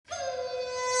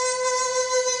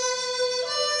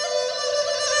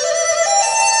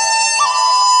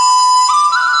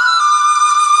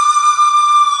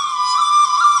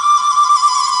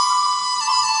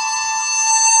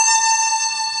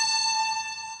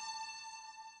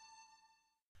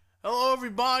Hello,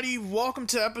 everybody. Welcome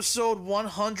to episode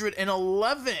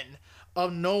 111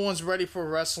 of No One's Ready for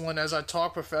Wrestling as I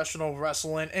talk professional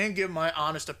wrestling and give my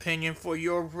honest opinion for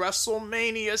your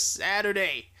WrestleMania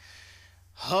Saturday.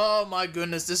 Oh my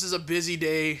goodness, this is a busy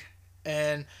day,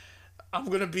 and I'm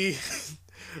gonna be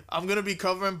I'm gonna be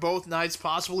covering both nights,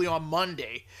 possibly on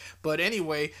Monday. But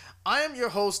anyway, I am your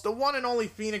host, the one and only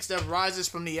Phoenix that rises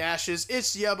from the ashes.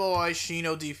 It's your boy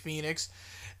Shino D Phoenix.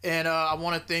 And I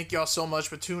want to thank y'all so much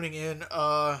for tuning in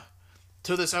to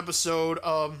this episode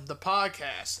of the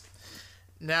podcast.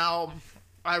 Now,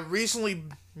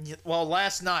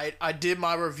 last night, I did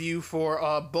my review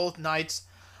for both nights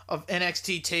of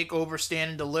NXT TakeOver Stand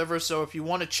and Deliver. So if you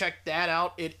want to check that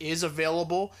out, it is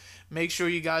available. Make sure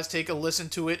you guys take a listen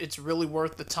to it. It's really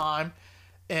worth the time.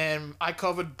 And I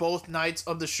covered both nights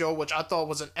of the show, which I thought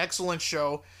was an excellent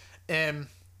show. And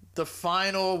the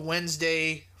final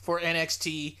Wednesday for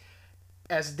NXT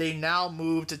as they now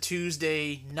move to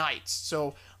Tuesday nights.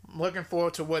 So I'm looking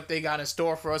forward to what they got in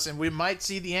store for us, and we might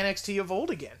see the NXT of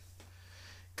old again.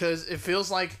 Because it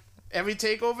feels like every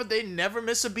takeover, they never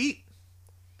miss a beat.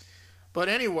 But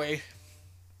anyway,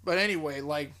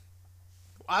 like,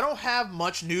 I don't have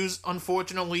much news,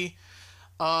 unfortunately.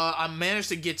 I managed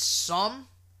to get some,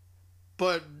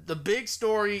 but the big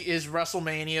story is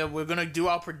WrestleMania. We're going to do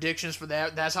our predictions for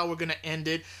that. That's how we're going to end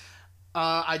it.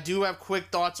 I do have quick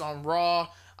thoughts on Raw.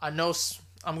 I know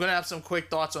I'm going to have some quick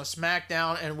thoughts on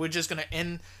SmackDown, and we're just going to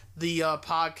end the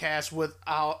podcast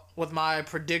with my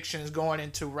predictions going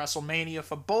into WrestleMania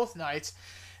for both nights.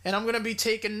 And I'm going to be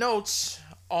taking notes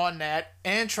on that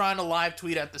and trying to live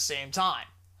tweet at the same time.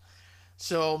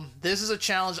 So this is a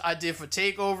challenge I did for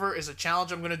TakeOver. It's a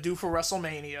challenge I'm going to do for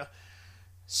WrestleMania.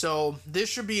 So this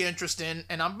should be interesting,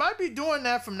 and I might be doing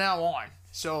that from now on.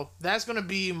 So that's going to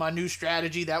be my new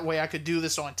strategy. That way I could do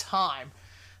this on time.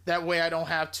 That way I don't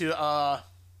have to,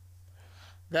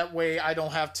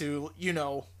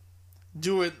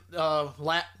 do it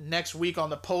next week on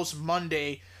the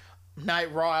post-Monday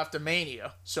Night Raw after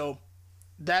Mania. So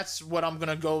that's what I'm going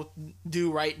to go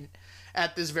do right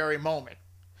at this very moment.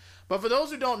 But for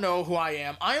those who don't know who I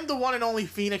am the one and only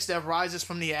Phoenix that rises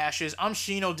from the ashes. I'm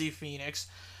Shino D Phoenix.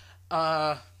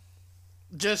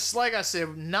 Just like I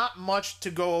said, not much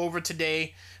to go over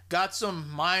today. Got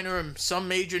some minor and some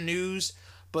major news.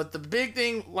 But the big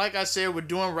thing, like I said, we're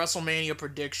doing WrestleMania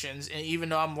predictions. And even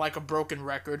though I'm like a broken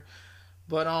record.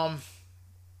 But,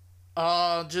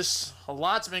 just a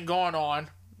lot's been going on.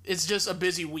 It's just a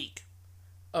busy week.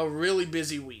 A really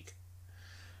busy week.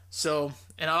 So,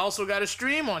 and I also got a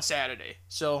stream on Saturday.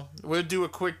 So, we'll do a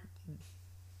quick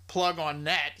plug on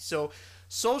that. So,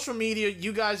 social media,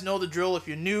 you guys know the drill. If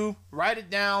you're new, write it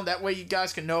down. That way you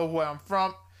guys can know where I'm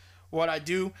from, what I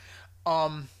do.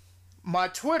 My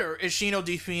Twitter is Shino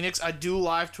D Phoenix. I do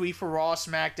live tweet for Raw,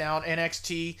 SmackDown,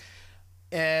 NXT,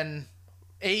 and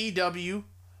AEW.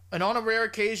 And on rare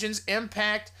occasions,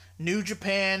 Impact, New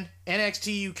Japan,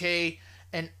 NXT UK,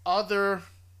 and other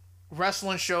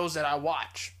wrestling shows that I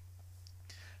watch.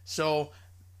 So,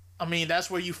 I mean, that's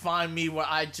where you find me, where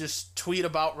I just tweet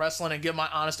about wrestling and give my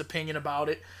honest opinion about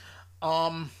it.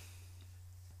 That's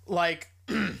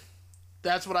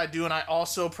what I do, and I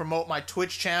also promote my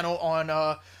Twitch channel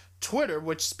on Twitter,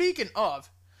 which, speaking of,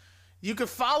 you can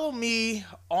follow me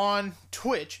on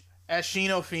Twitch as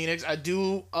Shino Phoenix. I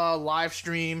do live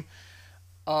stream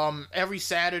every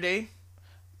Saturday.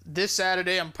 This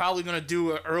Saturday, I'm probably going to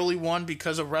do an early one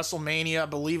because of WrestleMania. I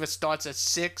believe it starts at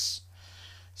 6.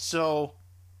 So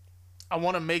I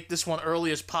want to make this one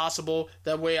early as possible.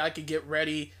 That way I could get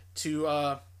ready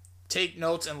to take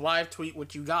notes and live tweet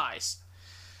with you guys.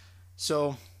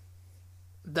 So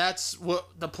that's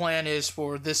what the plan is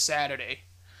for this Saturday.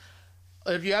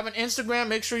 If you have an Instagram,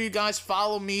 make sure you guys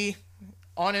follow me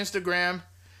on Instagram.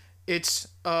 It's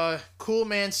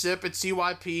CoolManSip at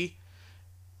CYP.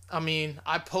 I mean,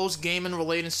 I post gaming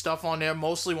related stuff on there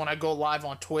mostly when I go live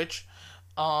on Twitch.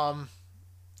 I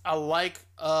like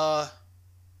how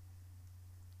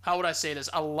would I say this?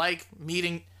 I like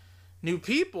meeting new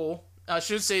people. I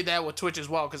should say that with Twitch as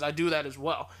well, because I do that as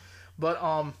well. But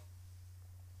I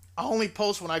only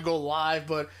post when I go live,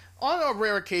 but on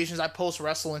rare occasions I post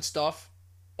wrestling stuff,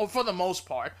 or for the most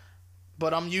part.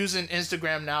 But I'm using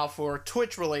Instagram now for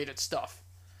Twitch related stuff.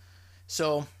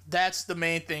 So that's the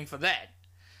main thing for that.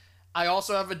 I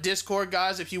also have a Discord,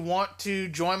 guys. If you want to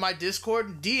join my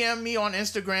Discord, DM me on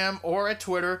Instagram or at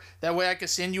Twitter. That way I can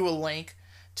send you a link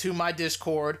to my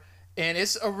Discord. And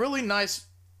it's a really nice,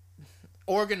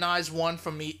 organized one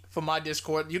for my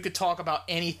Discord. You could talk about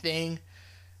anything.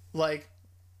 Like,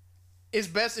 it's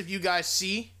best if you guys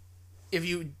see, if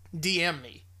you DM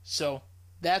me. So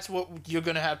that's what you're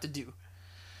going to have to do.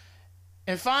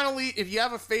 And finally, if you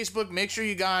have a Facebook, make sure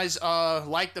you guys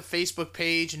like the Facebook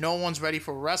page. No One's Ready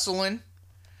for Wrestling.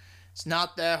 It's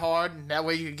not that hard. That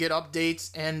way you can get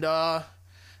updates. And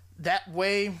that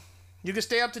way you can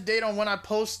stay up to date on when I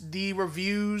post the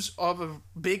reviews of a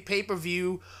big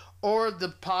pay-per-view or the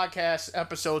podcast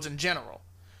episodes in general.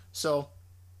 So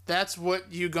that's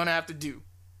what you're going to have to do.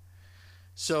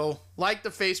 So like the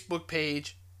Facebook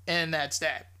page, and that's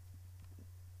that.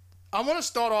 I want to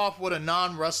start off with a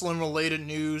non-wrestling related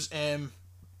news, and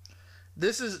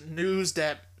this is news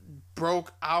that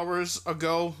broke hours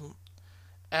ago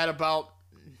at about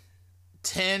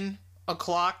 10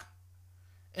 o'clock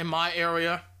in my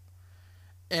area,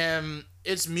 and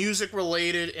it's music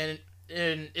related,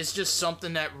 and it's just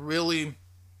something that really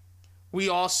we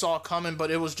all saw coming,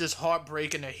 but it was just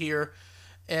heartbreaking to hear.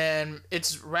 And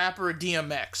it's rapper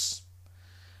DMX.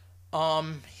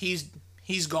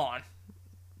 He's gone.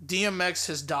 DMX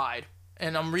has died,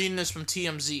 and I'm reading this from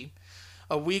TMZ.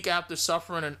 A week after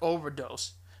suffering an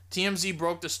overdose, TMZ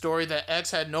broke the story that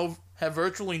X had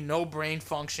virtually no brain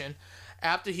function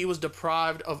after he was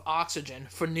deprived of oxygen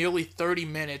for nearly 30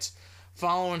 minutes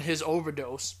following his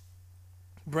overdose.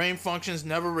 Brain functions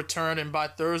never returned, and by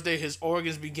Thursday his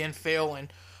organs began failing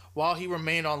while he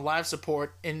remained on life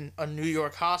support in a New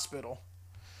York hospital.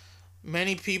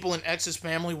 Many people in X's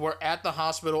family were at the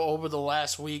hospital over the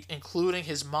last week, including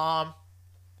his mom,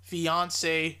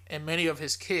 fiance, and many of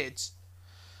his kids.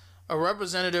 A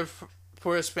representative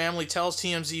for his family tells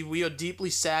TMZ, "We are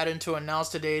deeply saddened to announce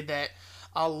today that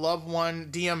our loved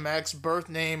one, DMX, birth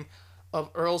name of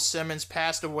Earl Simmons,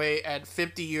 passed away at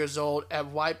 50 years old at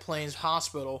White Plains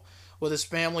Hospital with his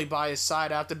family by his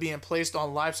side after being placed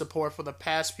on life support for the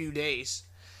past few days.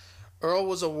 Earl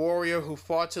was a warrior who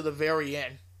fought to the very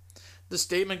end." The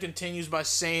statement continues by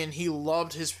saying he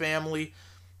loved his family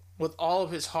with all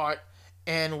of his heart,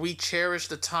 and we cherish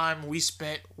the time we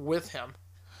spent with him.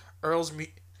 Earl's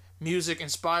music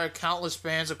inspired countless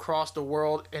fans across the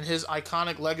world, and his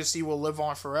iconic legacy will live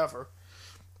on forever.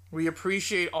 We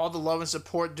appreciate all the love and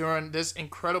support during this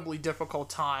incredibly difficult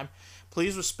time.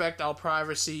 Please respect our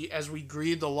privacy as we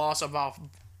grieve the loss of our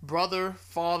brother,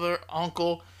 father,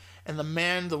 uncle, and the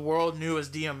man the world knew as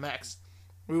DMX.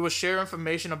 We will share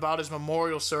information about his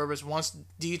memorial service once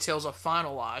details are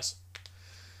finalized.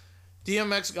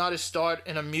 DMX got his start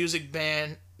in a music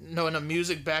back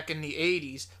in the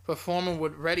 80s, performing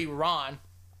with Reddy Ron,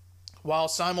 while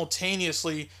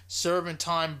simultaneously serving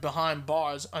time behind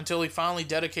bars until he finally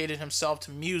dedicated himself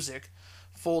to music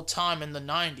full-time in the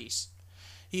 90s.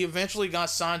 He eventually got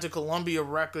signed to Columbia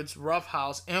Records' Rough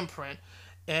House imprint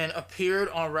and appeared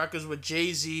on records with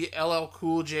Jay-Z, LL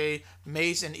Cool J,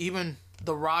 Mace, and even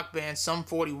the rock band Sum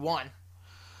 41.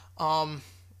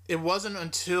 It wasn't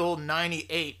until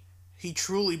 98 he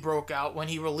truly broke out when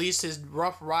he released his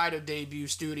Rough Rider debut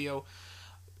studio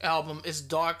album, It's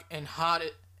Dark and Hot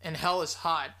and Hell is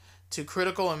Hot, to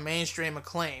critical and mainstream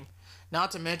acclaim. Not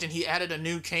to mention he added a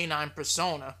new canine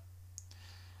persona.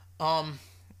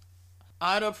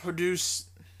 Ida produced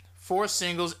 4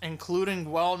 singles,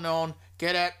 including well-known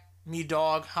Get At Me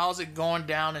Dog, How's It Going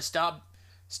Down, and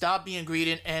Stop Being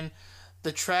Greedy, and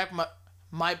the track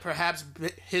might perhaps be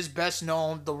his best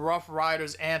known, the Rough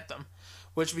Riders Anthem,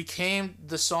 which became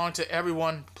the song to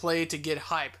everyone played to get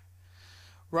hype.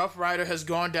 Rough Rider has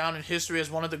gone down in history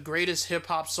as one of the greatest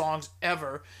hip-hop songs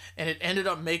ever, and it ended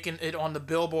up making it on the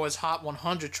Billboard's Hot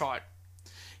 100 chart.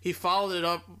 He followed it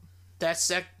up that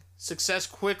success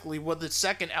quickly with the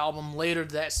second album later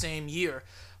that same year.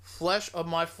 Flesh of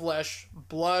My Flesh,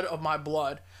 Blood of My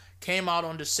Blood came out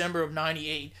on December of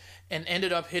 98 and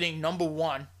ended up hitting number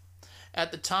 1.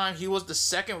 At the time, he was the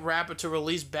second rapper to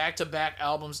release back-to-back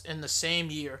albums in the same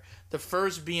year, the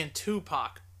first being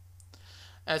Tupac.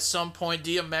 At some point,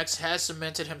 DMX has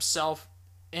cemented himself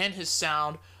and his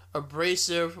sound,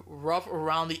 abrasive, rough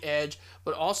around the edge,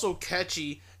 but also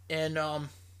catchy and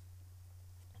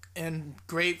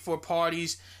great for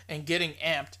parties and getting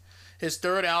amped. His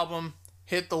third album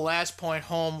hit the last point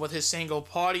home with his single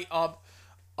Party Up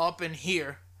in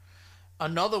Here,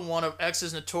 another one of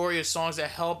X's notorious songs that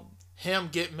helped him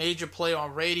get major play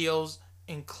on radios,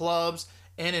 in clubs,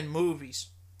 and in movies.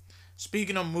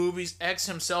 Speaking of movies, X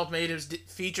himself made his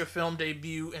feature film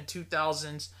debut in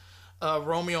 2000's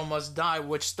Romeo Must Die,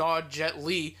 which starred Jet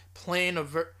Li playing a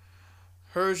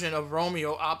version of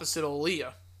Romeo opposite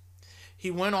Aaliyah. He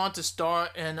went on to star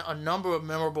in a number of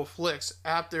memorable flicks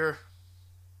after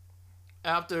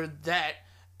that.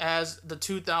 As the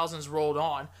 2000s rolled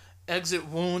on, Exit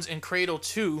Wounds and Cradle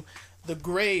 2, The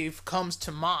Grave comes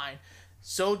to mind.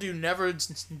 So do Never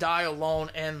Die Alone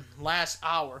and Last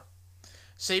Hour.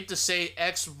 Safe to say,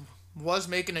 X was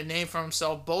making a name for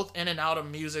himself both in and out of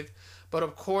music, but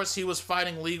of course he was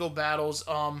fighting legal battles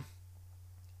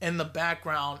in the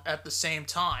background at the same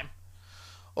time.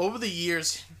 Over the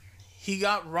years, he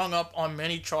got rung up on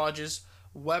many charges: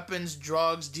 weapons,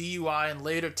 drugs, DUI, and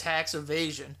later tax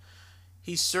evasion.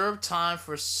 He served time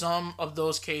for some of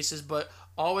those cases, but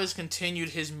always continued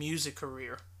his music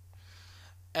career.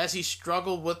 As he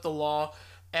struggled with the law,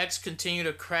 X continued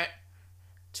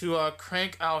to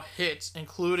crank out hits,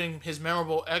 including his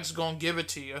memorable "X Gon' Give It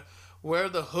To You," "Where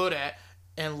the Hood At,"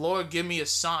 and "Lord Give Me a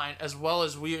Sign," as well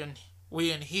as "We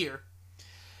in Here."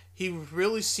 He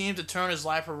really seemed to turn his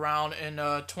life around in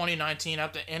 2019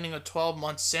 after ending a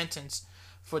 12-month sentence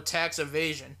for tax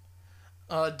evasion.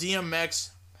 DMX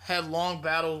had long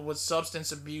battled with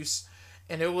substance abuse,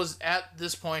 and it was at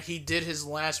this point he did his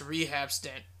last rehab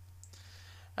stint.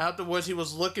 Afterwards, he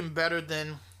was looking better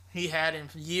than he had in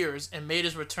years and made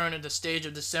his return in the stage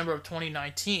of December of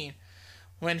 2019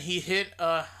 when he hit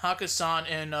Hakkasan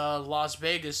in Las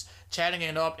Vegas, chatting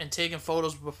it up and taking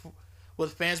photos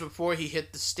with fans before he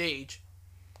hit the stage.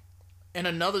 And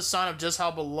another sign of just how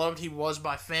beloved he was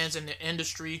by fans in the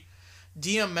industry,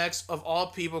 DMX, of all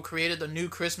people, created the new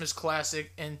Christmas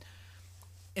classic in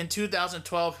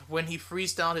 2012 when he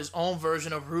freestyled his own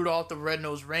version of Rudolph the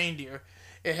Red-Nosed Reindeer.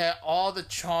 It had all the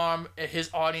charm his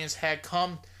audience had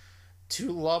come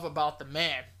to love about the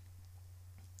man.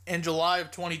 In July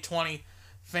of 2020,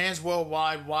 fans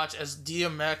worldwide watched as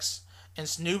DMX and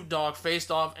Snoop Dogg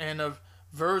faced off in a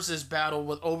versus battle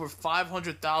with over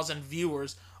 500,000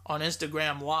 viewers on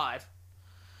Instagram Live.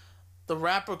 The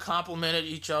rappers complimented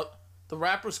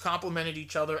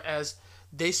each other as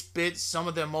they spit some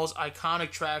of their most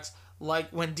iconic tracks, like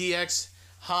when DX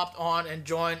hopped on and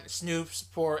joined Snoop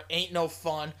for "Ain't No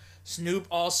Fun." Snoop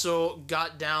also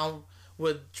got down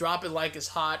with "Drop It Like It's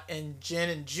Hot" and "Gin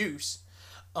and Juice."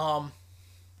 While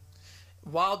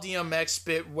DMX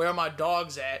spit "Where My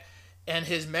Dog's At" and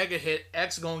his mega hit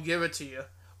 "X Gon' Give It To You,"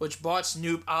 which brought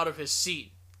Snoop out of his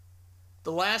seat.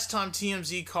 The last time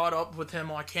TMZ caught up with him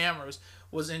on cameras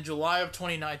was in July of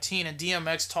 2019, and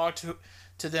DMX talked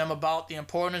to them about the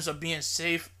importance of being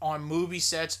safe on movie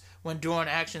sets when doing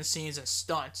action scenes and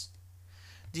stunts.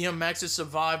 DMX is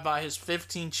survived by his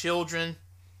 15 children.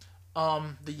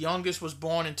 The youngest was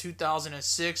born in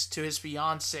 2006 to his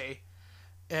fiancée,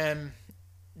 and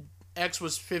X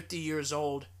was 50 years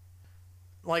old.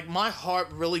 Like, my heart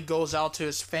really goes out to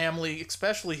his family,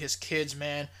 especially his kids,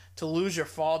 man. To lose your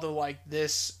father like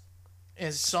this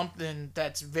is something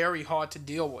that's very hard to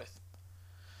deal with.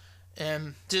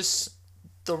 And just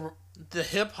the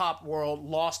hip-hop world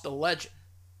lost a legend.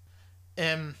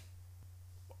 And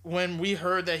when we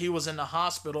heard that he was in the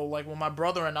hospital, like when my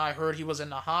brother and I heard he was in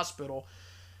the hospital,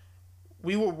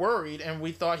 we were worried and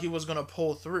we thought he was going to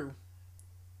pull through.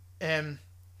 And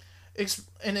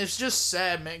it's just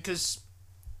sad, man, because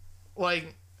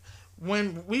like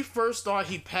when we first thought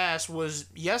he passed was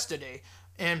yesterday,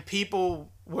 and people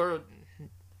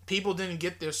didn't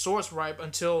get their source right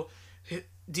until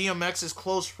DMX's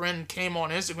close friend came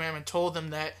on Instagram and told them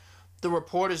that the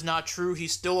report is not true.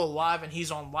 He's still alive and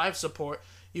he's on life support.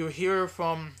 You'll hear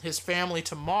from his family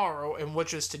tomorrow, and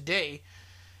which is today.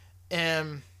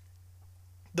 And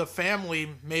the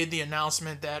family made the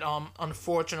announcement that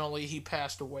unfortunately he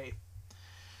passed away.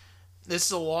 This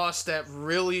is a loss that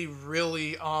really,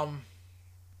 really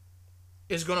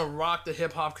is gonna rock the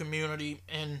hip hop community,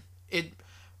 and it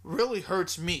really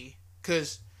hurts me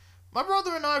because my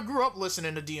brother and I grew up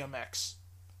listening to DMX.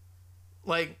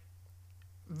 Like,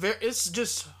 it's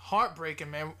just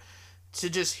heartbreaking, man, to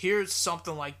just hear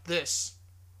something like this.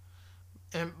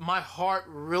 And my heart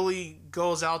really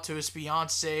goes out to his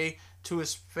fiancée, to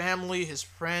his family, his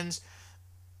friends.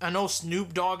 I know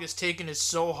Snoop Dogg is taking it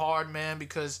so hard, man,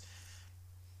 because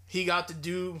he got to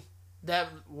do that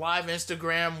live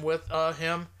Instagram with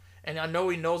him, and I know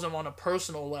he knows him on a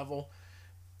personal level,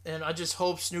 and I just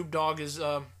hope Snoop Dogg is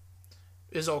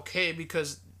okay,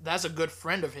 because that's a good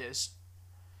friend of his.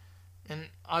 And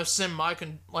I send my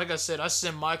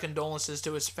condolences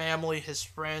to his family, his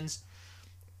friends.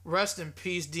 Rest in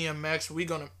peace, DMX.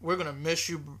 We're gonna miss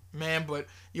you, man, but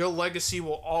your legacy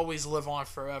will always live on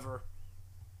forever.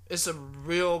 It's a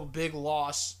real big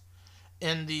loss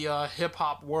in the hip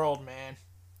hop world, man.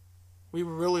 We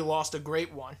really lost a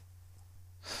great one.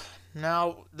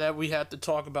 Now that we have to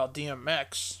talk about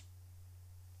DMX,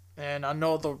 and I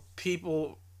know the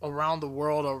people around the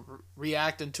world are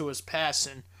reacting to his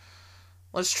passing,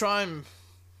 let's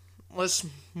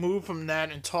move from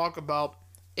that and talk about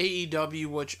AEW,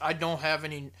 which I don't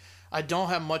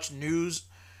have much news,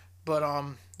 but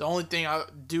the only thing I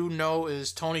do know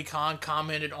is Tony Khan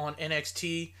commented on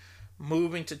NXT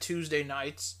moving to Tuesday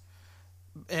nights.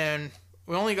 And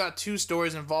we only got 2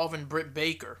 stories involving Britt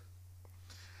Baker.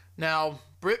 Now,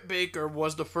 Britt Baker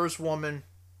was the first woman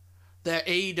that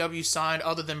AEW signed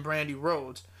other than Brandy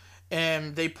Rhodes.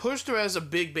 And they pushed her as a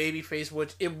big babyface,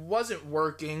 which it wasn't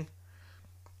working.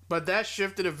 But that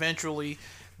shifted eventually.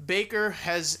 Baker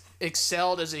has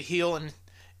excelled as a heel, and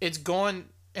it's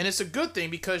a good thing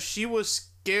because she was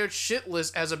scared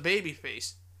shitless as a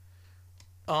babyface.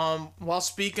 While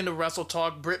speaking to Wrestle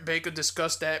Talk, Britt Baker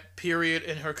discussed that period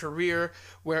in her career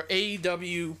where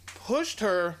AEW pushed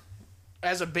her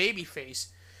as a babyface.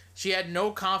 She had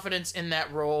no confidence in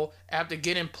that role after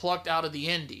getting plucked out of the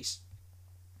indies.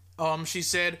 She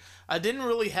said, I didn't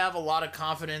really have a lot of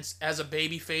confidence as a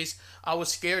babyface. I was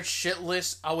scared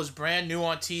shitless. I was brand new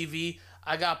on TV.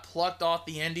 I got plucked off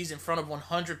the indies in front of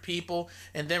 100 people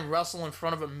and then wrestle in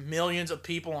front of millions of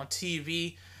people on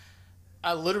TV.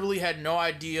 I literally had no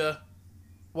idea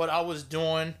what I was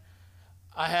doing.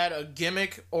 I had a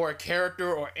gimmick or a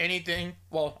character or anything.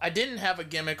 Well, I didn't have a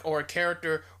gimmick or a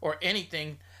character or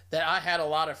anything that I had a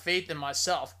lot of faith in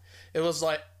myself. It was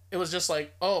just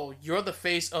like, oh, you're the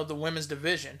face of the women's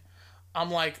division. I'm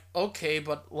like, okay,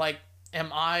 but like,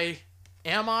 am I?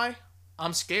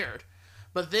 I'm scared.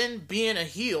 But then being a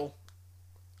heel,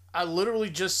 I literally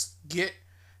just get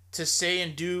to say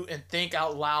and do and think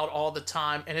out loud all the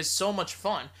time. And it's so much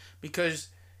fun because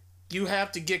you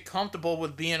have to get comfortable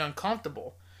with being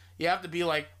uncomfortable. You have to be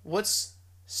like, what's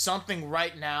something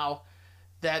right now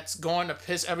that's going to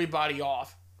piss everybody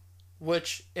off?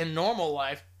 Which in normal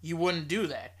life, you wouldn't do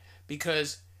that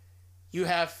because you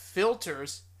have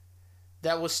filters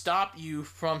that will stop you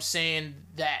from saying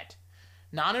that.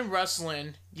 Not in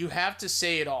wrestling, you have to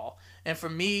say it all. And for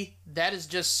me, that is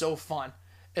just so fun.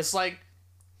 It's like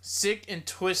sick and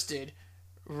twisted,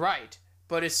 right?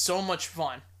 But it's so much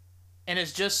fun. And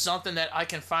it's just something that I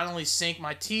can finally sink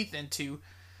my teeth into,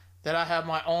 that I have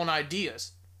my own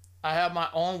ideas. I have my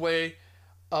own way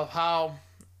of how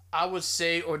I would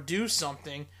say or do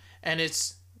something, and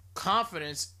it's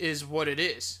confidence is what it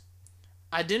is.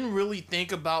 I didn't really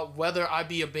think about whether I'd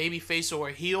be a babyface or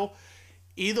a heel,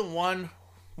 either one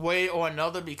way or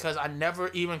another, because I never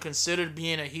even considered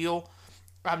being a heel.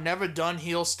 I've never done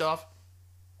heel stuff.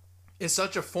 It's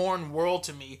such a foreign world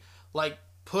to me. Like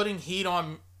putting heat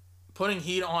on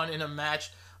in a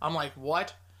match, I'm like,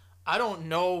 what? I don't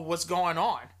know what's going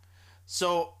on.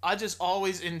 So I just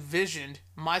always envisioned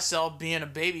myself being a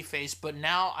babyface, but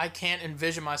now I can't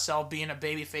envision myself being a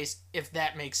babyface, if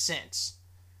that makes sense.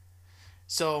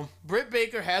 So Britt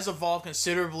Baker has evolved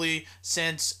considerably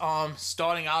since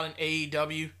starting out in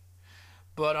AEW,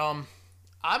 but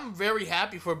I'm very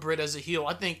happy for Britt as a heel.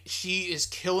 I think she is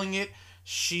killing it.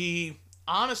 She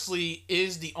honestly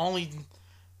is the only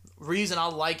reason I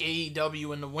like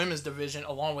AEW in the women's division,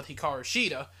 along with Hikaru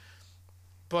Shida.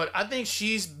 But I think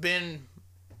she's been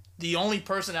the only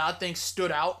person that I think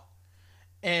stood out.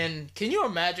 And can you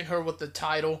imagine her with the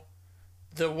title,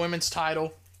 the women's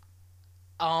title?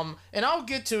 And I'll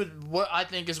get to what I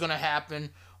think is going to happen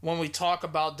when we talk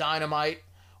about Dynamite,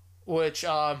 which,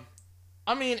 I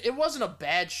mean, it wasn't a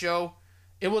bad show.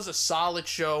 It was a solid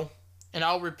show, and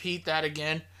I'll repeat that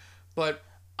again. But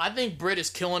I think Britt is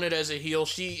killing it as a heel.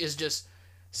 She is just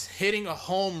hitting a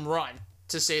home run,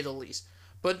 to say the least.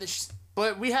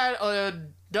 But we had a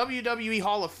WWE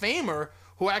Hall of Famer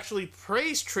who actually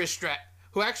praised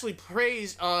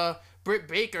Britt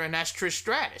Baker, and that's Trish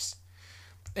Stratus.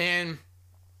 And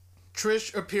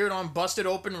Trish appeared on Busted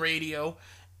Open Radio,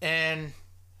 and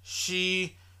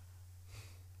she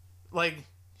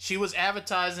was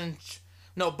advertising.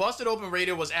 No, Busted Open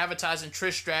Radio was advertising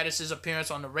Trish Stratus's appearance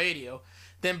on the radio.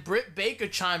 Then Britt Baker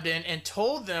chimed in and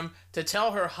told them to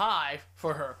tell her hi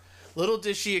for her. Little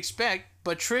did she expect,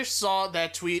 but Trish saw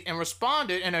that tweet and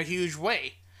responded in a huge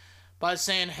way by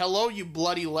saying, "Hello, you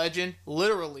bloody legend."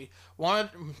 Literally,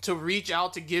 wanted to reach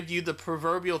out to give you the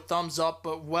proverbial thumbs up,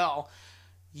 but well,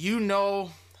 you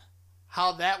know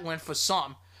how that went for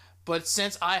some. But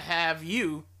since I have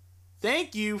you,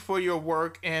 thank you for your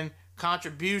work and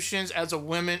contributions as a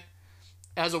woman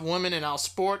in our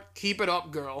sport. Keep it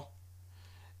up, girl.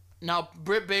 Now,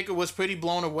 Britt Baker was pretty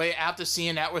blown away after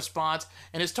seeing that response,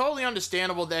 and it's totally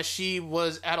understandable that she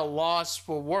was at a loss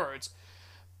for words.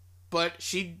 But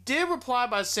she did reply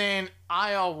by saying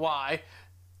ILY,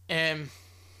 and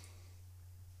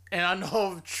I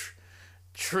know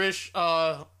Trish,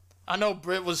 I know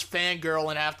Britt was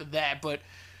fangirling after that, but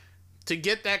to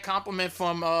get that compliment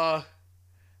from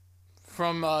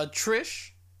Trish,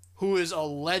 who is a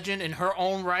legend in her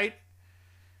own right,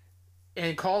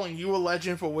 and calling you a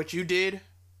legend for what you did,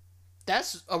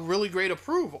 that's a really great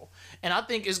approval. And I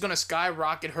think it's going to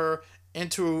skyrocket her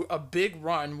into a big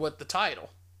run with the title.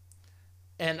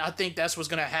 And I think that's what's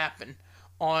going to happen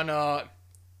on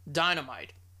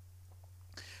Dynamite.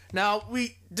 Now,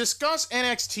 we discussed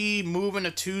NXT moving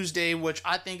to Tuesday, which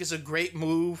I think is a great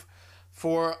move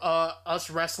for us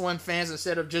wrestling fans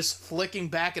instead of just flicking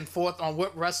back and forth on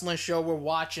what wrestling show we're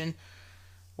watching.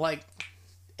 Like,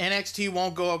 NXT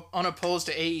won't go unopposed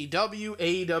to AEW.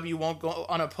 AEW won't go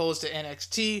unopposed to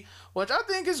NXT, which I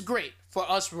think is great for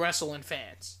us wrestling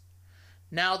fans.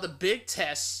 Now, the big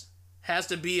test has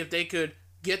to be if they could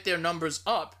get their numbers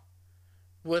up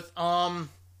with on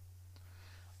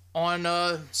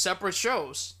separate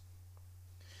shows.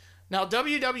 Now,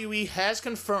 WWE has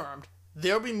confirmed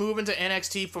they'll be moving to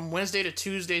NXT from Wednesday to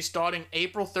Tuesday starting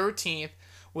April 13th,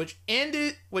 which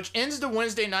ends the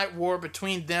Wednesday night war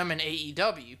between them and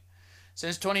AEW.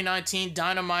 Since 2019,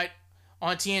 Dynamite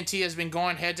on TNT has been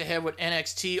going head-to-head with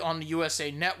NXT on the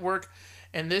USA Network,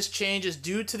 and this change is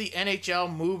due to the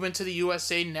NHL moving to the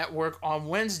USA Network on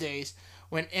Wednesdays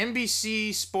when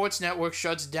NBC Sports Network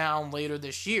shuts down later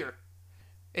this year.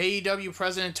 AEW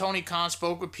President Tony Khan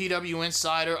spoke with PW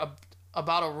Insider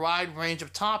about a wide range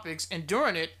of topics, and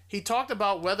during it, he talked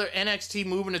about whether NXT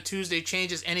moving to Tuesday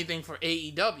changes anything for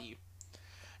AEW.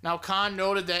 Now, Khan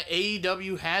noted that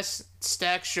AEW has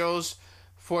stacked shows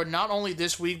for not only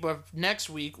this week, but next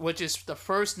week, which is the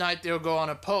first night they'll go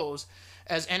unopposed,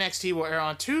 as NXT will air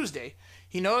on Tuesday.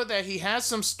 He noted that he has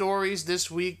some stories this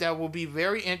week that will be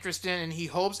very interesting, and he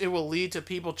hopes it will lead to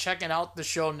people checking out the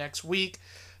show next week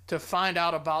to find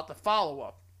out about the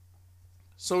follow-up.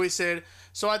 So he said,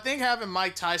 so I think having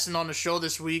Mike Tyson on the show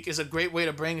this week is a great way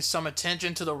to bring some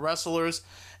attention to the wrestlers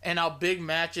and our big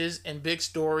matches and big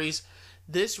stories.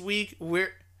 This week,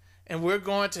 we're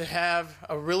going to have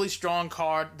a really strong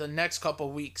card the next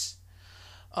couple weeks.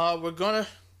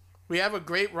 We have a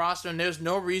great roster, and there's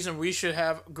no reason we should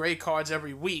have great cards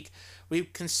every week.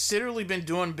 We've considerably been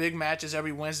doing big matches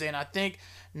every Wednesday, and I think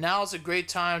now is a great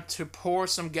time to pour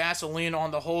some gasoline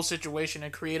on the whole situation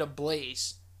and create a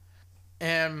blaze.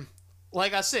 And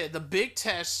like I said, the big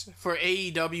test for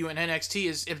AEW and NXT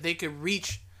is if they could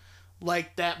reach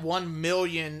like that 1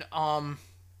 million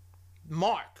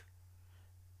mark.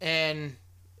 And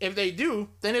if they do,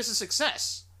 then it's a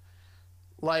success.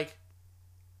 Like,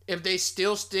 if they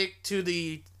still stick to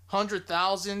the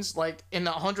 100,000s, like in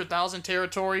the 100,000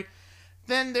 territory,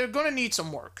 then they're going to need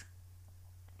some work.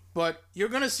 But you're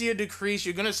going to see a decrease.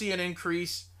 You're going to see an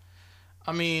increase.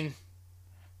 I mean,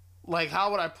 like,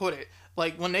 how would I put it?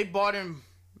 Like, when they bought in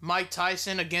Mike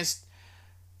Tyson against...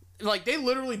 Like, they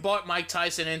literally bought Mike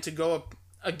Tyson in to go up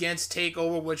against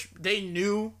TakeOver, which they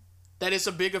knew that it's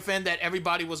a big event that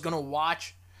everybody was going to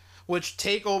watch, which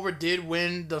TakeOver did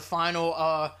win the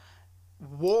final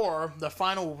war, the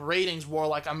final ratings war,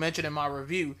 like I mentioned in my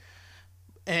review.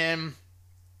 And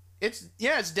it's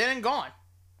dead and gone.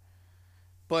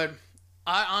 But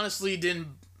I honestly didn't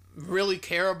really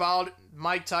care about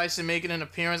Mike Tyson making an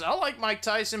appearance. I like Mike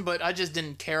Tyson, but I just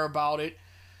didn't care about it.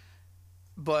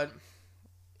 But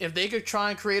if they could try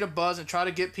and create a buzz and try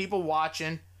to get people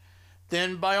watching,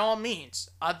 then by all means,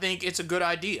 I think it's a good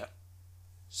idea.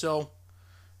 So,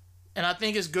 and I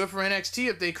think it's good for NXT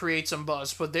if they create some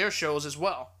buzz for their shows as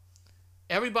well.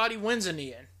 Everybody wins in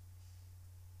the end.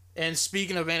 And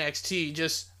speaking of NXT,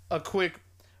 just a quick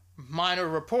minor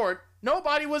report.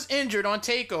 Nobody was injured on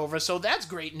TakeOver, so that's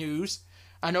great news.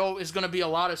 I know it's going to be a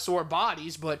lot of sore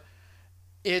bodies, but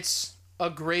it's a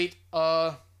great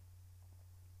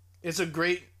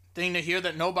thing to hear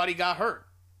that nobody got hurt.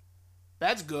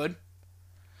 That's good.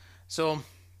 So,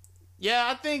 yeah,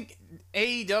 I think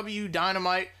AEW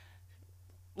Dynamite,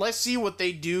 let's see what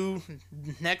they do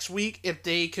next week. If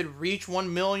they could reach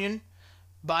 1 million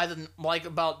by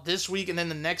about this week and then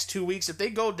the next 2 weeks. If they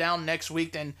go down next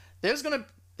week, then there's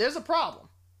a problem.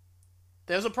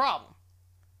 There's a problem.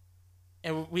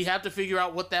 And we have to figure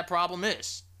out what that problem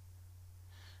is.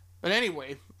 But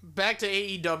anyway, back to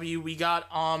AEW. We got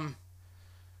an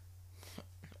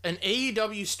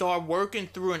AEW star working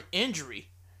through an injury.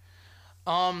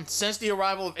 Since the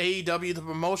arrival of AEW, the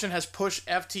promotion has pushed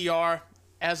FTR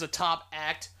as a top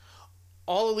act.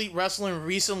 All Elite Wrestling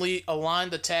recently aligned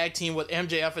the tag team with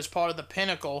MJF as part of the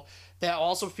Pinnacle that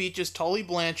also features Tully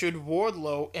Blanchard,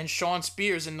 Wardlow, and Shawn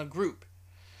Spears in the group.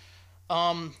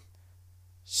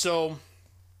 So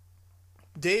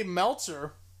Dave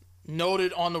Meltzer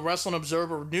noted on the Wrestling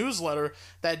Observer newsletter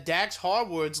that Dax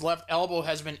Harwood's left elbow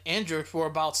has been injured for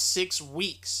about 6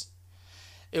 weeks.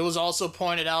 It was also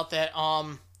pointed out that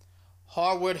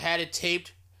Harwood had it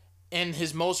taped in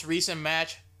his most recent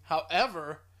match.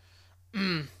 However,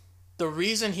 the The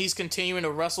reason he's continuing to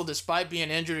wrestle despite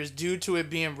being injured is due to it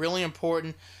being really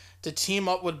important to team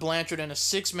up with Blanchard in a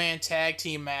 6-man tag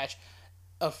team match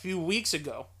a few weeks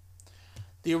ago.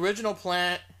 The original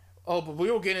plan... Oh, but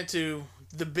we will get into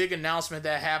the big announcement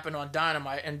that happened on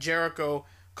Dynamite and Jericho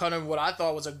cutting what I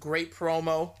thought was a great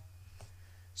promo.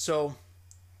 So,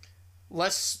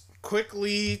 let's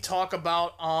quickly talk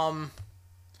about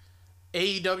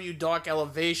AEW Dark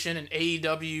Elevation and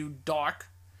AEW Dark.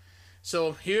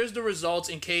 So, here's the results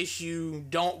in case you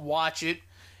don't watch it.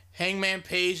 Hangman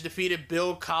Page defeated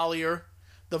Bill Collier.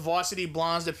 The Varsity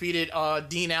Blondes defeated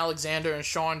Dean Alexander and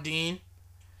Shawn Dean.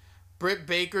 Britt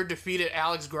Baker defeated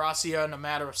Alex Gracia in a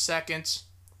matter of seconds.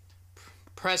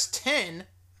 Press 10,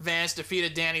 Vance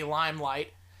defeated Danny Limelight.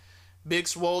 Big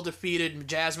Swole defeated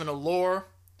Jasmine Allure.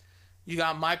 You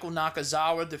got Michael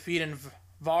Nakazawa defeating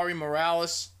Vari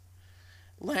Morales.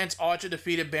 Lance Archer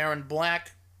defeated Baron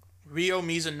Black. Ryo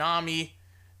Mizunami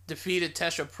defeated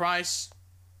Tesha Price.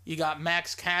 You got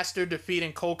Max Caster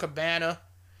defeating Cole Cabana.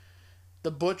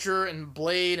 The Butcher and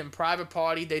Blade and Private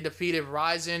Party, they defeated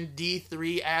Ryzen,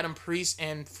 D3, Adam Priest,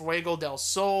 and Fuego del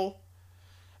Sol.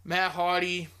 Matt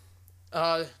Hardy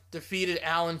defeated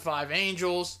Allen 5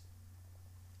 Angels.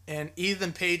 And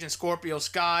Ethan Page and Scorpio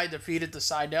Sky defeated the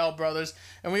Seidel brothers.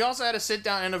 And we also had a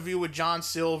sit-down interview with John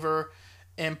Silver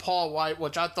and Paul White,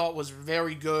 which I thought was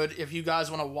very good. If you guys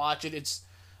want to watch it, it's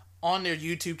on their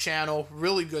YouTube channel.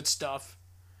 Really good stuff.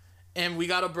 And we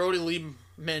got a Brody Lee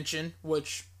mention,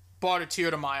 which brought a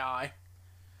tear to my eye.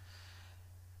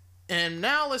 And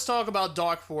now let's talk about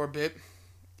Dark for a bit.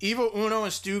 Evil Uno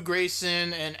and Stu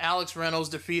Grayson and Alex Reynolds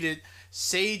defeated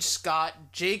Sage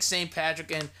Scott, Jake St.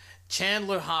 Patrick, and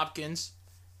Chandler Hopkins.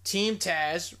 Team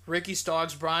Taz, Ricky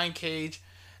Starks, Brian Cage,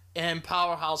 and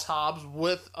Powerhouse Hobbs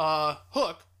with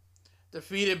Hook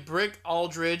defeated Brick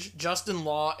Aldridge, Justin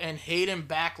Law, and Hayden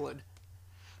Backlund.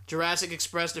 Jurassic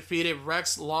Express defeated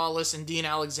Rex Lawless and Dean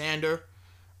Alexander.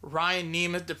 Ryan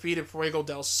Nemeth defeated Fuego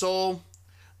del Sol.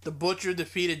 The Butcher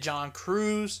defeated John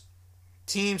Cruz.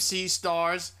 Team C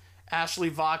Stars, Ashley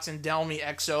Vox and Delmy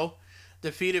Exo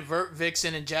defeated Vert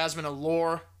Vixen and Jasmine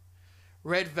Allure.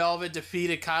 Red Velvet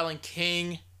defeated Kylan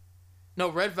King.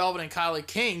 Red Velvet and Kylie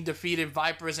King defeated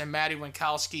Vipers and Maddie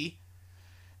Winkowski.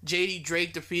 JD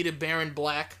Drake defeated Baron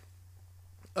Black.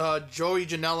 Joey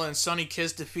Janela and Sonny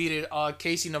Kiss defeated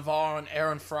Casey Navarro and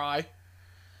Aaron Fry.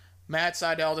 Matt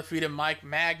Sydal defeated Mike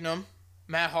Magnum.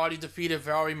 Matt Hardy defeated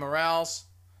Valerie Morales.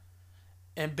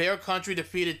 And Bear Country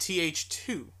defeated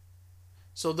TH2.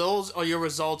 So those are your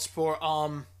results for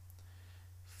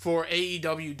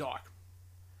AEW Dark.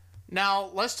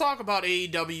 Now, let's talk about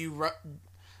AEW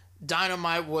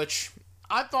Dynamite, which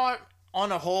I thought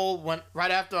on a whole, went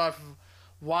right after I've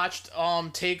watched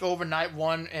TakeOver Night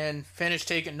 1 and finished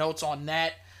taking notes on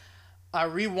that, I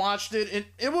rewatched it.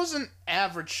 It was an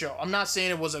average show. I'm not saying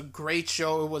it was a great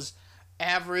show. It was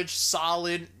average,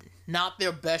 solid, not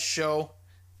their best show,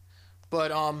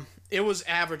 but it was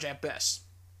average at best.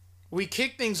 We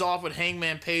kicked things off with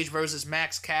Hangman Page versus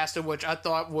Max Caster, which I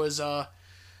thought was a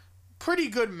pretty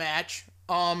good match.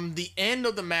 The end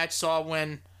of the match saw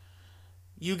when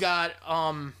you got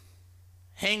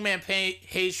Hangman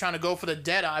Page trying to go for the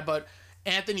Deadeye, but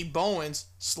Anthony Bowens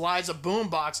slides a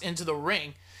boombox into the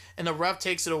ring, and the ref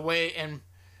takes it away, and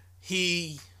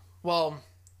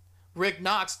Rick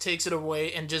Knox takes it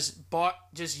away and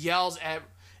just yells at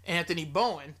Anthony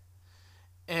Bowen.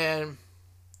 And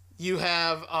you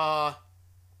have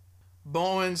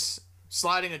Bowens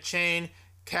sliding a chain.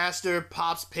 Caster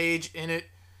pops Page in it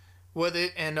with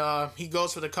it, and he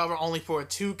goes for the cover only for a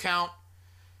 2 count.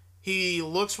 He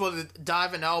looks for the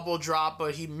dive and elbow drop,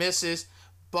 but he misses.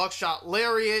 Buckshot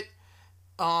Lariat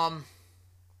by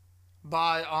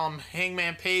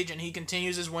Hangman Page, and he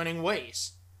continues his winning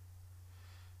ways.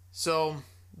 So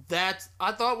that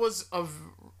I thought was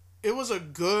a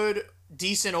good,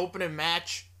 decent opening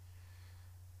match.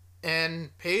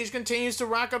 And Page continues to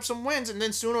rack up some wins, and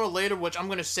then sooner or later, which I'm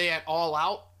going to say at All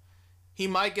Out, he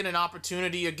might get an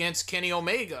opportunity against Kenny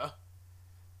Omega,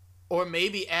 or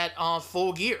maybe at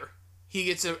Full Gear, he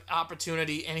gets an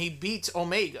opportunity and he beats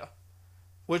Omega,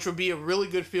 which would be a really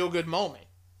good feel-good moment.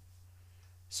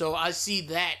 So I see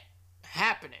that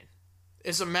happening.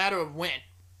 It's a matter of when.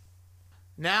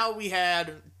 Now we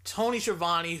had Tony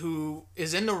Schiavone, who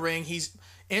is in the ring. He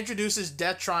introduces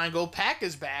Death Triangle. Pac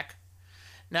is back.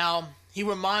 Now, he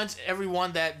reminds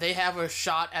everyone that they have a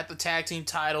shot at the tag team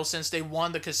title since they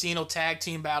won the Casino Tag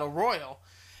Team Battle Royal,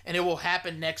 and it will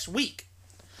happen next week.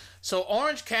 So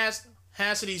Orange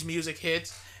Cassidy's music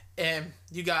hits, and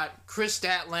you got Chris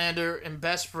Statlander and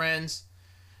Best Friends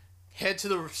head to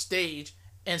the stage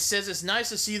and says it's nice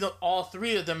to see all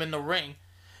 3 of them in the ring.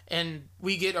 and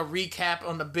we get a recap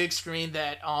on the big screen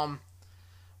that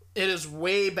it is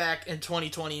way back in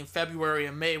 2020 in February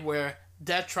and May where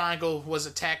Death Triangle was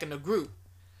attacking the group.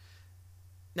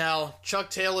 Now, Chuck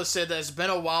Taylor said that it's been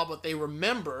a while, but they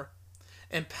remember,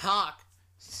 and Pac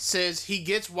says he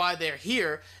gets why they're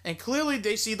here, and clearly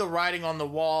they see the writing on the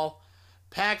wall.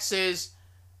 Pac says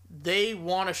they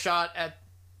want a shot at,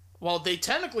 well, they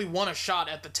technically want a shot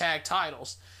at the tag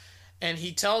titles, and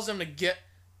he tells them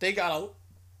they got a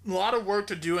lot of work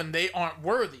to do and they aren't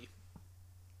worthy.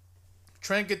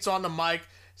 Trent gets on the mic,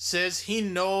 says he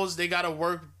knows they got to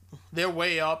work their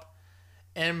way up,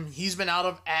 and he's been out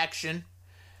of action,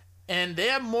 and they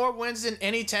have more wins than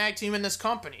any tag team in this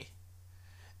company.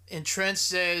 And Trent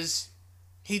says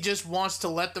he just wants to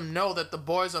let them know that the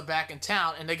boys are back in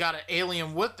town and they got an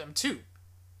alien with them too.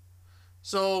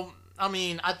 So, I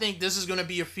mean, I think this is going to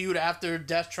be a feud after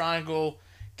Death Triangle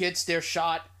gets their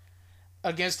shot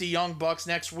against the Young Bucks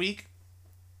next week.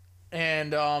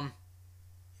 And,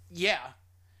 yeah.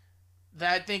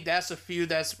 I think that's a feud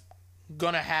that's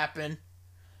going to happen.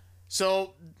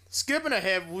 So, skipping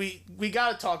ahead, we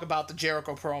got to talk about the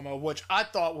Jericho promo, which I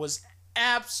thought was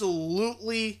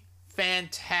absolutely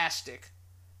fantastic.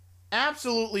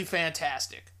 Absolutely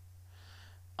fantastic.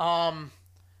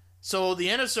 So the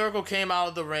Inner Circle came out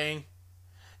of the ring,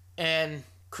 and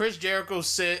Chris Jericho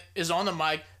is on the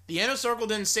mic. The Inner Circle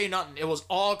didn't say nothing. It was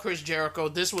all Chris Jericho.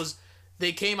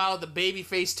 They came out of the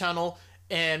babyface tunnel,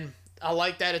 and I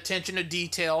like that attention to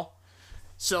detail.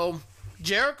 So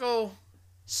Jericho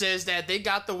says that they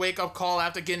got the wake-up call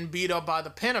after getting beat up by the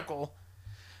Pinnacle.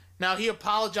 Now, he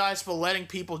apologized for letting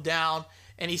people down,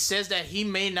 and he says that he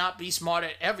may not be smart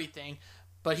at everything,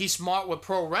 but he's smart with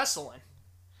pro wrestling.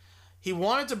 He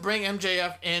wanted to bring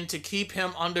MJF in to keep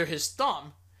him under his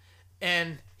thumb,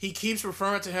 and he keeps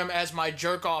referring to him as my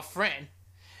jerk-off friend.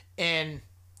 And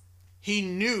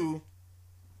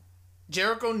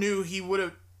Jericho knew he would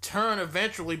have turned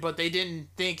eventually, but they didn't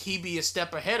think he'd be a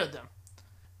step ahead of them.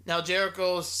 Now,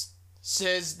 Jericho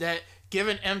says that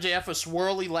given MJF a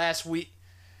swirly last week,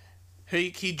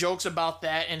 he jokes about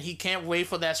that, and he can't wait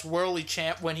for that swirly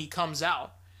chant when he comes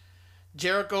out.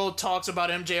 Jericho talks about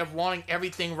MJF wanting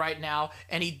everything right now,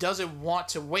 and he doesn't want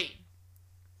to wait.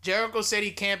 Jericho said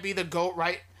he can't be the GOAT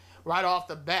right off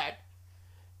the bat.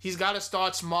 He's got to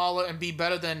start smaller and be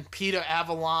better than Peter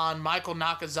Avalon, Michael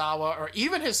Nakazawa, or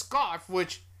even his Scarf,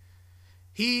 which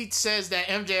he says that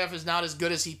MJF is not as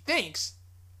good as he thinks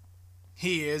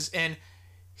he is, and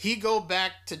he go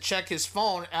back to check his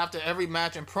phone after every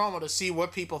match and promo to see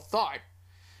what people thought.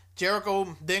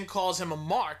 Jericho then calls him a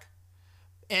mark,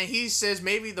 and he says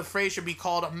maybe the phrase should be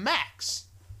called a max.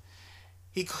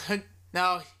 He said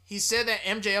that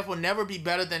MJF will never be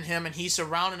better than him, and he's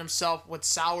surrounding himself with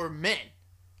sour men.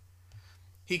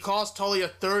 He calls Tully a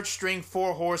third-string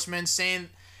four horseman,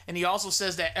 and he also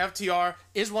says that FTR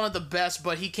is one of the best,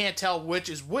 but he can't tell which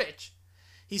is which.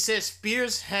 He says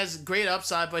Spears has great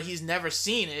upside, but he's never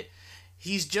seen it.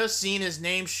 He's just seen his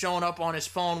name shown up on his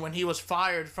phone when he was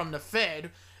fired from the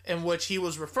Fed, in which he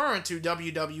was referring to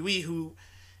WWE, who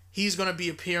he's going to be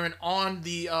appearing on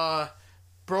the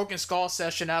Broken Skull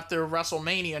session after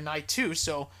WrestleMania Night 2.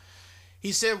 So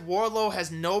he said Wardlow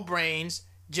has no brains.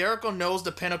 Jericho knows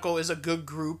the Pinnacle is a good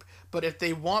group, but if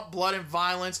they want blood and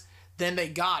violence, then they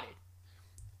got it.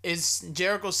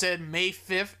 Jericho said May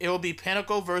 5th, it will be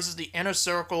Pinnacle versus the Inner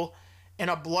Circle in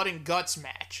a blood and guts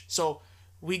match. So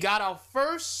we got our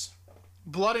first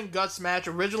blood and guts match.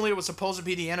 Originally, it was supposed to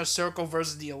be the Inner Circle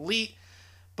versus the Elite,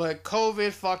 but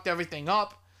COVID fucked everything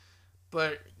up.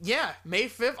 But yeah, May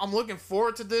 5th, I'm looking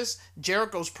forward to this.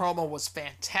 Jericho's promo was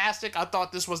fantastic. I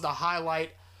thought this was the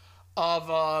highlight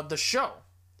of the show,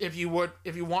 if you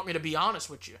want me to be honest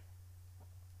with you.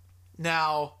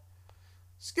 Now,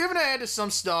 skipping ahead to some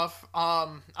stuff,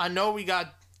 I know we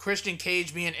got Christian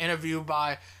Cage being interviewed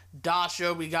by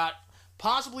Dasha. We got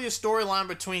possibly a storyline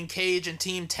between Cage and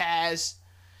Team Taz.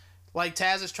 Like,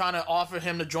 Taz is trying to offer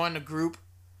him to join the group.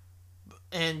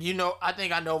 And, I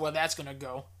think I know where that's going to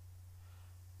go.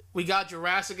 We got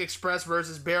Jurassic Express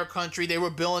versus Bear Country. They were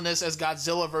billing this as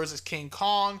Godzilla versus King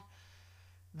Kong.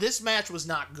 This match was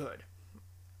not good.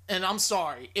 And I'm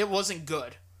sorry, it wasn't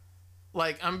good.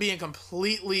 Like, I'm being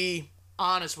completely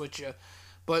honest with you.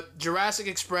 But Jurassic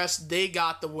Express, they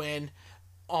got the win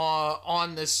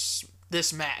on this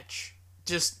match.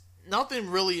 Just nothing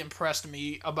really impressed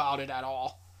me about it at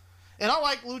all. And I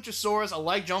like Luchasaurus, I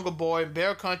like Jungle Boy,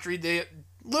 Bear Country. They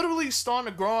literally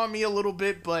starting to grow on me a little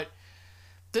bit, but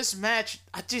this match,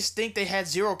 I just think they had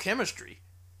zero chemistry.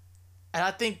 And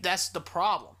I think that's the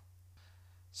problem.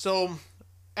 So,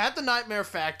 at the Nightmare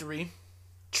Factory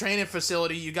training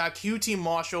facility, you got QT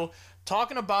Marshall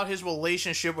talking about his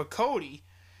relationship with Cody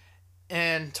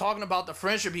and talking about the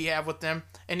friendship he had with them.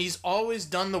 And he's always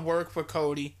done the work for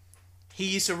Cody.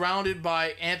 He's surrounded by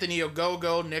Anthony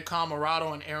Ogogo, Nick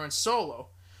Comoroto, and Aaron Solo.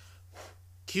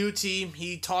 QT,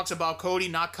 he talks about Cody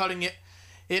not cutting it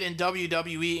in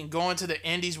WWE and going to the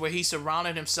Indies where he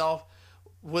surrounded himself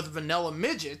with vanilla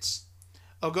midgets.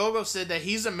 Ogogo said that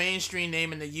he's a mainstream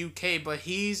name in the UK, but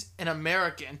he's an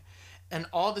American, and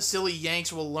all the silly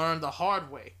Yanks will learn the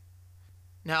hard way.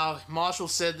 Now, Marshall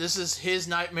said this is his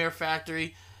Nightmare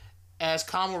Factory as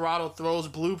Comoroto throws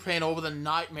blue paint over the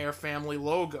Nightmare Family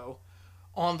logo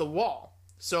on the wall.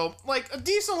 So, like, a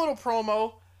decent little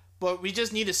promo, but we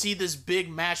just need to see this big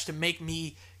match to make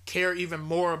me care even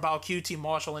more about QT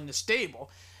Marshall in the stable.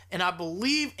 And I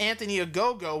believe Anthony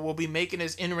Ogogo will be making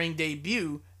his in-ring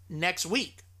debut next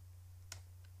week.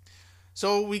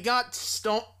 So we got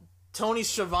Tony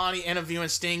Schiavone interviewing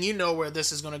Sting. You know where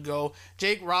this is going to go.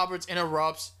 Jake Roberts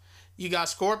interrupts. You got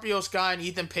Scorpio Sky and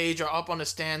Ethan Page are up on the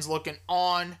stands looking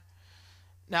on.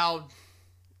 Now,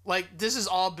 like, this is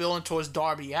all building towards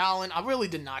Darby Allin. I really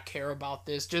did not care about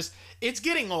this. Just, it's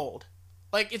getting old.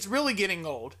 Like, it's really getting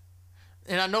old.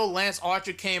 And I know Lance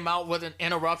Archer came out with an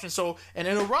interruption. So, an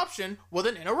interruption with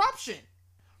an interruption.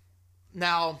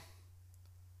 Now,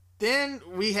 then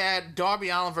we had Darby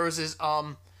Allin versus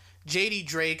JD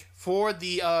Drake for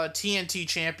the TNT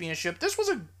Championship. This was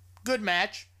a good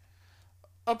match.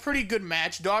 A pretty good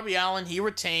match. Darby Allin, he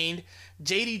retained.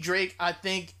 JD Drake, I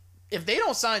think, if they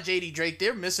don't sign JD Drake,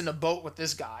 they're missing a boat with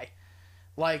this guy.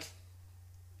 Like,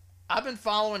 I've been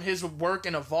following his work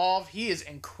in Evolve. He is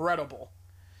incredible.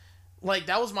 Like,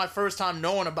 that was my first time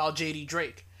knowing about JD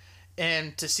Drake.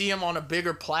 And to see him on a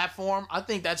bigger platform, I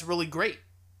think that's really great.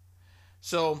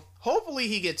 So, hopefully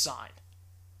he gets signed.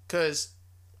 Because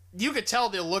you could tell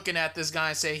they're looking at this guy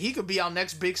and say, he could be our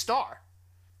next big star.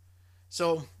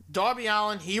 So, Darby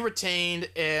Allin, he retained.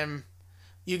 And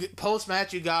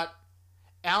post-match, you got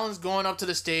Allen's going up to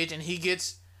the stage and he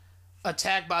gets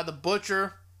attacked by the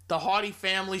Butcher. The Hardy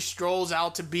family strolls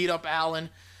out to beat up Allen.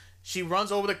 She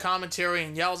runs over the commentary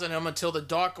and yells at him until the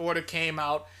Dark Order came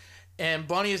out. And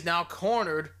Bunny is now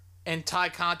cornered and Ty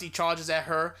Conti charges at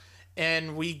her.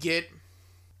 And we get,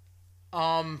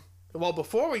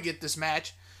 before we get this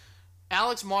match,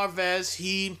 Alex Marvez,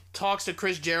 he talks to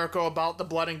Chris Jericho about the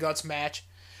Blood and Guts match.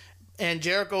 And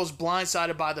Jericho's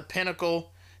blindsided by the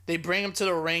Pinnacle. They bring him to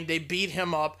the ring. They beat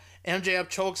him up. MJF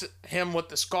chokes him with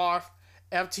the scarf.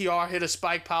 FTR hit a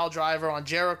spike pile driver on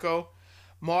Jericho.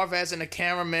 Marvez and the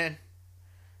cameraman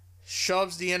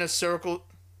shoves the inner circle.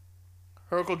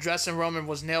 Hercle dressing room and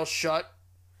was nailed shut.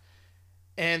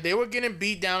 And they were getting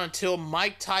beat down until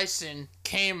Mike Tyson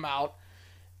came out.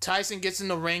 Tyson gets in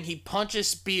the ring. He punches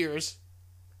Spears.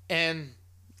 And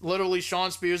literally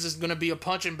Shawn Spears is going to be a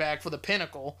punching bag for the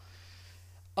Pinnacle.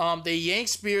 They yank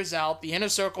Spears out. The inner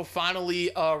circle finally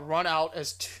run out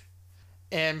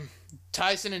and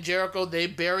Tyson and Jericho, they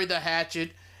bury the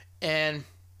hatchet, and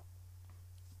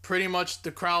pretty much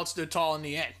the crowd stood tall in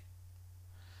the end.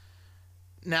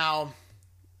 Now,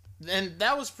 and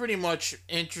that was pretty much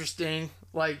interesting.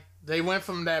 Like, they went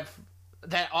from that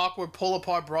awkward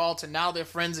pull-apart brawl to now they're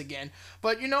friends again.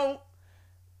 But, you know,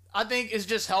 I think it's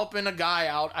just helping a guy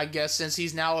out, I guess, since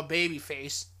he's now a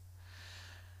babyface.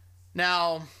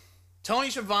 Now, Tony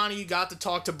Schiavone got to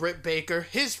talk to Britt Baker,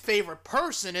 his favorite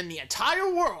person in the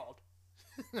entire world.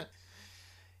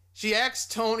 She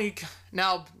asked Tony...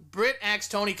 Now, Britt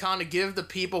asked Tony Khan to give the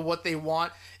people what they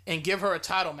want and give her a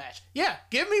title match. Yeah,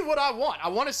 give me what I want. I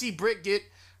want to see Britt get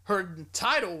her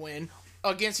title win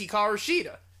against Hikaru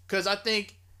Shida. Because I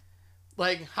think,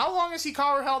 like, how long has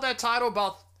Hikaru held that title?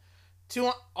 About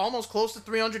almost close to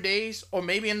 300 days? Or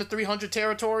maybe in the 300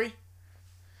 territory?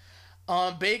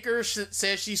 Baker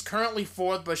says she's currently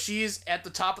fourth, but she's at the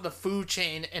top of the food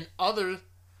chain and other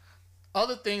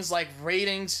things like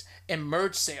ratings and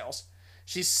merch sales.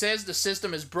 She says the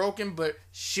system is broken, but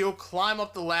she'll climb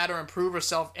up the ladder and prove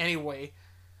herself anyway.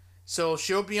 So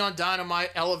she'll be on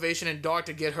Dynamite, Elevation, and Dark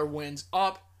to get her wins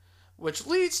up, which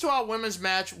leads to our women's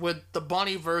match with the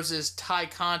Bunny versus Ty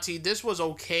Conti. This was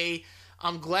okay.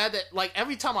 I'm glad that, like,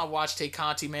 every time I watch Tay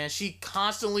Conti, man, she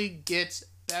constantly gets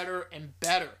better and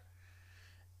better.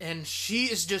 And she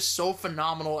is just so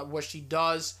phenomenal at what she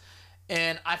does.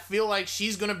 And I feel like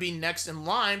she's going to be next in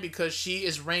line because she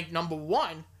is ranked number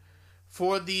 1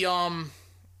 for the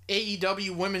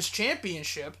AEW Women's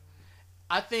Championship.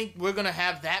 I think we're going to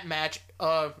have that match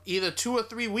either 2 or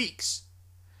 3 weeks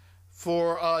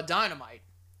for Dynamite.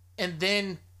 And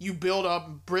then you build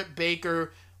up Britt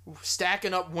Baker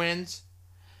stacking up wins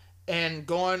and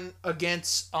going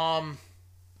against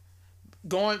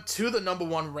going to the number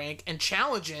 1 rank and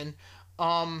challenging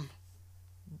Hikaru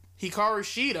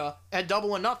Shida at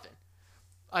Double or Nothing.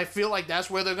 I feel like that's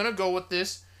where they're going to go with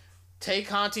this. Tay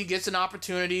Conti gets an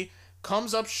opportunity,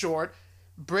 comes up short.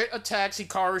 Britt attacks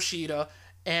Hikaru Shida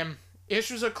and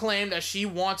issues a claim that she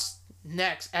wants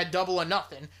next at Double or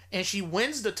Nothing, and she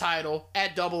wins the title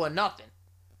at Double or Nothing.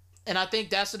 And I think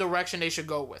that's the direction they should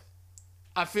go with.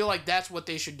 I feel like that's what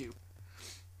they should do.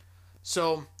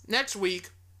 So, next week,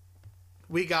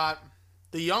 we got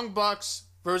the Young Bucks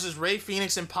versus Rey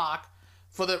Fenix and Pac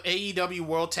for the AEW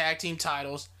World Tag Team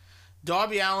titles.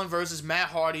 Darby Allin versus Matt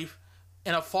Hardy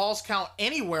in a Falls Count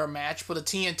Anywhere match for the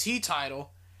TNT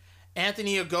title.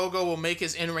 Anthony Ogogo will make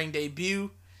his in-ring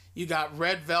debut. You got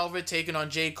Red Velvet taking on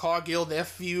Jade Cargill. Their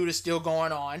feud is still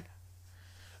going on.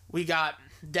 We got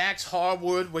Dax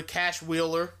Harwood with Cash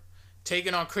Wheeler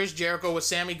taking on Chris Jericho with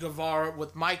Sammy Guevara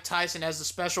with Mike Tyson as the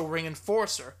special ring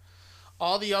enforcer.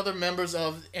 All the other members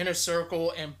of Inner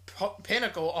Circle and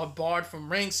Pinnacle are barred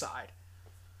from ringside.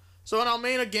 So in our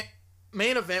main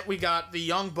event, we got the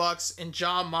Young Bucks and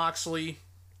Jon Moxley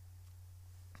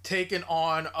taking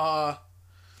on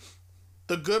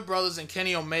the Good Brothers and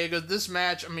Kenny Omega. This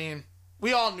match, I mean,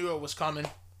 we all knew it was coming.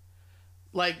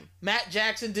 Like, Matt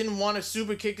Jackson didn't want to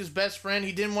super kick his best friend.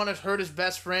 He didn't want to hurt his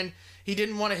best friend. He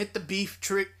didn't want to hit the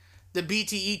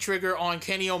BTE trigger on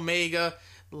Kenny Omega.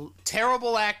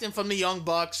 Terrible acting from the Young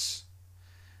Bucks.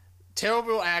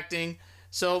 Terrible acting.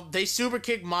 So they super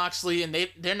kick Moxley, and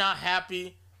they're not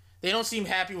happy. They don't seem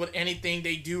happy with anything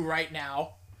they do right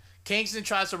now. Kingston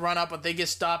tries to run up, but they get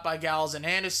stopped by Gallows and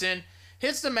Anderson.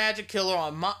 Hits the Magic Killer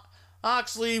on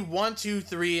Moxley. 1, 2,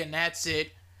 3, and that's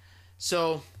it.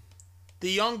 So the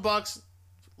Young Bucks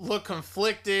look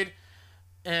conflicted,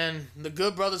 and the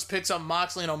Good Brothers picks up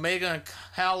Moxley, and Omega and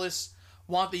Callis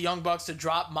want the Young Bucks to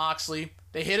drop Moxley.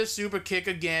 They hit a super kick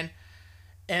again,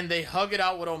 and they hug it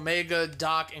out with Omega,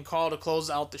 Doc, and Carl to close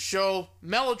out the show.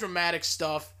 Melodramatic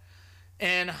stuff,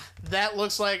 and that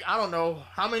looks like, I don't know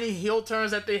how many heel turns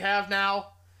that they have now.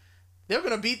 They're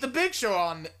going to beat the Big Show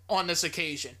on this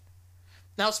occasion.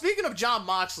 Now, speaking of Jon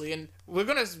Moxley, and we're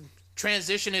going to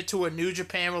transition it to a New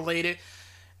Japan related.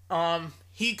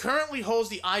 He currently holds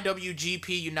the IWGP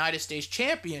United States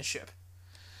Championship.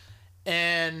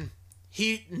 And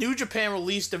New Japan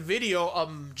released a video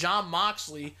of Jon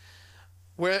Moxley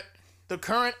where the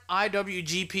current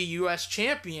IWGP US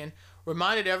champion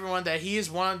reminded everyone that he is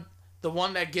the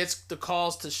one that gets the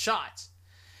calls to shots.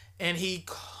 And he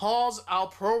calls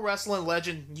out pro wrestling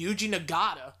legend Yuji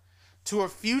Nagata to a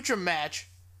future match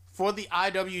for the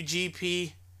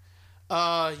IWGP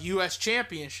US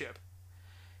Championship.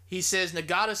 He says,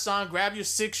 Nagata-san, grab your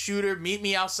 6-shooter, meet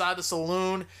me outside the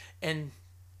saloon and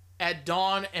at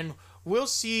dawn, and we'll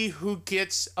see who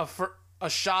gets a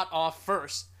shot off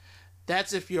first.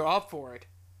 That's if you're up for it.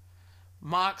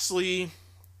 Moxley,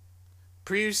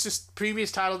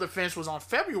 previous title defense was on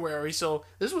February, so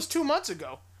this was 2 months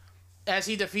ago, as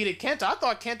he defeated Kenta. I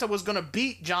thought Kenta was going to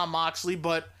beat Jon Moxley,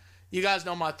 but you guys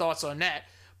know my thoughts on that.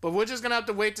 But we're just going to have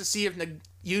to wait to see if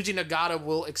Yuji Nagata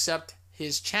will accept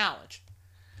his challenge.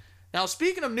 Now,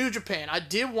 speaking of New Japan, I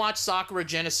did watch Sakura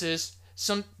Genesis.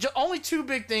 Only 2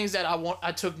 big things that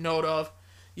I took note of.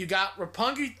 You got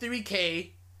Roppongi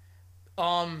 3K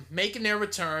making their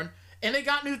return, and they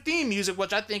got new theme music,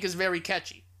 which I think is very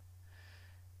catchy.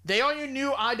 They are your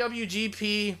new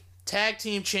IWGP Tag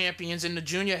Team Champions in the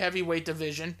Junior Heavyweight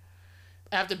Division.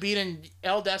 After beating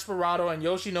El Desperado and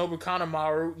Yoshinobu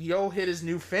Kanemaru, Yo hit his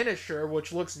new finisher,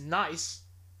 which looks nice,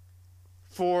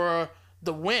 for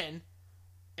the win.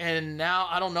 And now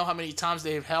I don't know how many times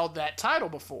they've held that title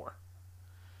before.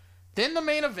 Then the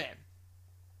main event.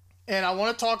 And I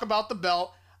want to talk about the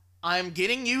belt. I'm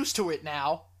getting used to it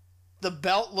now. The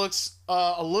belt looks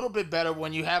a little bit better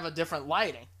when you have a different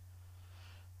lighting.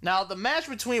 Now, the match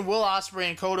between Will Ospreay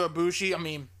and Kota Ibushi, I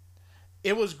mean,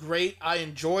 it was great. I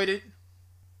enjoyed it.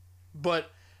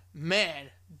 But, man,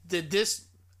 did this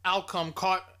outcome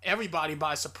caught everybody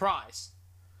by surprise.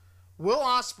 Will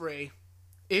Ospreay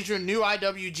is your new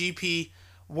IWGP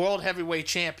World Heavyweight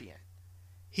Champion.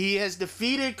 He has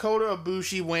defeated Kota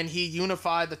Ibushi when he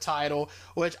unified the title,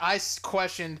 which I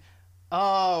questioned,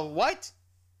 what?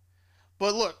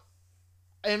 But look,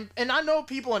 and I know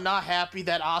people are not happy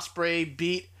that Ospreay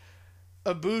beat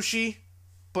Ibushi,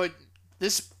 but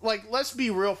this, let's be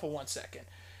real for 1 second.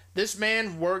 This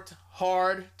man worked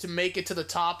hard to make it to the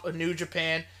top of New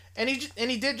Japan, and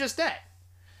he did just that.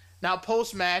 Now,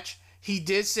 post-match, he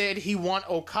did say he want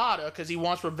Okada because he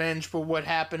wants revenge for what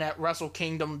happened at Wrestle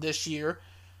Kingdom this year,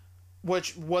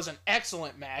 which was an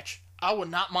excellent match. I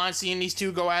would not mind seeing these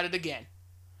two go at it again.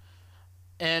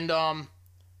 And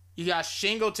You got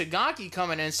Shingo Takagi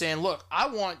coming in saying, look, I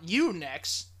want you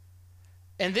next.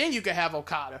 And then you can have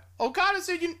Okada. Okada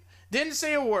said you didn't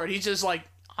say a word. He's just like,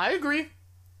 I agree.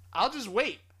 I'll just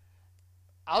wait.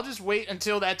 I'll just wait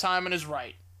until that timing is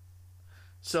right.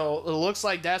 So it looks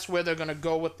like that's where they're going to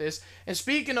go with this. And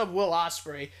speaking of Will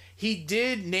Ospreay, he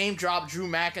did name drop Drew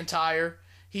McIntyre.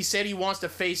 He said he wants to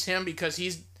face him because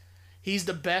he's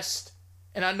the best.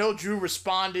 And I know Drew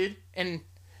responded. And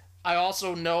I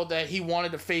also know that he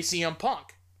wanted to face CM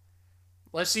Punk.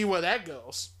 Let's see where that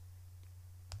goes.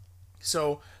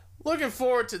 So looking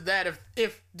forward to that.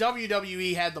 If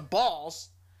WWE had the balls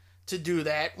to do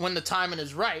that when the timing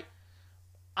is right,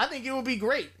 I think it would be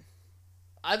great.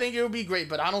 I think it would be great,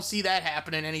 but I don't see that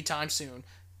happening anytime soon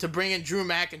to bring in Drew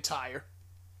McIntyre.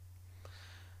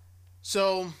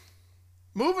 So,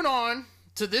 moving on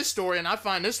to this story, and I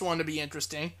find this one to be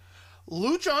interesting.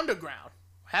 Lucha Underground.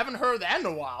 Haven't heard that in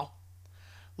a while.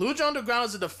 Lucha Underground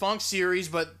is a defunct series,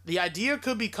 but the idea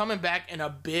could be coming back in a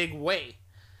big way.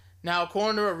 Now,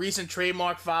 according to a recent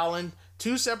trademark filing,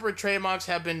 2 separate trademarks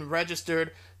have been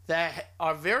registered that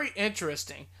are very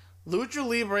interesting. Lucha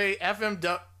Libre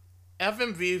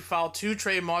FMV filed 2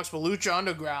 trademarks for Lucha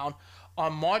Underground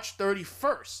on March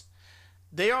 31st.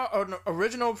 They are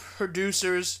original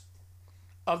producers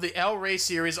of the El Rey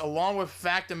series along with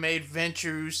Factomade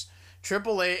Ventures,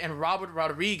 AAA, and Robert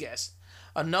Rodriguez.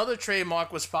 Another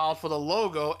trademark was filed for the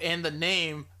logo and the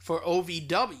name for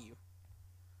OVW.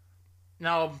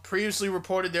 Now, previously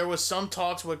reported there was some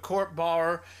talks with Court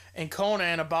Bauer and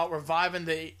Conan about reviving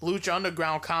the Lucha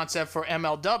Underground concept for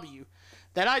MLW.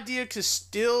 That idea could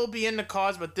still be in the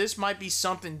cards, but this might be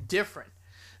something different.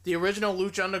 The original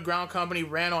Lucha Underground company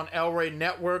ran on El Rey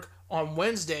Network on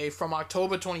Wednesday from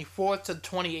October 24th to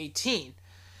 2018.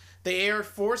 They aired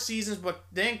 4 seasons, but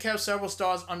then kept several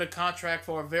stars under contract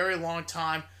for a very long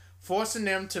time, forcing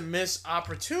them to miss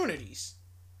opportunities.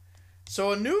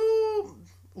 So a new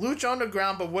Lucha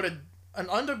Underground, but with an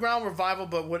underground revival,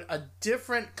 but with a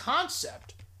different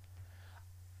concept.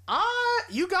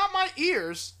 You got my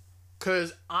ears,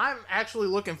 because I'm actually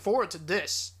looking forward to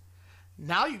this.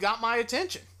 Now you got my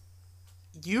attention.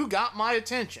 You got my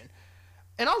attention.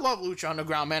 And I love Lucha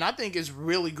Underground, man. I think it's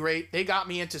really great. They got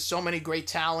me into so many great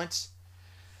talents.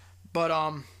 But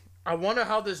I wonder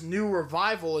how this new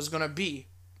revival is going to be.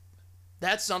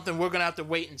 That's something we're going to have to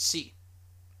wait and see.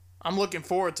 I'm looking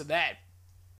forward to that.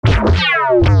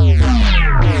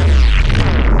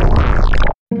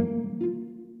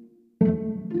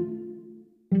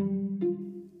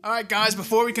 Alright guys,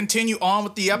 before we continue on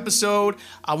with the episode,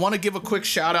 I want to give a quick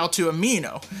shout out to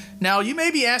Amino. Now, you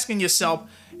may be asking yourself,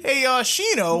 hey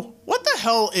Shino, what the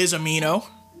hell is Amino?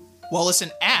 Well, it's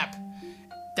an app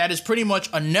that is pretty much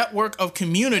a network of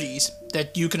communities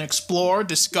that you can explore,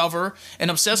 discover, and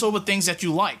obsess over things that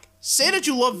you like. Say that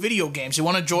you love video games, you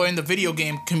want to join the video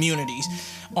game communities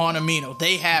on Amino.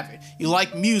 They have it. You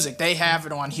like music, they have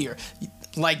it on here.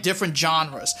 Like different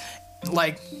genres.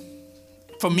 Like,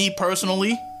 for me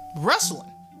personally,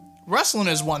 wrestling. Wrestling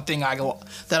is one thing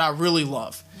that I really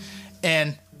love.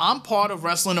 And I'm part of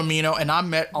Wrestling Amino, and I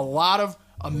met a lot of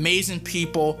amazing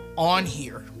people on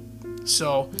here.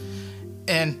 So,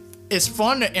 and it's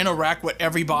fun to interact with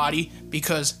everybody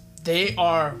because they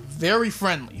are very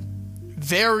friendly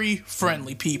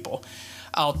people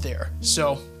out there.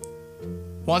 So,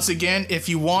 once again, if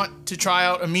you want to try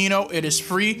out Amino, it is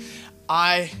free.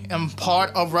 I am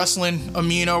part of Wrestling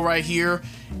Amino right here,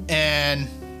 and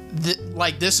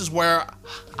this is where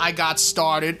I got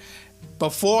started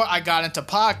before I got into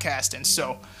podcasting.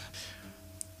 So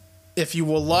if you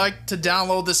would like to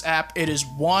download this app, it is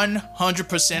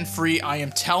 100% free. I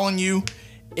am telling you,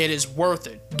 it is worth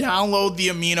it. Download the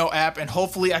Amino app, and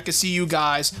hopefully I can see you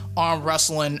guys on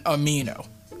Wrestling Amino.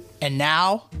 And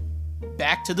now,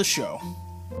 back to the show.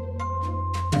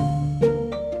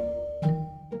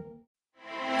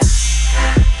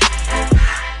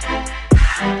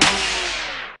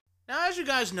 Now, as you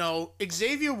guys know,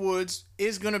 Xavier Woods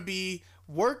is going to be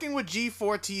working with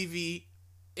G4 TV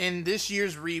in this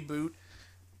year's reboot,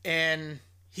 and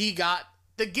he got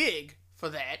the gig for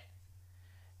that,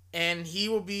 and he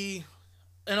will be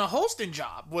in a hosting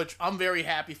job, which I'm very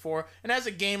happy for, and as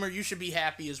a gamer, you should be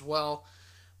happy as well.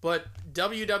 But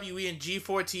WWE and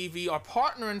G4 TV are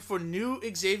partnering for new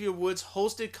Xavier Woods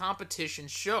hosted competition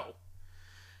show.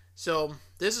 So,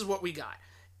 this is what we got.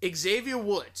 Xavier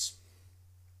Woods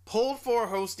pulled for a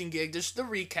hosting gig, just the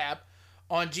recap,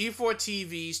 on G4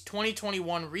 TV's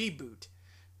 2021 reboot.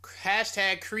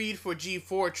 Hashtag Creed for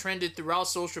G4 trended throughout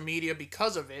social media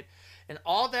because of it, and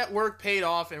all that work paid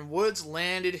off, and Woods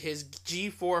landed his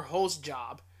G4 host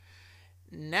job.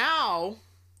 Now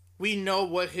we know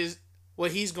what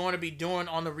what he's going to be doing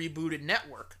on the rebooted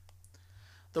network.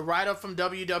 The write-up from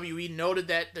WWE noted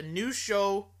that the new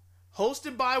show,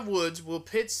 hosted by Woods, will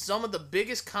pit some of the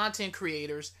biggest content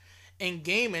creators in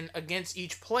gaming against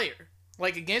each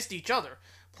other,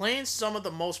 playing some of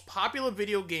the most popular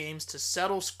video games to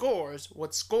settle scores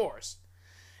with scores.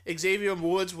 Xavier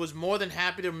Woods was more than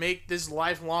happy to make this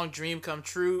lifelong dream come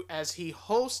true as he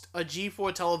hosts a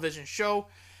G4 television show.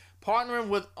 Partnering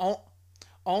with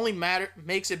only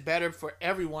makes it better for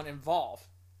everyone involved.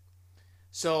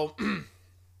 So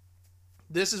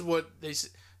this is what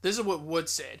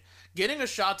Woods said. Getting a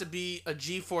shot to be a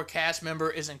G4 cast member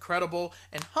is incredible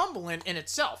and humbling in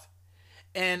itself.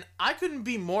 And I couldn't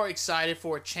be more excited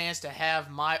for a chance to have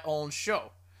my own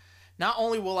show. Not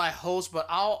only will I host, but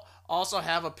I'll also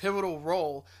have a pivotal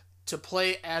role to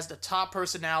play as the top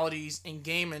personalities in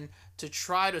gaming to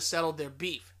try to settle their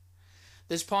beef.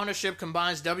 This partnership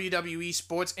combines WWE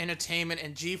sports entertainment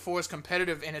and G4's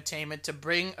competitive entertainment to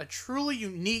bring a truly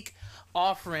unique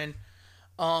offering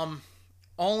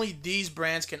only these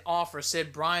brands can offer,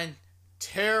 said Brian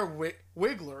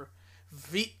Terwilliger,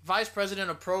 Vice President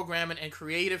of Programming and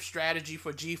Creative Strategy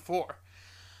for G4.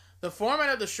 The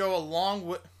format of the show, along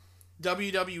with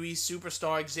WWE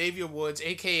superstar Xavier Woods,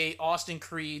 aka Austin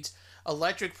Creed's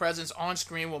electric presence on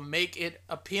screen, will make it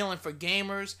appealing for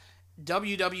gamers,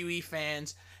 WWE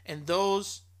fans, and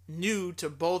those new to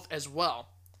both as well.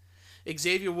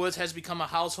 Xavier Woods has become a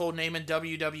household name in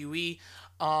WWE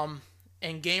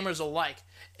and gamers alike,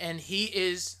 and he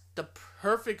is the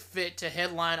perfect fit to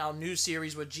headline our new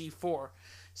series with G4,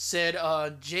 said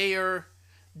Jair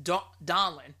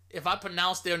Donlin. If I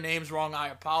pronounced their names wrong, I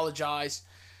apologize.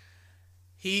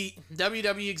 He,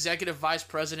 WWE Executive Vice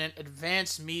President,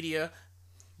 Advanced Media,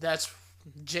 that's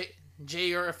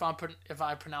Jair, if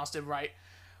I pronounced it right.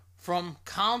 From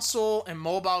console and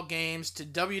mobile games to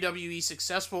WWE's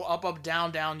successful Up Up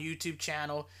Down Down YouTube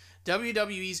channel,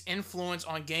 WWE's influence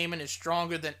on gaming is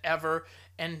stronger than ever,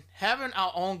 and having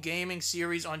our own gaming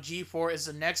series on G4 is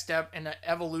the next step in the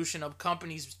evolution of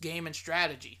company's gaming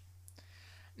strategy.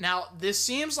 Now, this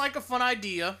seems like a fun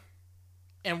idea,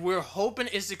 and we're hoping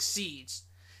it succeeds.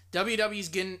 WWE's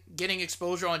getting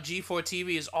exposure on G4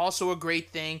 TV is also a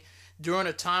great thing during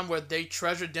a time where they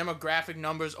treasure demographic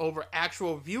numbers over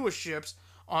actual viewerships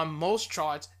on most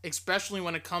charts, especially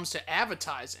when it comes to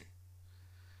advertising.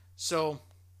 So,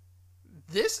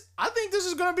 I think this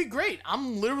is going to be great.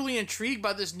 I'm literally intrigued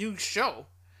by this new show.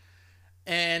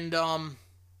 And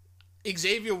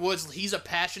Xavier Woods, he's a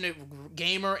passionate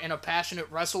gamer and a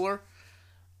passionate wrestler.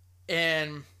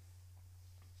 And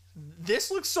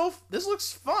this looks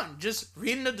fun. Just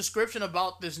reading the description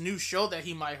about this new show that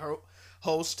he might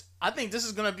host, I think this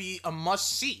is going to be a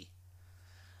must-see.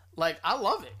 Like, I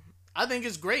love it. I think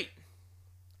it's great.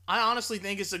 I honestly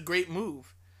think it's a great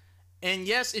move. And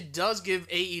yes, it does give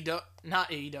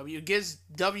it gives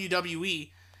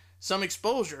WWE some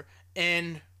exposure.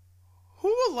 And who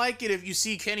would like it if you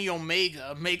see Kenny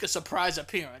Omega make a surprise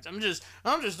appearance? I'm just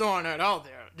throwing that out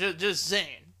there. Just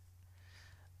saying.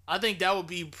 I think that would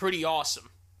be pretty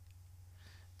awesome.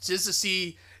 Just to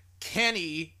see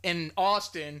Kenny and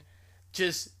Austin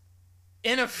just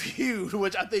in a feud,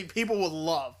 which I think people would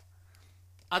love.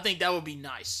 I think that would be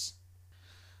nice.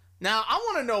 Now, I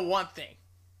want to know one thing.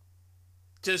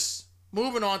 Just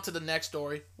moving on to the next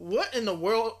story. Where in the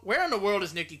world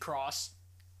is Nikki Cross?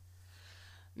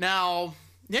 Now,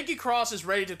 Nikki Cross is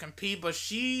ready to compete, but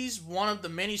she's one of the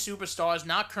many superstars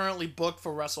not currently booked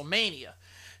for WrestleMania.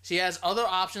 She has other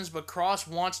options, but Cross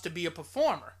wants to be a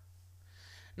performer.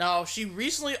 Now, she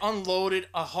recently unloaded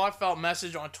a heartfelt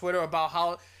message on Twitter about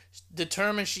how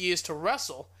determined she is to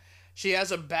wrestle. She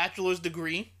has a bachelor's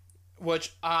degree,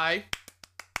 which I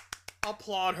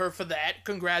applaud her for that.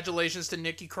 Congratulations to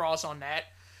Nikki Cross on that.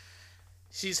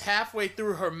 She's halfway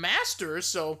through her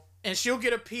master's, and she'll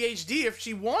get a PhD if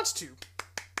she wants to.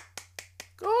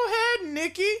 Go ahead,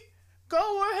 Nikki.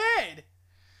 Go ahead.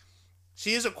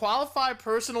 She is a qualified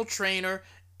personal trainer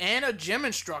and a gym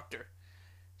instructor.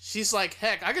 She's like,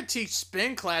 heck, I could teach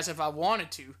spin class if I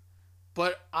wanted to,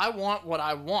 but I want what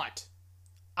I want.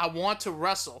 I want to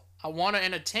wrestle. I want to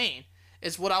entertain.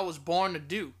 It's what I was born to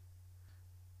do.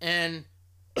 And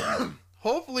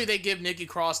hopefully they give Nikki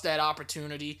Cross that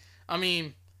opportunity. I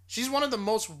mean, she's one of the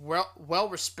most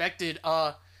well-respected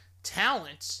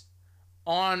talents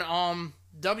on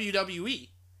WWE.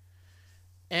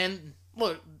 And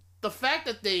look, the fact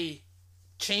that they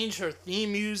changed her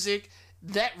theme music,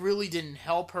 that really didn't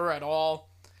help her at all.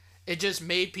 It just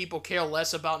made people care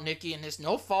less about Nikki, and it's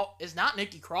no fault. It's not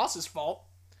Nikki Cross's fault.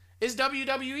 It's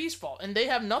WWE's fault, and they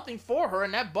have nothing for her,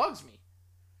 and that bugs me.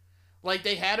 Like,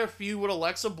 they had her feud with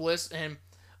Alexa Bliss, and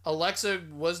Alexa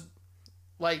was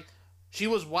like, she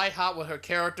was white hot with her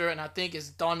character, and I think it's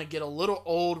starting to get a little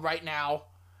old right now.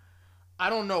 I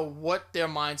don't know what their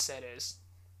mindset is.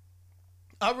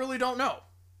 I really don't know.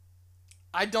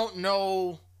 I don't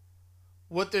know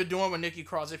what they're doing with Nikki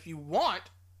Cross. If you want,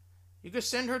 you could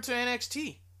send her to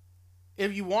NXT.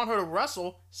 If you want her to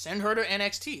wrestle, send her to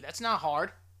NXT. That's not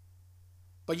hard.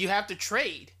 But you have to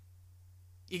trade.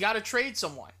 You got to trade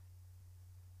someone.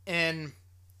 And,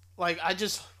 like, I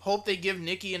just hope they give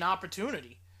Nikki an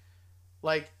opportunity.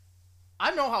 Like,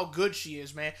 I know how good she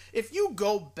is, man. If you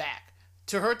go back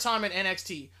to her time in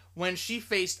NXT when she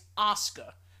faced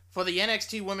Asuka for the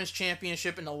NXT Women's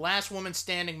Championship in the last woman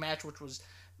standing match, which was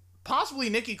possibly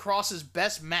Nikki Cross's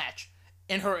best match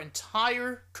in her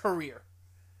entire career.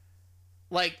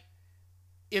 Like,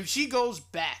 if she goes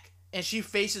back and she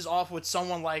faces off with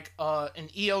someone like an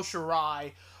Io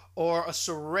Shirai or a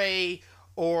Saray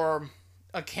or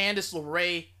a Candice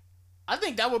LeRae, I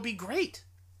think that would be great.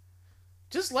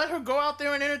 Just let her go out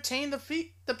there and entertain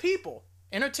the people.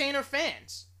 Entertain her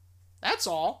fans. That's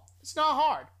all. It's not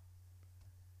hard.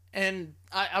 And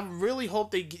I really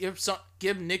hope they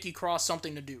give Nikki Cross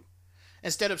something to do,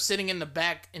 instead of sitting in the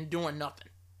back and doing nothing.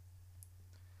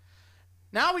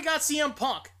 Now we got CM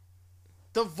Punk,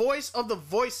 the voice of the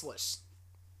voiceless.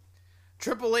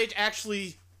 Triple H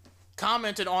actually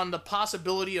commented on the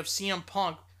possibility of CM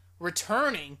Punk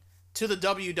returning to the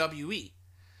WWE.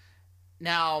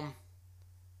 Now,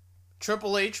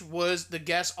 Triple H was the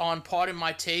guest on Pardon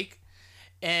My Take,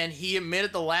 and he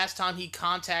admitted the last time he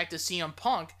contacted CM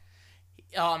Punk,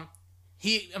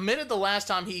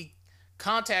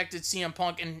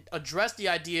 and addressed the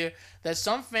idea that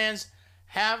some fans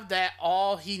have that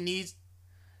all he needs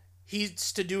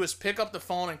to do is pick up the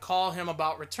phone and call him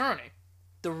about returning.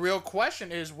 The real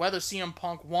question is whether CM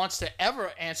Punk wants to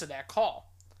ever answer that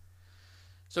call.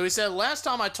 So he said, last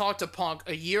time I talked to Punk,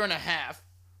 a year and a half.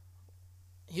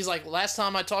 He's like, last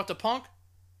time I talked to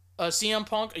CM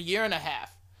Punk, a year and a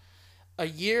half. A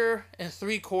year and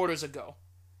 3/4 ago.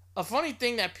 A funny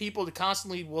thing that people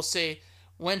constantly will say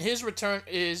when his return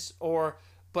is,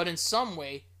 but in some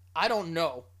way, I don't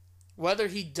know. Whether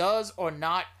he does or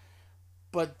not,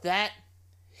 but that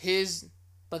has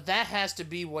to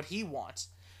be what he wants.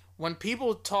 When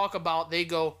people talk about, they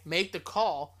go, make the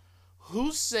call,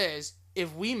 who says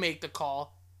if we make the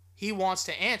call, he wants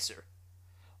to answer?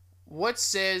 What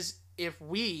says if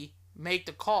we make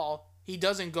the call, he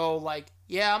doesn't go like,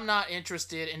 yeah, I'm not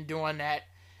interested in doing that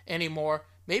anymore.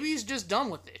 Maybe he's just done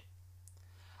with it.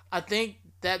 I think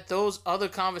that those other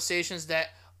conversations that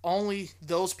only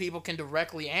those people can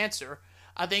directly answer,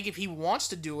 I think if he wants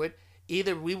to do it,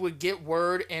 either we would get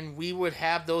word and we would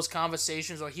have those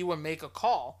conversations, or he would make a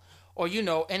call, or,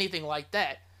 anything like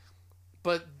that.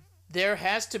 But there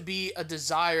has to be a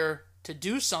desire to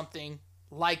do something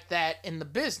like that in the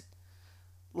business.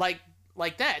 Like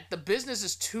that. The business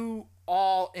is too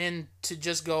all in to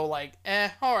just go like,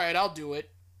 alright, I'll do it.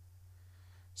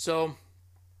 So,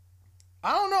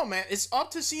 I don't know, man. It's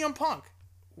up to CM Punk.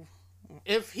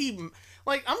 If he, I'm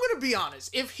going to be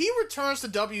honest. If he returns to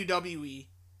WWE,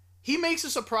 he makes a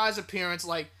surprise appearance,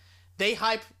 they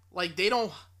hype, they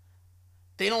don't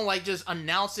just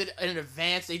announce it in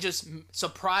advance. They just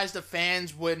surprise the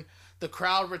fans when the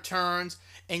crowd returns,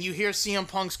 and you hear CM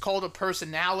Punk's cult of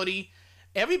personality.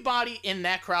 Everybody in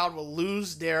that crowd will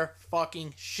lose their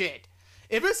fucking shit.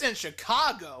 If it's in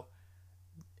Chicago,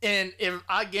 and if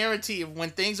I guarantee when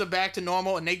things are back to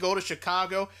normal and they go to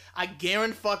Chicago, I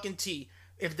guarantee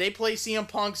if they play CM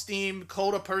Punk's theme,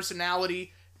 cult of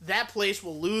personality, that place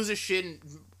will lose its shit,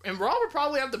 and Raw will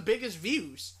probably have the biggest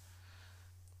views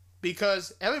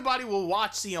because everybody will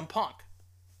watch CM Punk.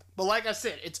 But like I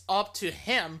said, it's up to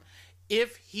him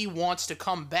if he wants to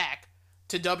come back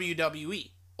to WWE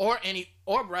or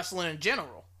wrestling in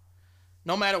general,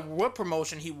 no matter what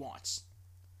promotion he wants.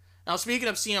 Now, speaking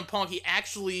of CM Punk, he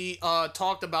actually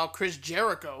talked about Chris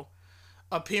Jericho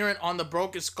appearing on the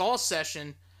Broken Skull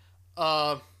session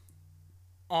in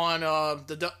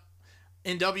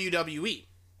WWE.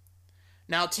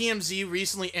 Now, TMZ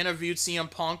recently interviewed CM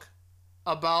Punk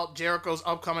about Jericho's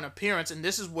upcoming appearance, and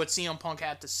this is what CM Punk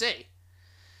had to say.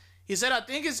 He said, I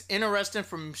think it's interesting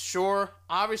from sure.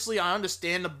 Obviously, I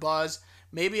understand the buzz.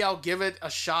 Maybe I'll give it a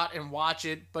shot and watch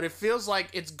it, but it feels like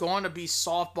it's going to be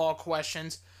softball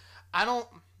questions. I don't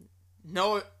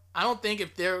think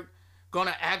if they're going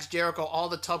to ask Jericho all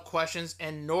the tough questions,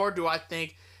 and nor do I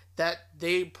think that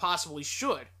they possibly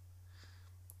should.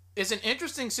 It's an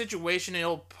interesting situation.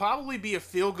 It'll probably be a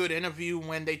feel-good interview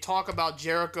when they talk about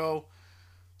Jericho's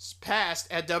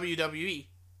past at WWE.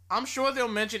 I'm sure they'll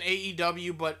mention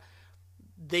AEW, but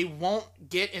they won't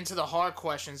get into the hard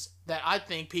questions that I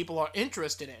think people are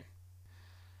interested in.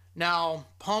 Now,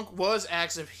 Punk was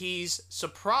asked if he's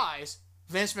surprised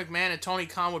Vince McMahon and Tony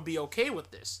Khan would be okay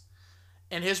with this.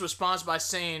 And his response by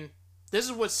saying, this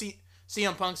is what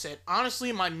CM Punk said.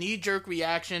 Honestly, my knee-jerk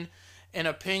reaction and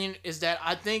opinion is that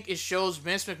I think it shows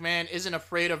Vince McMahon isn't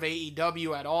afraid of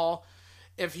AEW at all.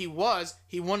 If he was,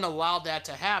 he wouldn't allow that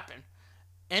to happen.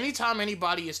 Anytime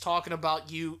anybody is talking about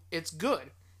you, it's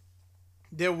good.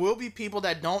 There will be people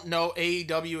that don't know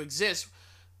AEW exists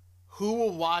who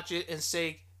will watch it and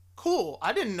say, cool,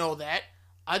 I didn't know that.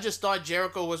 I just thought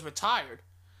Jericho was retired.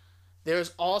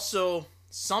 There's also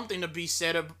something to be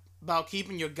said about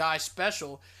keeping your guy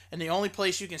special, and the only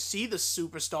place you can see the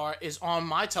superstar is on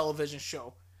my television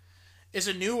show. It's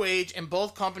a new age, and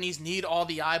both companies need all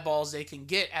the eyeballs they can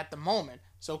get at the moment,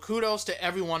 so kudos to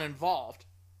everyone involved.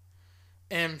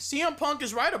 And CM Punk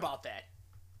is right about that.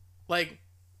 Like,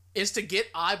 it's to get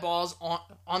eyeballs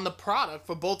on the product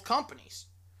for both companies.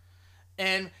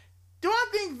 And do I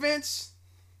think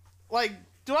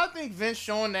Vince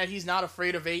showing that he's not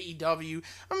afraid of AEW?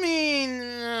 I mean,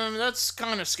 that's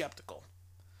kind of skeptical.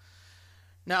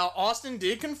 Now, Austin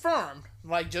did confirm,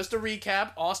 like, just to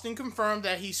recap, Austin confirmed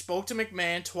that he spoke to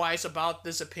McMahon twice about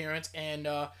this appearance, and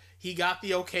he got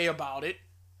the okay about it.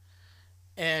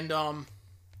 And,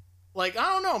 like, I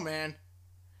don't know, man.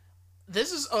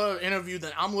 This is an interview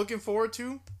that I'm looking forward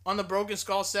to on the Broken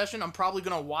Skull session. I'm probably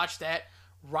going to watch that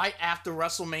right after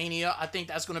WrestleMania. I think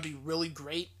that's going to be really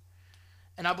great.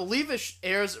 And I believe it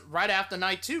airs right after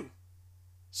night 2.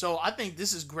 So I think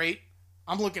this is great.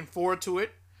 I'm looking forward to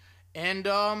it. And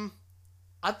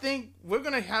I think we're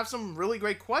going to have some really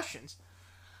great questions.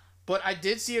 But I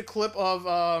did see a clip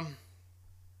of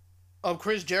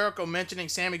Chris Jericho mentioning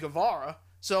Sammy Guevara.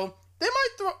 So they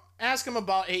might ask him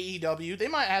about AEW. They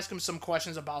might ask him some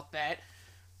questions about that.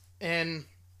 And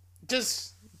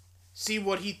just see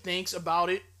what he thinks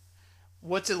about it.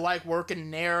 What's it like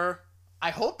working there? I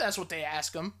hope that's what they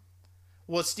ask him.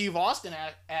 What Steve Austin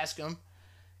asked him.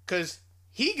 Because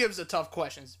he gives the tough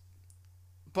questions.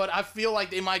 But I feel like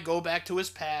they might go back to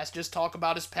his past. Just talk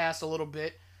about his past a little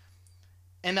bit.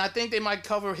 And I think they might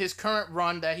cover his current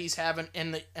run that he's having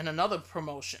in another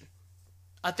promotion.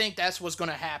 I think that's what's going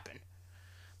to happen.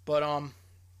 But,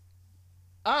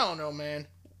 I don't know, man.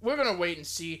 We're going to wait and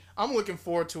see. I'm looking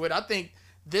forward to it. I think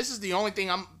this is the only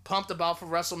thing I'm pumped about for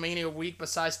WrestleMania week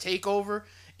besides TakeOver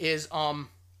is,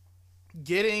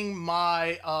 getting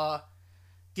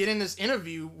this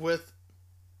interview with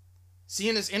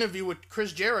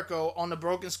Chris Jericho on the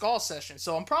Broken Skull session.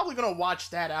 So I'm probably going to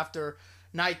watch that after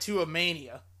night 2 of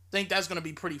Mania. I think that's going to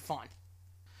be pretty fun.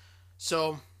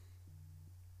 So,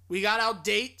 we got our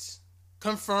dates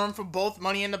confirmed for both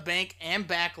Money in the Bank and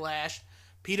Backlash.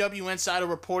 PW Insider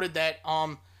reported that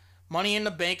Money in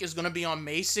the Bank is going to be on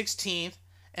May 16th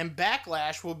and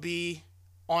Backlash will be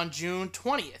on June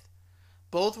 20th.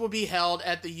 Both will be held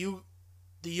at the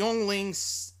Yuengling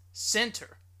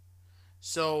Center.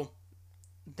 So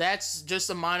that's just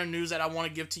the minor news that I want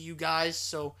to give to you guys.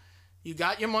 So you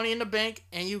got your Money in the Bank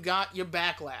and you got your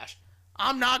Backlash.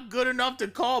 I'm not good enough to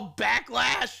call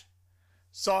Backlash.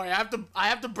 Sorry, I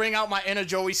have to bring out my inner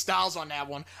Joey Styles on that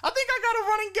one. I think I got a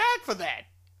running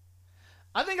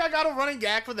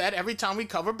gag for that. Every time we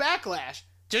cover Backlash.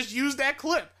 Just use that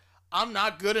clip. I'm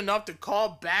not good enough to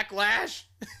call Backlash.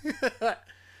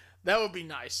 That would be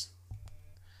nice.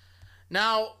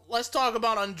 Now, let's talk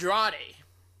about Andrade.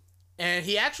 And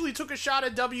he actually took a shot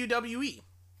at WWE.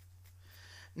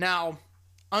 Now,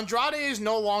 Andrade is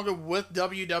no longer with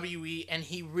WWE, and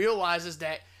he realizes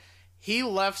that he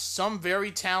left some very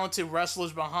talented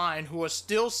wrestlers behind who are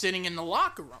still sitting in the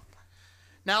locker room.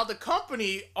 Now, the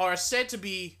company are said to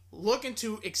be looking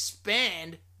to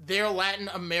expand their Latin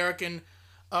American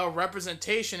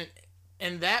representation,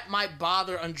 and that might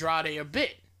bother Andrade a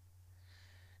bit.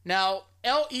 Now,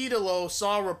 El Idolo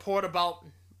saw a report about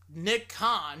Nick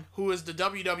Khan, who is the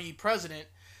WWE president,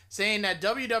 saying that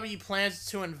WWE plans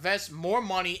to invest more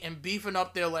money in beefing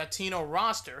up their Latino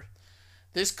roster.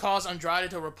 This caused Andrade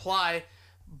to reply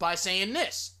by saying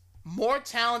this: more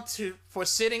talent for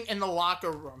sitting in the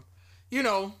locker room. You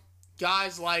know,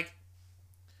 guys like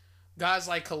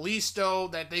Kalisto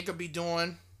that they could be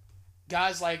doing.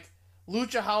 Guys like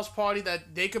Lucha House Party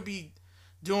that they could be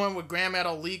doing with Grand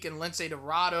Metalik and Lince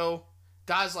Dorado.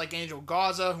 Guys like Angel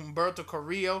Garza, Humberto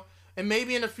Carrillo. And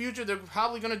maybe in the future they're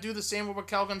probably going to do the same with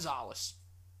Raquel Gonzalez.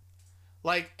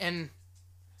 And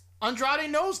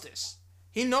Andrade knows this.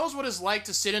 He knows what it's like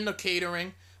to sit in the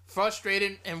catering,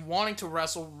 frustrated and wanting to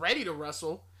wrestle, ready to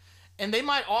wrestle. And they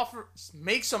might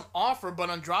make some offer, but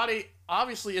Andrade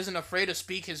obviously isn't afraid to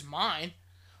speak his mind.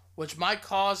 which might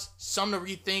cause some to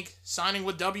rethink signing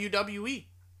with WWE.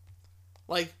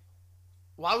 Like,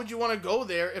 why would you want to go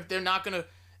there if they're not going to,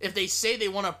 if they say they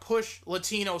want to push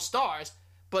Latino stars,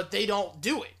 but they don't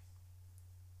do it?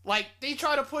 Like, they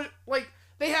try to put, like,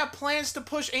 they have plans to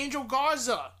push Angel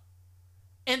Garza,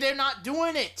 and they're not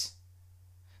doing it.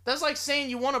 That's like saying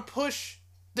you want to push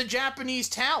the Japanese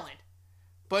talent,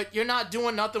 but you're not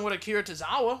doing nothing with Akira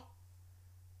Tozawa.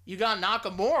 You got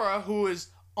Nakamura, who is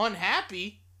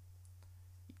unhappy.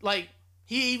 Like,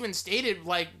 he even stated,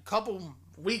 like, a couple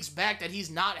weeks back that he's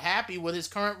not happy with his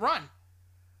current run.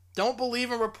 Don't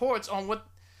believe in reports on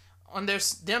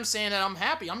them saying that I'm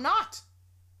happy. I'm not.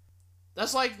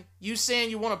 That's like you saying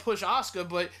you want to push Asuka,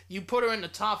 but you put her in the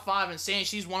top 5 and saying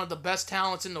she's one of the best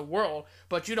talents in the world,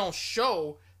 but you don't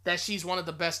show that she's one of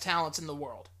the best talents in the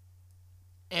world.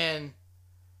 And,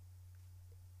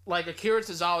 like, Akira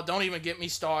Tozawa, don't even get me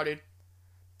started.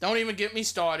 Don't even get me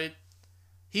started.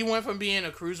 He went from being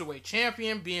a Cruiserweight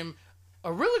champion, being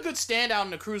a really good standout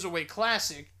in the Cruiserweight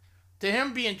Classic, to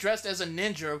him being dressed as a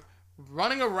ninja,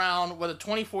 running around with a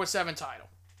 24/7 title.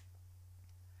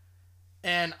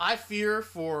 And I fear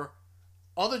for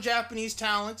other Japanese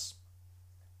talents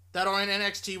that are in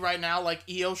NXT right now, like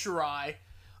Io Shirai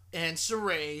and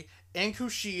Sarai and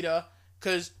Kushida,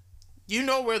 because you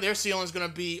know where their ceiling is going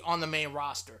to be on the main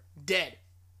roster. Dead.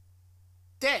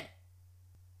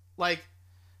 Like,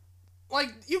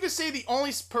 you could say the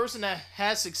only person that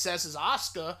has success is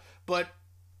Asuka, but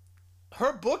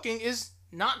her booking is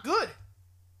not good.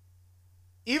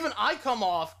 Even I come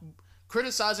off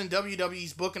criticizing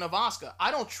WWE's booking of Asuka.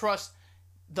 I don't trust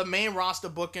the main roster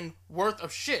booking worth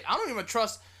of shit. I don't even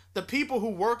trust the people who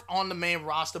work on the main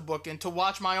roster booking to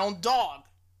watch my own dog,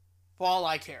 for all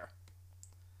I care.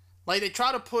 Like, they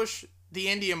try to push the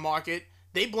Indian market.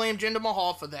 They blame Jinder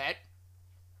Mahal for that.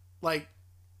 Like,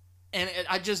 and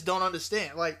I just don't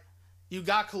understand. Like, you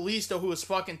got Kalisto, who is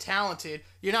fucking talented.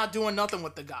 You're not doing nothing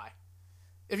with the guy.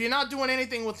 If you're not doing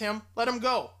anything with him, let him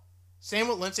go. Same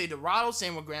with Lince Dorado,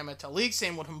 same with Gran Metalik,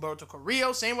 same with Humberto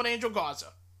Carrillo, same with Angel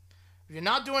Garza. If you're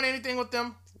not doing anything with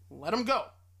them, let them go.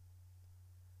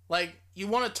 Like, you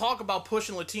want to talk about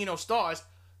pushing Latino stars,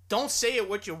 don't say it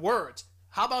with your words.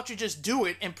 How about you just do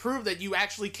it and prove that you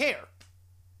actually care?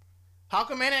 How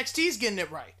come NXT's getting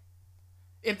it right?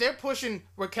 If they're pushing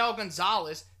Raquel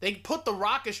Gonzalez, they put the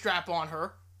rocket strap on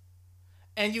her,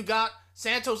 and you got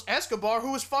Santos Escobar,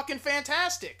 who is fucking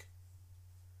fantastic.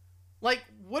 Like,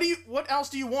 what else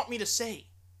do you want me to say?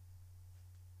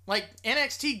 Like,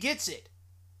 NXT gets it,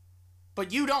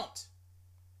 but you don't.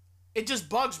 It just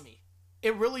bugs me.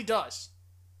 It really does.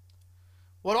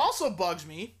 What also bugs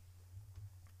me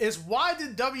is, why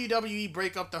did WWE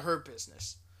break up the Hurt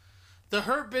Business? The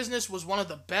Hurt Business was one of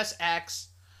the best acts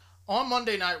on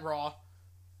Monday Night Raw,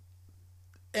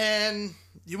 and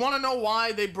you want to know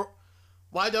why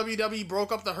why WWE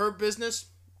broke up the Hurt Business?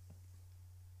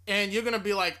 And you're going to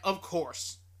be like, of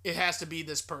course, it has to be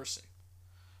this person.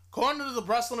 According to the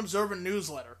Wrestling Observer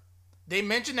newsletter, they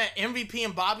mentioned that MVP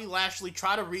and Bobby Lashley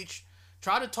tried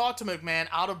to talk to McMahon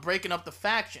out of breaking up the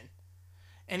faction,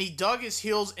 and he dug his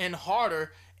heels in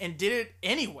harder and did it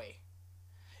anyway.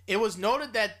 It was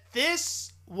noted that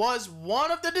this was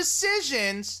one of the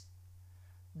decisions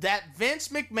that Vince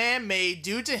McMahon made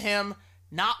due to him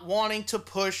not wanting to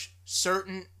push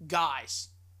certain guys.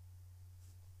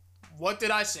 What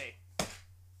did I say?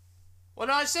 What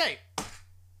did I say?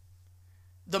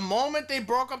 The moment they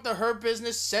broke up the Hurt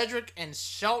Business, Cedric and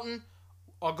Shelton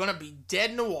are going to be dead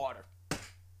in the water.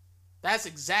 That's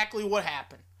exactly what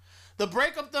happened. The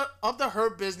breakup of the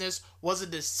Hurt Business was a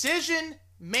decision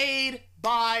made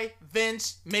by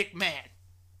Vince McMahon.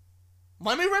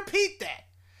 Let me repeat that.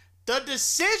 The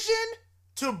decision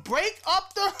to break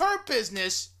up the Hurt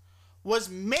Business was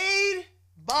made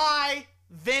by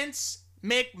Vince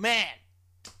McMahon.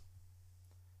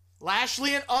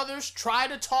 Lashley and others tried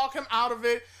to talk him out of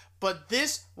it, but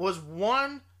this was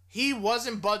one he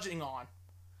wasn't budging on.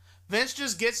 Vince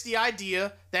just gets the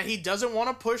idea that he doesn't want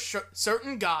to push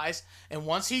certain guys, and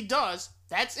once he does,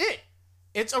 that's it.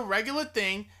 It's a regular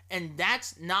thing, and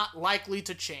that's not likely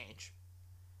to change.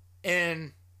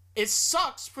 And it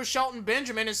sucks for Shelton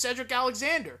Benjamin and Cedric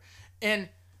Alexander. And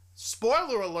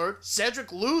spoiler alert,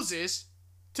 Cedric loses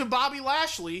to Bobby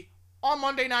Lashley on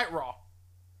Monday Night Raw.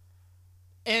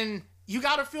 And you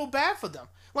gotta feel bad for them.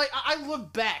 Like, I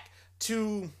look back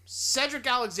to Cedric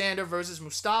Alexander versus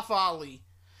Mustafa Ali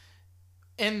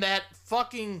in that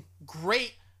fucking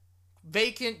great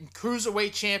vacant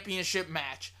Cruiserweight Championship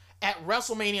match at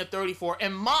WrestleMania 34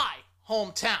 in my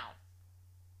hometown.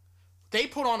 They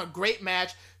put on a great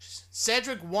match.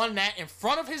 Cedric won that in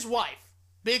front of his wife,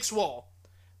 Big Swole.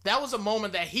 That was a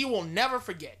moment that he will never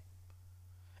forget.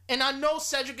 And I know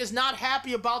Cedric is not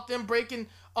happy about them breaking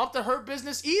up the Hurt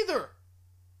Business either.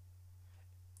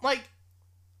 Like,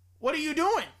 what are you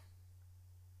doing?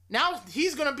 Now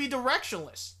he's going to be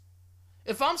directionless.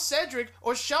 If I'm Cedric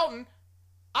or Shelton,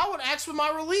 I would ask for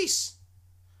my release.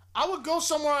 I would go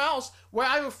somewhere else where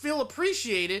I would feel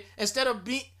appreciated instead of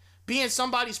being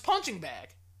somebody's punching bag.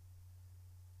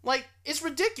 Like, it's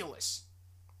ridiculous.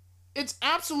 It's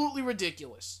absolutely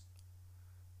ridiculous.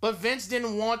 But Vince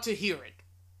didn't want to hear it.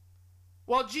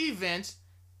 Well, gee, Vince,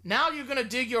 now you're going to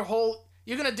dig the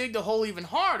hole even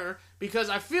harder, because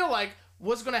I feel like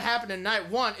what's going to happen in night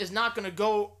one is not going to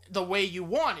go the way you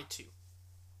want it to.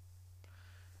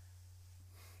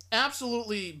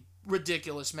 Absolutely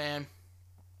ridiculous, man.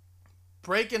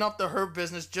 Breaking up the Hurt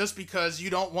Business just because you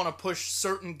don't want to push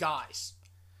certain guys.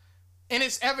 And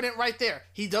it's evident right there.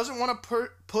 He doesn't want to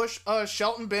push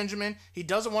Shelton Benjamin. He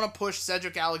doesn't want to push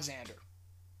Cedric Alexander.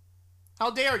 How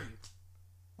dare you?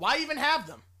 Why even have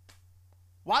them?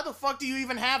 Why the fuck do you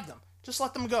even have them? Just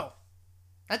let them go.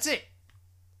 That's it.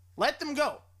 Let them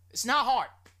go. It's not hard.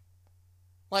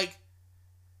 Like,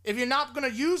 if you're not going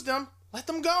to use them, let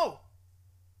them go.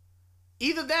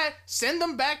 Either that, send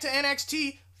them back to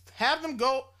NXT,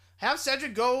 have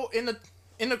Cedric go in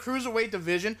the Cruiserweight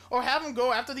division, or have him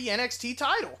go after the NXT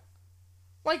title.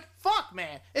 Like, fuck,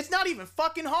 man. It's not even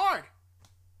fucking hard.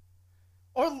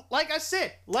 Or, like I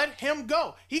said, let him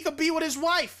go. He could be with his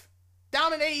wife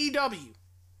down in AEW.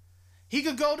 He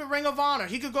could go to Ring of Honor.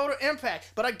 He could go to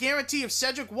Impact. But I guarantee if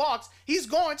Cedric walks, he's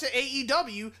going to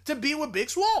AEW to be with Big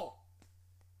Swole.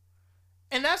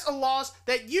 And that's a loss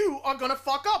that you are going to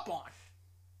fuck up on.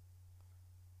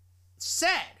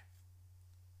 Sad.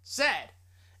 Sad.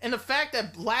 And the fact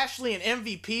that Lashley and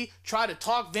MVP tried to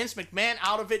talk Vince McMahon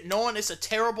out of it, knowing it's a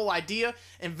terrible idea,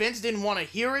 and Vince didn't want to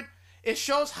hear it, it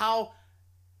shows how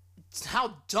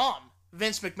dumb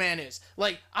Vince McMahon is.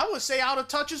 Like, I would say out of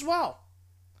touch as well.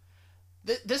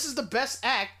 This is the best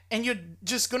act, and you're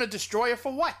just going to destroy it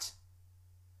for what?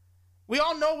 We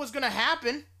all know what's going to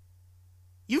happen.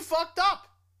 You fucked up.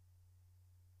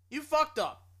 You fucked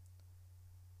up.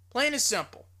 Plain and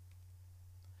simple.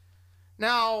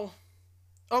 Now,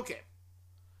 okay.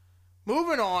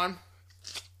 Moving on,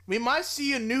 we might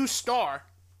see a new star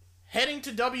heading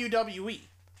to WWE.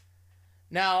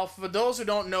 Now, for those who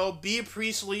don't know, Bea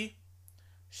Priestley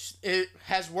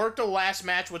has worked her last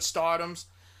match with Stardom's,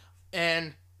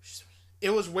 and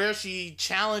it was where she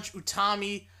challenged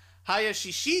Utami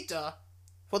Hayashishita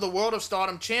for the World of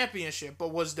Stardom Championship,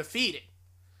 but was defeated.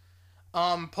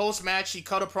 Post-match, she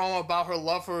cut a promo about her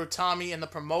love for Utami and the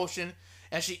promotion,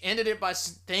 and she ended it by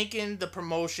thanking the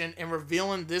promotion and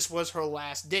revealing this was her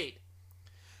last date.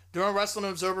 During Wrestling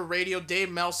Observer Radio, Dave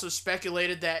Meltzer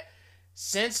speculated that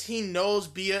since he knows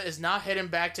Bea is not heading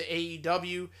back to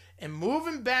AEW and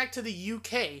moving back to the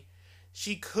UK,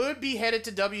 she could be headed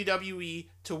to WWE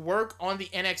to work on the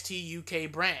NXT UK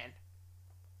brand.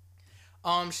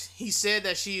 He said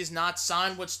that she is not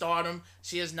signed with Stardom.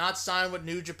 She is not signed with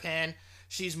New Japan.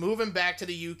 She's moving back to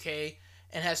the UK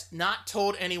and has not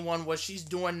told anyone what she's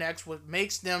doing next, what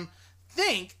makes them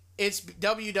think it's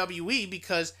WWE,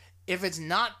 because if it's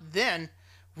not, then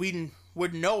we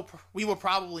would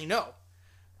probably know.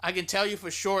 I can tell you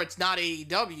for sure it's not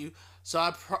AEW,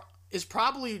 so it's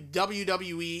probably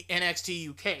WWE NXT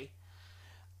UK.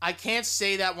 I can't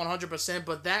say that 100%,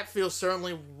 but that feels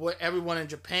certainly what everyone in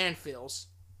Japan feels.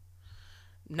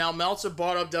 Now, Meltzer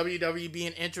brought up WWE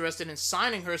being interested in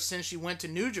signing her since she went to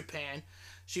New Japan.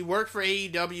 She worked for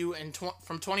AEW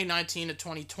from 2019 to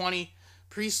 2020.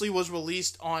 Priestley was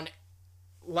released on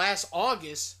last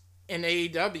August in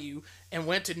AEW and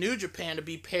went to New Japan to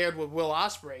be paired with Will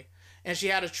Ospreay. And she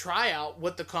had a tryout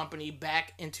with the company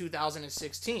back in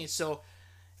 2016. So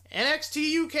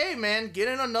NXT UK, man,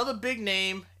 getting another big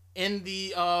name in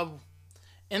the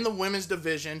women's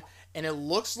division, and it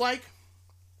looks like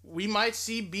we might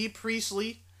see Bea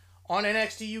Priestley on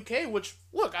NXT UK. Which,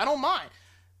 look, I don't mind.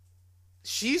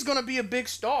 She's gonna be a big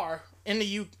star in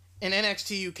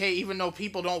NXT UK, even though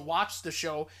people don't watch the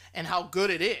show and how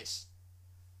good it is.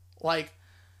 Like,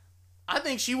 I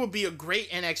think she would be a great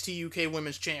NXT UK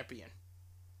Women's Champion.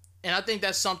 And I think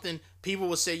that's something people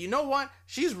would say, you know what?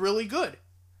 She's really good.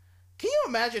 Can you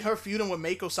imagine her feuding with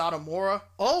Meiko Satomura?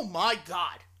 Oh my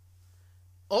God.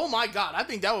 Oh my God. I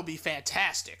think that would be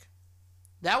fantastic.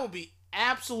 That would be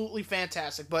absolutely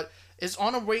fantastic. But it's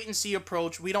on a wait and see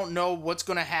approach. We don't know what's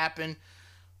going to happen.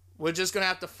 We're just going to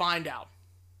have to find out.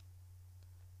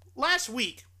 Last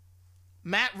week,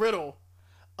 Matt Riddle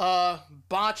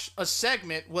botched a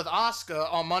segment with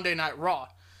Asuka on Monday Night Raw.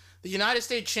 The United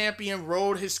States champion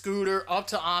rode his scooter up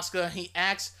to Asuka. He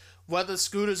asked whether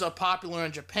scooters are popular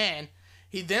in Japan.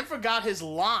 He then forgot his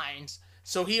lines,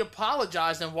 so he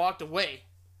apologized and walked away.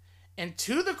 And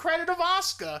to the credit of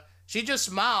Asuka, she just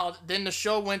smiled, then the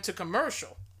show went to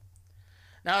commercial.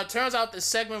 Now, it turns out this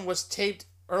segment was taped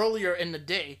earlier in the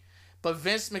day, but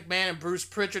Vince McMahon and Bruce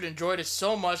Pritchard enjoyed it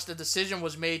so much the decision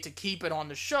was made to keep it on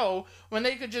the show when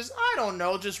they could just, I don't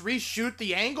know, just reshoot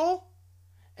the angle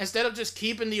instead of just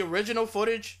keeping the original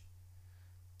footage.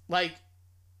 Like,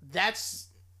 that's,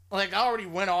 like, I already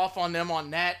went off on them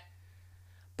on that.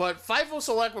 But Fightful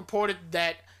Select reported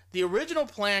that the original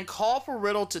plan called for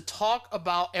Riddle to talk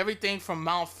about everything from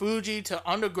Mount Fuji to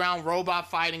underground robot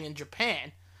fighting in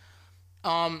Japan.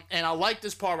 And I like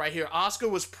this part right here. Asuka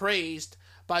was praised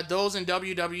by those in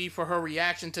WWE for her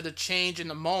reaction to the change in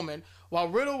the moment, while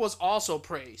Riddle was also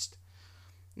praised.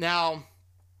 Now,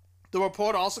 the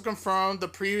report also confirmed the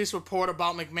previous report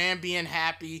about McMahon being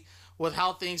happy with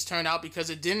how things turned out because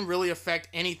it didn't really affect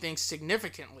anything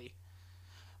significantly.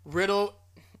 Riddle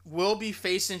will be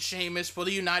facing Sheamus for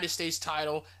the United States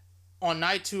title on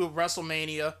night 2 of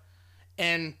WrestleMania.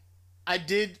 And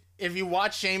if you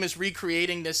watch Sheamus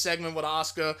recreating this segment with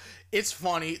Asuka, it's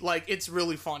funny. Like, it's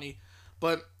really funny.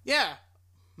 But, yeah,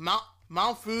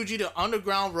 Mount Fuji to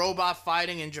underground robot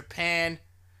fighting in Japan.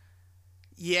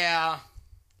 Yeah,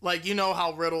 like, you know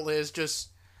how Riddle is, just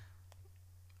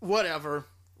whatever.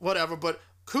 But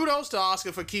kudos to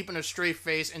Asuka for keeping a straight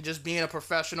face and just being a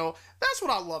professional. That's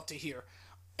what I love to hear.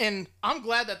 And I'm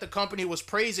glad that the company was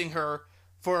praising her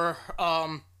for,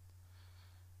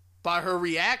 by her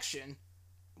reaction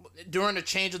during the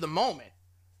change of the moment.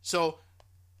 So,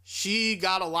 she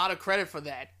got a lot of credit for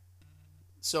that.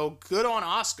 So good on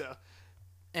Asuka.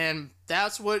 And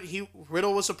that's what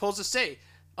Riddle was supposed to say.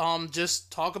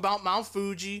 Just talk about Mount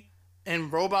Fuji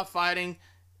and robot fighting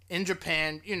in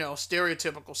Japan, you know,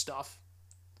 stereotypical stuff.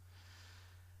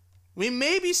 We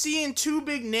may be seeing 2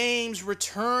 big names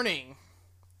returning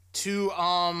to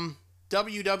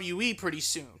WWE pretty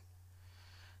soon.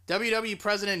 WWE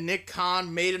President Nick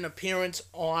Khan made an appearance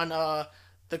on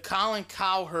the Colin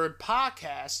Cowherd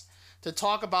podcast to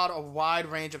talk about a wide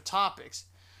range of topics.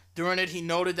 During it, he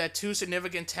noted that 2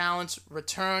 significant talents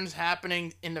returns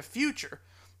happening in the future.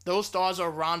 Those stars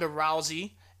are Ronda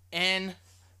Rousey and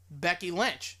Becky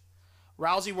Lynch.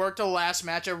 Rousey worked her last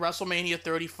match at WrestleMania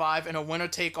 35 in a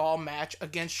winner-take-all match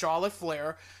against Charlotte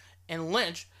Flair. And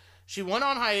Lynch, she went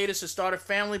on hiatus to start a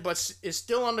family, but is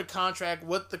still under contract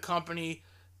with the company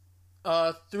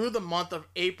through the month of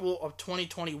April of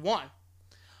 2021.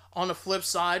 On the flip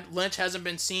side, Lynch hasn't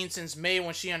been seen since May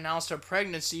when she announced her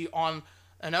pregnancy on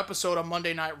an episode of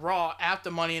Monday Night Raw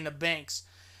after Money in the Banks.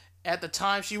 At the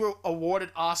time, she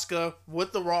awarded Asuka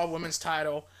with the Raw Women's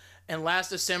title, and last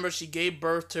December she gave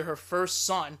birth to her first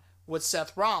son with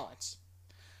Seth Rollins.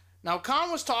 Now,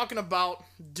 Khan was talking about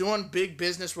doing big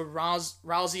business with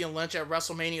Rousey and Lynch at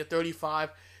WrestleMania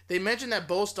 35. They mentioned that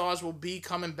both stars will be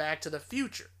coming back to the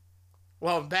future.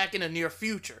 Well, back in the near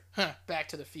future. Back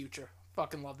to the Future.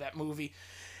 Fucking love that movie.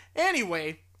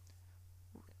 Anyway,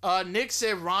 Nick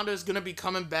said Ronda is going to be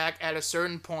coming back at a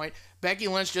certain point. Becky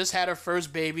Lynch just had her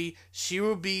first baby. She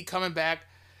will be coming back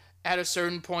at a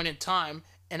certain point in time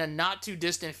in a not too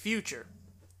distant future.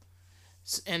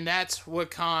 And that's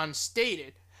what Khan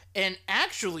stated. And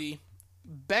actually,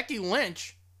 Becky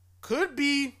Lynch could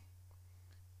be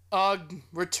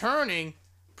returning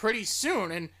pretty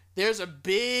soon. And there's a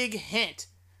big hint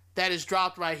that is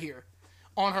dropped right here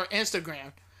on her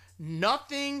Instagram.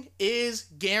 Nothing is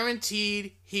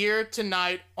guaranteed here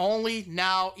tonight, only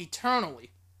now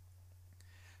eternally.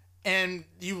 And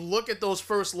you look at those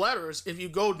first letters, if you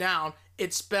go down,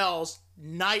 it spells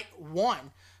night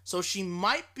 1. So she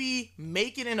might be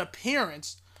making an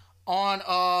appearance on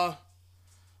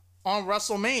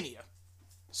WrestleMania.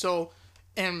 So,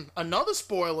 and another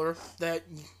spoiler that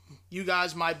you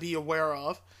guys might be aware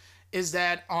of is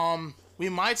that we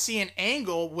might see an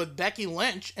angle with Becky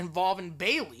Lynch involving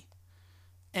Bayley.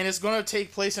 And it's going to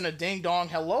take place in a Ding Dong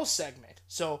Hello segment.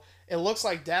 So it looks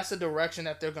like that's the direction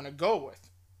that they're going to go with.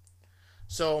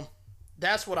 So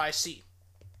that's what I see.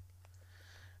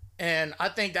 And I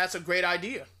think that's a great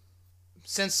idea.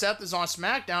 Since Seth is on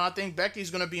SmackDown, I think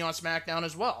Becky's going to be on SmackDown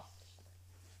as well.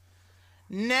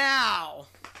 Now,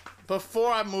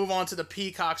 before I move on to the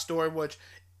Peacock story, which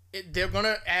they're going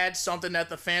to add something that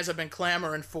the fans have been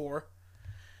clamoring for.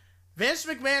 Vince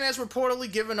McMahon has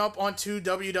reportedly given up on 2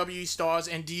 WWE stars,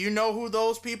 and do you know who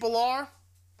those people are?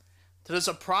 To the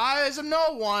surprise of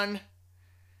no one,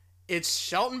 it's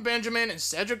Shelton Benjamin and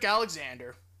Cedric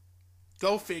Alexander.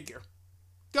 Go figure.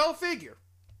 Go figure.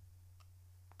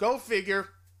 Go figure.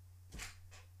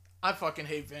 I fucking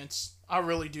hate Vince. I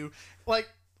really do. Like,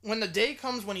 when the day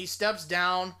comes when he steps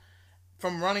down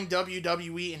from running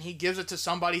WWE and he gives it to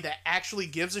somebody that actually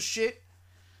gives a shit,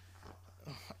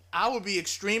 I would be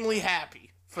extremely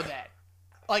happy for that.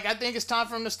 Like, I think it's time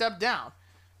for him to step down.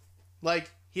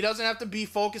 Like, he doesn't have to be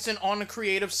focusing on the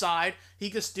creative side. He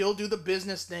could still do the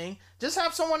business thing. Just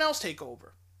have someone else take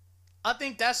over. I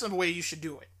think that's the way you should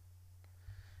do it.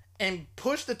 And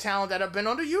push the talent that have been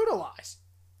underutilized.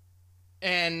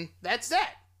 And that's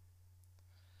that.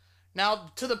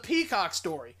 Now, to the Peacock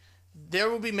story. They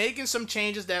will be making some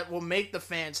changes that will make the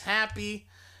fans happy.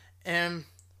 And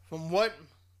from what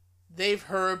they've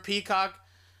heard, Peacock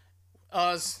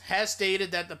has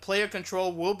stated that the player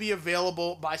control will be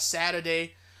available by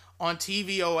Saturday on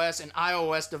tvOS and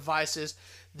iOS devices.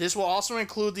 This will also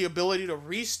include the ability to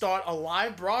restart a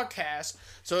live broadcast.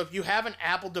 So if you have an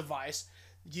Apple device,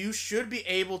 you should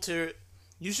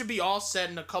be all set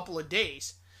in a couple of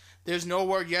days. There's no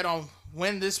word yet on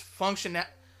when this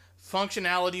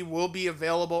functionality will be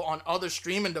available on other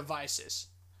streaming devices.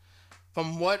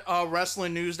 From what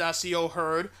WrestlingNews.co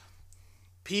heard,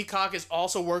 Peacock is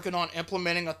also working on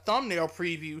implementing a thumbnail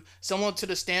preview similar to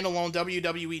the standalone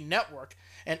WWE Network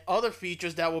and other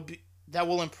features that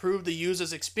will improve the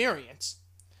user's experience.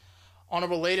 On a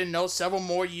related note, several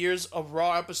more years of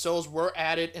Raw episodes were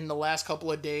added in the last couple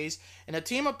of days, and the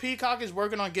team of Peacock is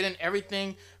working on getting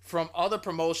everything from other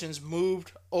promotions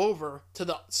moved over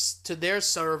to their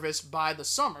service by the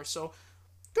summer. So,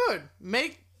 good.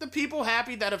 Make the people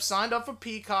happy that have signed up for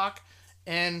Peacock,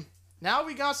 and now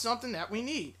we got something that we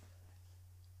need.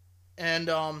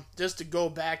 And just to go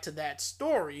back to that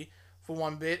story for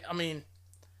one bit, I mean,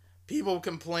 people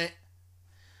complain.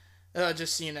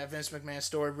 Just seeing that Vince McMahon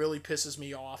story really pisses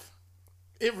me off.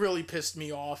 It really pissed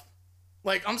me off.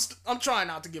 Like, I'm trying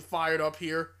not to get fired up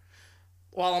here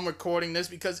while I'm recording this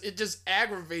because it just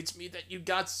aggravates me that you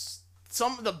got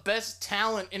some of the best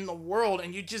talent in the world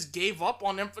and you just gave up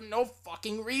on them for no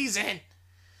fucking reason.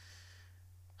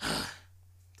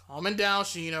 Calming down,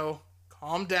 Shino.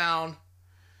 Calm down.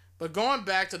 But going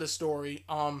back to the story,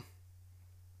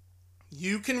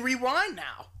 you can rewind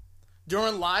now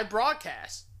during live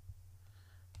broadcasts.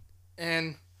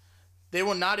 And they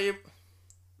will not able,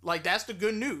 like, that's the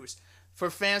good news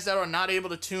for fans that are not able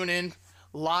to tune in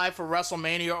live for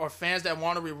WrestleMania or fans that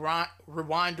want to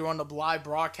rewind during the live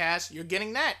broadcast. You're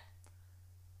getting that.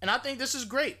 And I think this is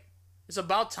great. It's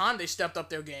about time they stepped up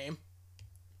their game.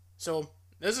 So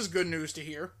this is good news to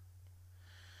hear.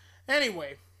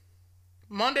 Anyway,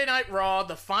 Monday Night Raw,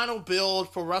 the final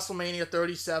build for WrestleMania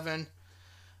 37.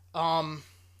 I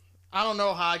don't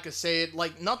know how I could say it.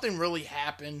 Like, nothing really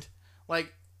happened.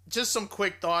 Like, just some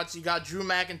quick thoughts. You got Drew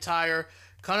McIntyre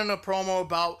cutting a promo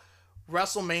about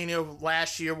WrestleMania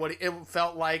last year, what it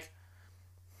felt like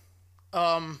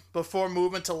before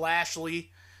moving to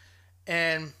Lashley.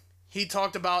 And he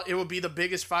talked about it would be the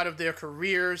biggest fight of their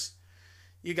careers.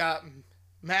 You got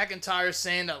McIntyre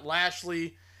saying that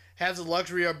Lashley has the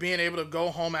luxury of being able to go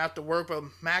home after work, but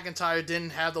McIntyre didn't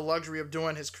have the luxury of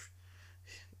doing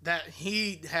that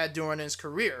he had during his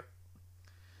career.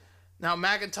 Now,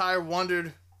 McIntyre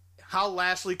wondered how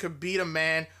Lashley could beat a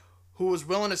man who was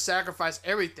willing to sacrifice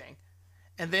everything.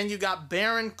 And then you got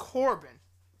Baron Corbin.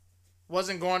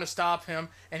 Wasn't going to stop him,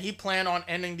 and he planned on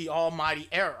ending the Almighty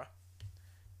era.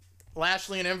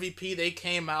 Lashley and MVP, they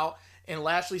came out, and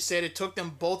Lashley said it took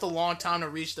them both a long time to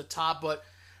reach the top, but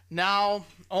now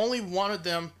only one of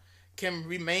them can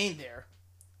remain there.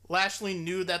 Lashley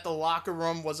knew that the locker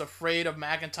room was afraid of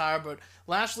McIntyre, but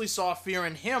Lashley saw fear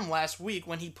in him last week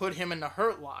when he put him in the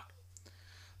Hurt Lock.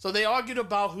 So they argued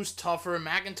about who's tougher, and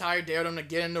McIntyre dared him to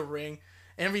get in the ring.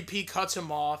 MVP cuts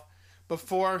him off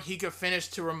before he could finish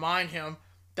to remind him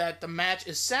that the match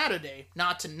is Saturday,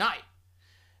 not tonight.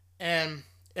 And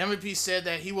MVP said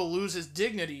that he will lose his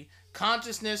dignity,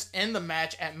 consciousness, in the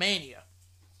match at Mania.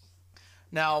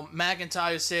 Now,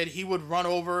 McIntyre said he would run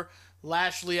over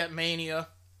Lashley at Mania.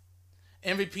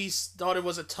 MVP thought it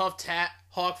was a tough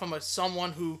talk from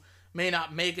someone who may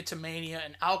not make it to Mania,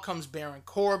 and out comes Baron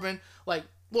Corbin. Like,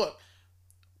 look,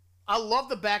 I love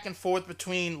the back and forth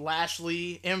between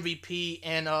Lashley, MVP,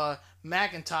 and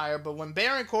McIntyre, but when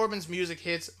Baron Corbin's music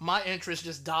hits, my interest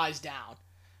just dies down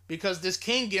because this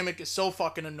King gimmick is so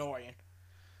fucking annoying.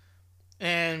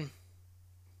 And,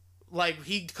 like,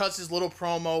 he cuts his little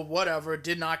promo, whatever,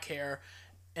 did not care,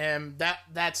 and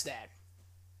that's that.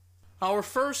 Our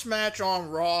first match on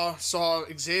Raw saw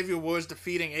Xavier Woods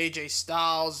defeating AJ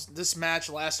Styles. This match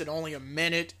lasted only a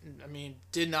minute. I mean,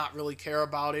 did not really care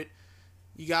about it.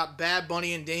 You got Bad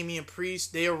Bunny and Damian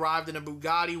Priest. They arrived in a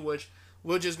Bugatti, which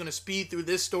we're just going to speed through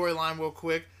this storyline real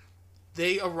quick.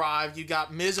 They arrived. You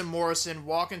got Miz and Morrison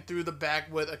walking through the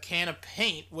back with a can of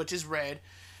paint, which is red.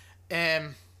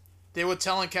 And they were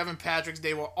telling Kevin Patrick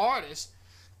they were artists.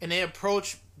 And they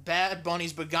approached Bad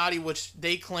Bunny's Bugatti, which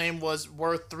they claimed was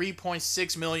worth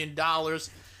 $3.6 million.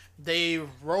 They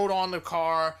rode on the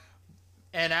car.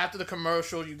 And after the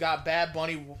commercial, you got Bad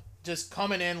Bunny just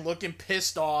coming in looking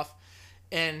pissed off.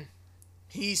 And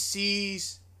he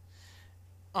sees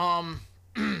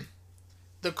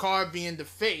the car being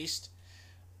defaced.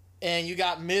 And you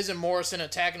got Miz and Morrison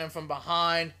attacking him from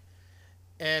behind.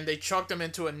 And they chucked him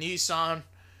into a Nissan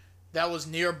that was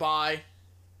nearby.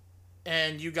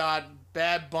 And you got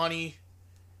Bad Bunny,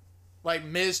 like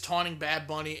Miz taunting Bad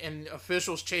Bunny. And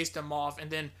officials chased him off. And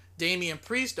then Damian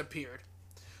Priest appeared.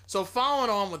 So following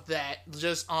on with that,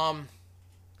 just following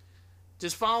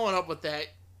up with that,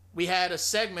 we had a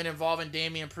segment involving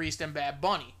Damian Priest and Bad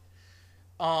Bunny.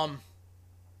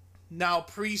 Now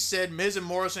Priest said Miz and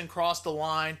Morrison crossed the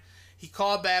line. He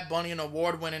called Bad Bunny an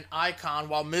award-winning icon,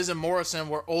 while Miz and Morrison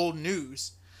were old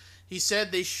news. He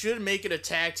said they should make it a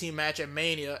tag team match at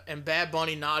Mania, and Bad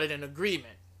Bunny nodded in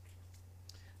agreement.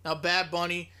 Now Bad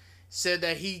Bunny said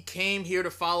that he came here to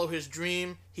follow his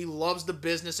dream. He loves the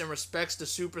business and respects the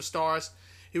superstars.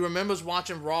 He remembers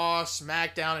watching Raw,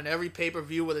 SmackDown, and every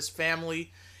pay-per-view with his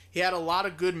family. He had a lot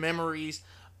of good memories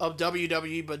of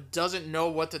WWE, but doesn't know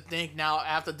what to think now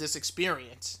after this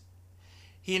experience.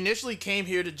 He initially came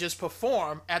here to just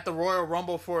perform at the Royal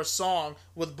Rumble for a song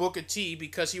with Booker T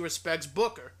because he respects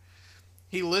Booker.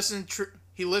 He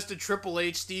listed Triple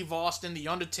H, Steve Austin, The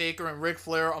Undertaker, and Ric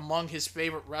Flair among his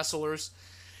favorite wrestlers.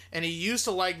 And he used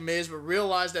to like Miz, but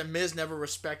realized that Miz never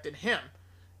respected him,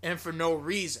 and for no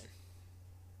reason.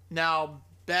 Now,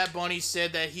 Bad Bunny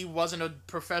said that he wasn't a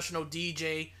professional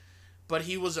DJ, but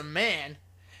he was a man,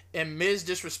 and Miz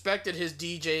disrespected his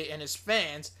DJ and his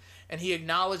fans, and he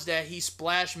acknowledged that he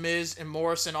splashed Miz and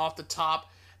Morrison off the top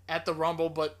at the Rumble,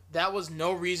 but that was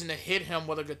no reason to hit him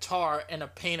with a guitar and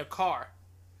paint a car.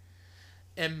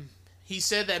 And he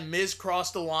said that Miz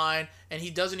crossed the line, and he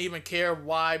doesn't even care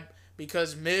why,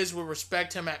 because Miz will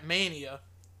respect him at Mania,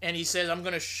 and he says, I'm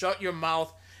going to shut your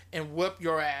mouth and whip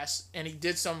your ass, and he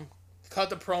cut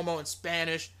the promo in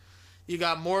Spanish. You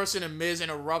got Morrison and Miz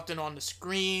interrupting on the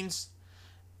screens,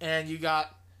 and you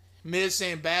got Miz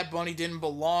saying Bad Bunny didn't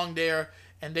belong there,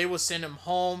 and they would send him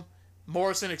home.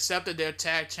 Morrison accepted their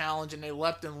tag challenge, and they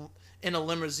left him in a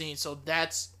limousine. So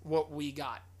that's what we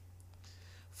got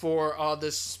for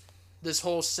this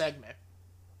whole segment.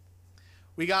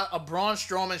 We got a Braun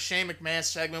Strowman, Shane McMahon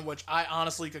segment, which I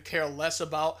honestly could care less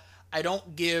about. I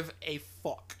don't give a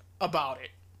fuck about it.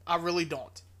 I really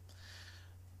don't.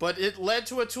 But it led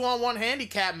to a 2-on-1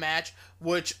 handicap match,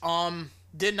 which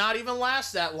did not even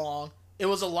last that long. It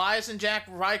was Elias and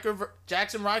Jackson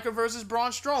Riker versus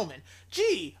Braun Strowman.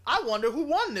 Gee, I wonder who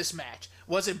won this match.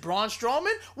 Was it Braun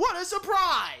Strowman? What a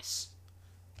surprise!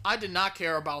 I did not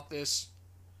care about this.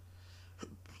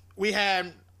 We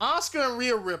had Asuka and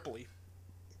Rhea Ripley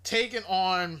taking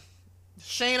on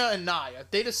Shayna and Nia.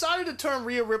 They decided to turn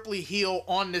Rhea Ripley heel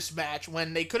on this match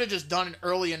when they could have just done it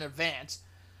early in advance.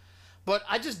 But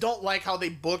I just don't like how they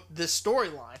booked this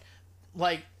storyline.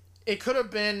 Like, it could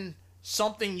have been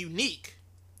something unique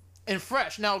and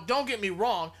fresh. Now, don't get me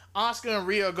wrong, Asuka and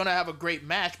Rhea are going to have a great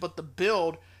match, but the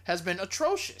build has been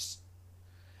atrocious.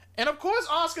 And of course,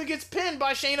 Asuka gets pinned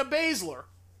by Shayna Baszler.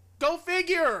 Go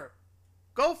figure.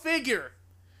 Go figure.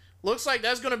 Looks like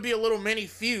that's going to be a little mini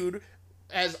feud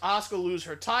as Asuka lose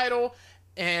her title,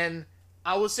 and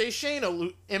I would say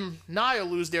Shayna and Nia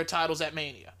lose their titles at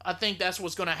Mania. I think that's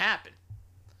what's going to happen.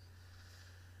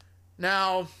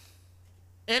 Now,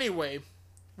 anyway,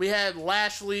 we had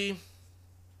Lashley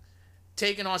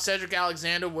taking on Cedric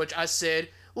Alexander, which I said,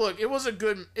 look, it was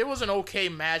an okay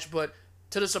match, but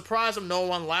to the surprise of no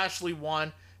one, Lashley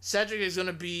won. Cedric is going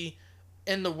to be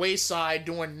in the wayside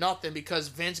doing nothing because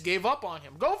Vince gave up on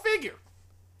him. Go figure.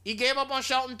 He gave up on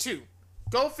Shelton too.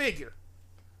 Go figure.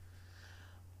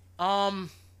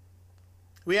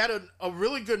 We had a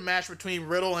really good match between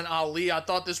Riddle and Ali. I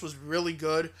thought this was really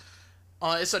good.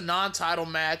 It's a non-title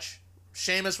match.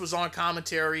 Sheamus was on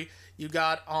commentary. You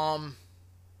got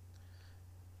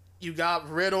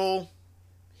Riddle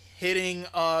hitting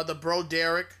the Bro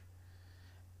Derek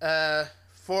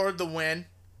for the win,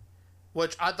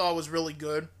 which I thought was really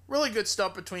good. Really good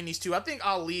stuff between these two. I think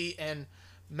Ali and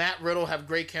Matt Riddle have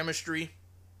great chemistry.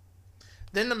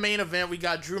 Then the main event, we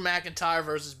got Drew McIntyre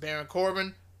versus Baron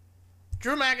Corbin.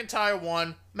 Drew McIntyre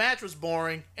won. Match was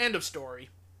boring. End of story.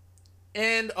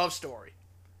 End of story.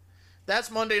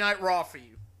 That's Monday Night Raw for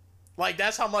you. Like,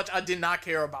 that's how much I did not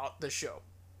care about the show.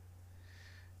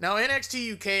 Now,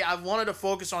 NXT UK, I wanted to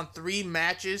focus on 3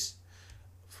 matches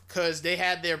because they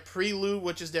had their prelude,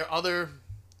 which is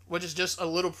just a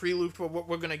little prelude for what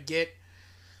we're gonna get.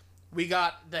 We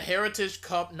got the Heritage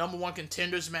Cup #1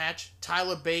 contenders match.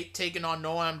 Tyler Bate taking on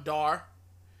Noam Dar,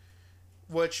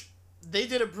 which they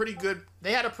had a pretty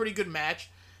good match.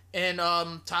 And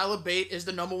Tyler Bate is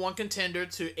the #1 contender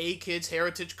to A-Kid's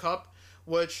Heritage Cup,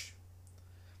 which,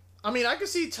 I mean, I can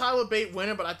see Tyler Bate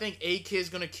winning, but I think A-Kid's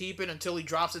going to keep it until he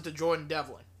drops it to Jordan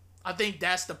Devlin. I think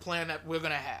that's the plan that we're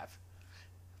going to have.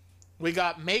 We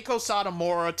got Meiko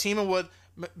Satomura teaming with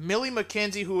Millie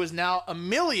McKenzie, who is now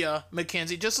Amelia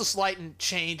McKenzie, just a slight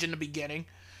change in the beginning,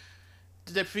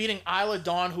 defeating Isla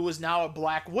Dawn, who is now a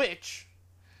Black Witch,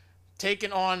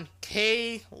 taking on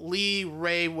Kay Lee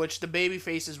Ray, which the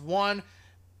babyfaces won.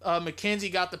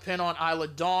 McKenzie got the pin on Isla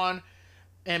Dawn.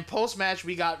 And post-match,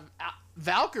 we got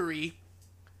Valkyrie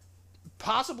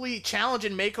possibly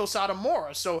challenging Meiko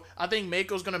Satomura. So I think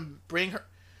Meiko's going to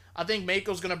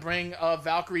bring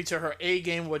Valkyrie to her A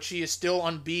game, which she is still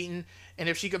unbeaten. And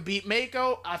if she could beat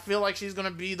Meiko, I feel like she's going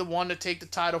to be the one to take the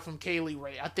title from Kaylee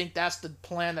Ray. I think that's the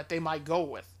plan that they might go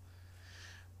with.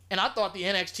 And I thought the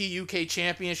NXT UK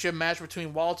Championship match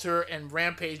between Walter and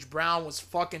Rampage Brown was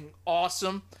fucking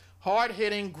awesome.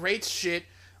 Hard-hitting, great shit.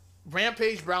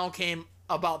 Rampage Brown came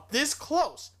about this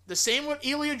close. The same with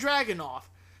Ilya Dragunov.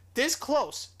 This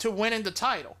close to winning the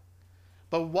title.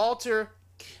 But Walter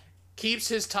keeps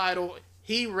his title.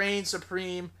 He reigns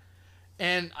supreme.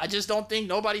 And I just don't think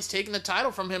nobody's taking the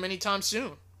title from him anytime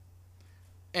soon.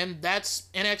 And that's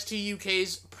NXT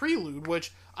UK's Prelude,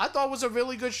 which I thought was a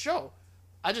really good show.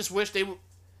 I just wish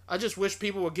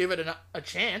people would give it a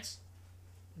chance.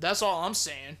 That's all I'm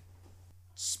saying.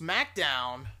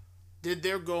 SmackDown did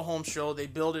their go-home show. They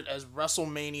billed it as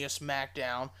WrestleMania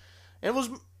SmackDown. It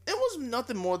was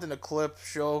nothing more than a clip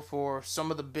show for some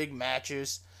of the big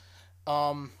matches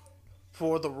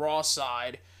for the Raw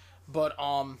side. But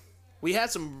we had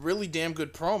some really damn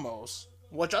good promos,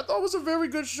 which I thought was a very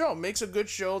good show. Makes a good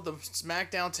show. The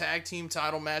SmackDown Tag Team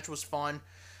title match was fun.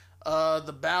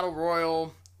 The Battle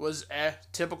Royal was a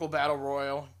typical Battle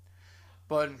Royal.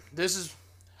 But this is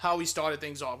how we started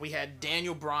things off. We had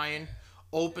Daniel Bryan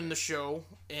open the show,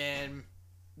 and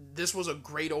this was a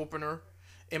great opener,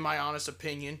 in my honest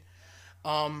opinion.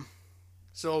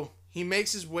 So he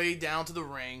makes his way down to the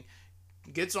ring,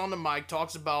 gets on the mic,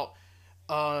 talks about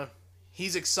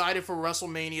he's excited for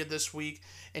WrestleMania this week,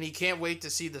 and he can't wait to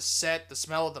see the set, the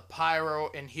smell of the pyro,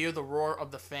 and hear the roar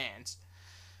of the fans.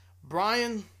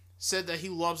 Bryan said that he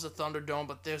loves the Thunderdome,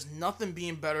 but there's nothing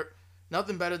better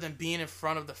than being in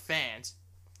front of the fans.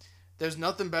 There's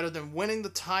nothing better than winning the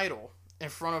title in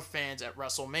front of fans at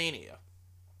WrestleMania.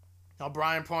 Now,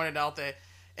 Bryan pointed out that,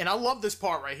 and I love this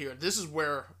part right here. This is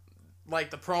where,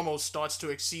 like, the promo starts to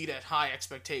exceed at high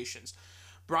expectations.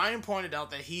 Bryan pointed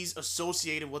out that he's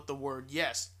associated with the word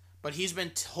yes, but he's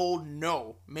been told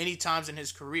no many times in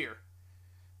his career.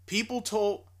 People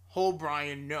told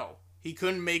Bryan no. He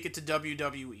couldn't make it to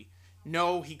WWE.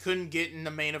 No, he couldn't get in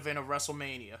the main event of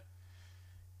WrestleMania.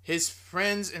 His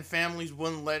friends and families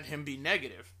wouldn't let him be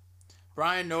negative.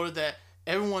 Bryan noted that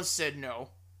everyone said no.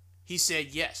 He said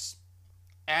yes.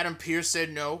 Adam Pearce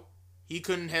said no. He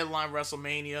couldn't headline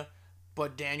WrestleMania,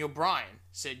 but Daniel Bryan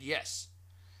said yes.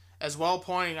 As well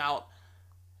pointing out,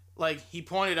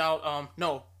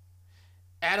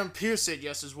 Adam Pearce said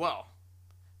yes as well.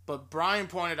 But Bryan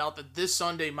pointed out that this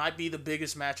Sunday might be the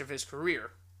biggest match of his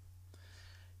career.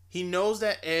 He knows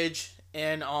that Edge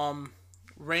and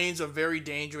Reigns are very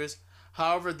dangerous.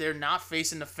 However, they're not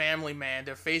facing the family man.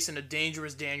 They're facing a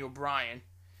dangerous Daniel Bryan.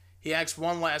 He asks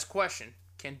one last question.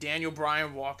 Can Daniel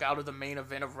Bryan walk out of the main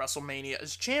event of WrestleMania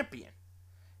as champion?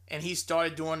 And he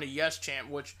started doing the yes chant,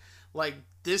 which,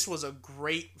 this was a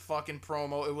great fucking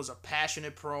promo. It was a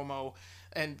passionate promo.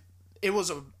 And it was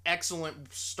an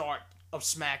excellent start of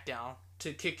SmackDown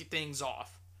to kick things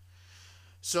off.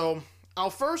 So, our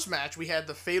first match, we had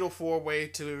the Fatal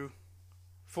 4-Way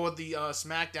for the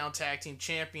SmackDown Tag Team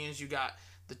Champions. You got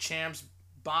the champs,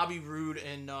 Bobby Roode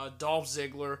and Dolph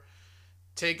Ziggler,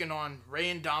 taking on Rey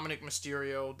and Dominic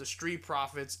Mysterio, the Street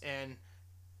Profits, and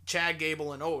Chad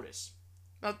Gable and Otis.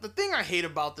 Now, the thing I hate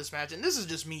about this match, and this is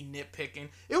just me nitpicking,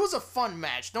 it was a fun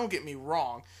match, don't get me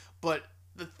wrong, but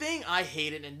the thing I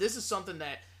hated, and this is something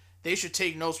that they should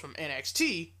take notes from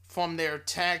NXT, from their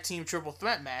Tag Team Triple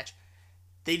Threat match,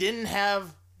 they didn't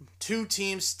have two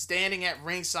teams standing at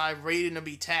ringside ready to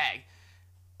be tagged.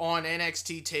 On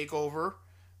NXT TakeOver,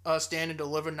 Stand and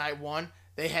Deliver Night 1,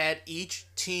 they had each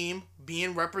team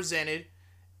being represented,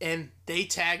 and they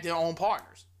tagged their own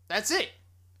partners. That's it.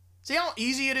 See how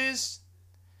easy it is?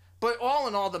 But all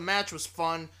in all, the match was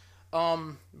fun.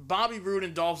 Bobby Roode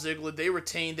and Dolph Ziggler, they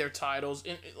retained their titles.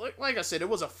 And like I said, it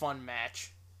was a fun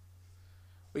match.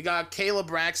 We got Kayla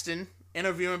Braxton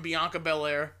interviewing Bianca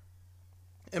Belair.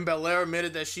 And Belair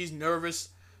admitted that she's nervous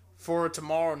for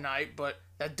tomorrow night, but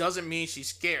that doesn't mean she's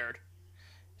scared.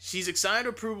 She's excited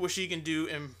to prove what she can do,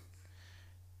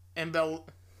 and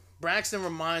Braxton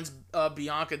reminds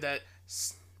Bianca that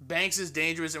Banks is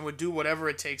dangerous and would do whatever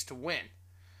it takes to win.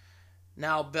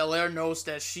 Now, Belair knows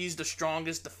that she's the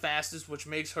strongest, the fastest, which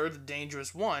makes her the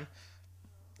dangerous one,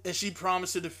 and she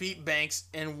promised to defeat Banks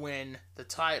and win the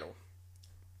title.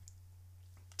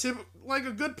 Like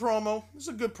a good promo. It's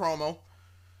a good promo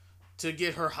to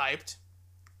get her hyped.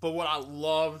 But what I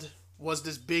loved was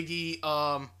this Biggie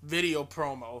video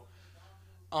promo.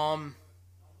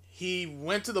 He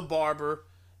went to the barber.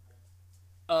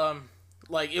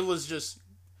 Like, it was just...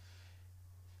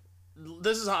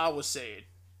 This is how I would say it.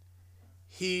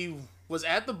 He was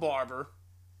at the barber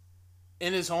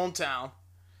in his hometown,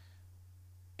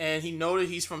 and he noted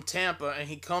he's from Tampa, and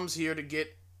he comes to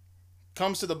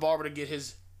the barber to get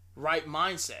his right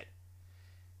mindset.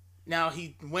 Now,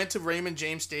 he went to Raymond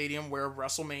James Stadium where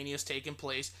WrestleMania is taking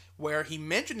place, where he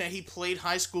mentioned that he played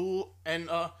high school and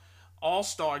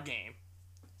all-star game.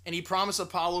 And he promised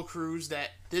Apollo Crews that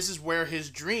this is where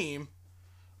his dream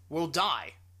will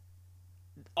die.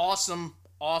 Awesome,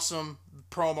 awesome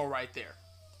promo right there.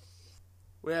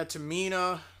 We had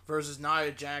Tamina versus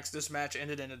Nia Jax. This match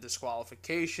ended in a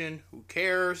disqualification. Who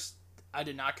cares? I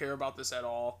did not care about this at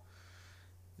all.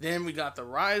 Then we got the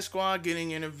Riot Squad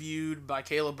getting interviewed by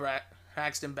Kayla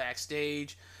Braxton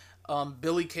backstage.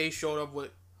 Billie Kay showed up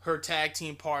with her tag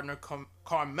team partner,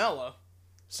 Carmella.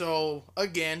 So,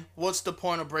 again, what's the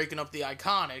point of breaking up the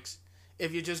Iconics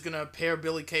if you're just going to pair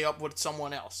Billie Kay up with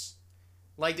someone else?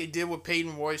 Like they did with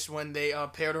Peyton Royce when they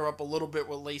paired her up a little bit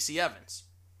with Lacey Evans.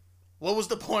 What was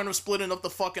the point of splitting up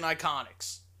the fucking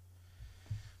Iconics?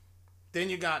 Then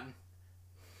you got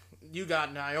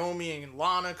Naomi and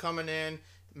Lana coming in.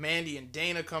 Mandy and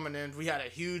Dana coming in. We had a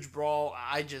huge brawl.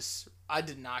 I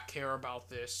did not care about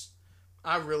this.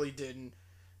 I really didn't.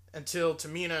 Until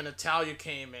Tamina and Natalya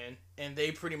came in, and they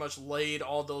pretty much laid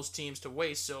all those teams to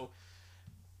waste. So,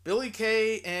 Billie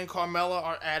Kay and Carmella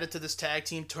are added to this tag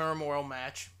team turmoil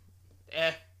match.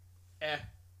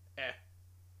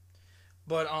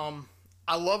 But,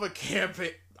 I love a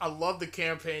campaign. I love the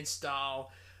campaign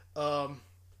style.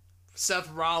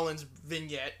 Seth Rollins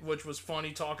vignette, which was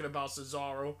funny, talking about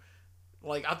Cesaro.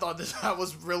 Like, I thought that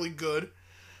was really good.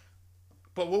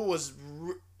 But what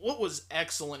was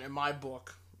excellent in my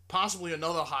book, possibly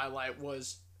another highlight,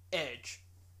 was Edge.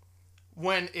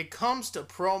 When it comes to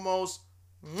promos,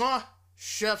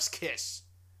 chef's kiss.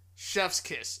 Chef's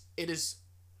kiss. You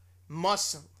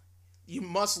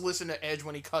must listen to Edge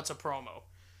when he cuts a promo.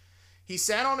 He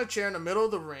sat on a chair in the middle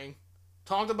of the ring,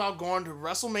 talked about going to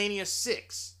WrestleMania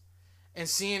 6 and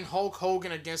seeing Hulk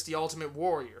Hogan against the Ultimate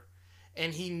Warrior.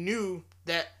 And he knew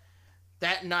that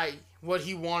night what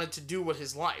he wanted to do with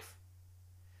his life.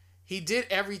 He did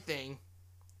everything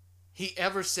he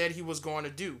ever said he was going to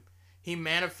do. He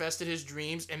manifested his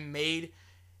dreams and made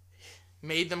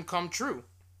them come true.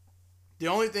 The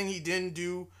only thing he didn't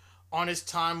do on his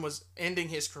time was ending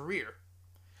his career.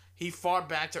 He fought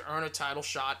back to earn a title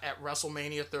shot at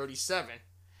WrestleMania 37.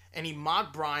 And he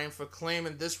mocked Bryan for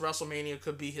claiming this WrestleMania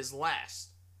could be his last.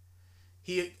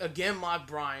 He again mocked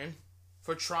Bryan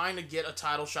for trying to get a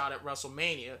title shot at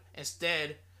WrestleMania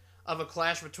instead of a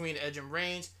clash between Edge and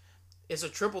Reigns. It's a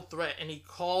triple threat, and he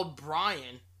called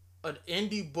Bryan an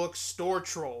indie book store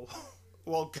troll.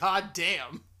 Well,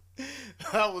 goddamn,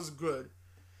 that was good.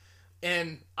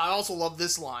 And I also love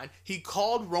this line. He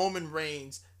called Roman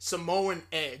Reigns Samoan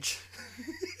Edge.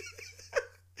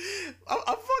 I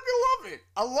fucking love it.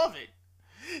 I love it.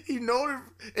 He noted,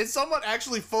 and someone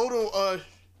actually photo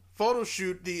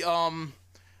shoot the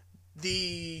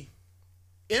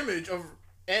image of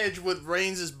Edge with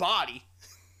Reigns' body.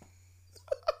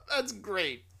 That's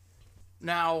great.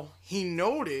 Now, he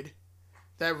noted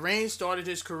that Reigns started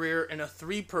his career in a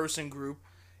 3-person group,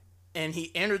 and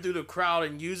he entered through the crowd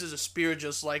and uses a spear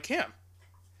just like him.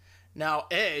 Now,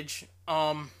 Edge,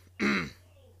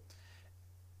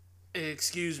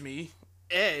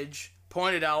 Edge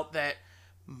pointed out that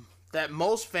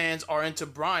most fans are into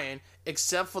Bryan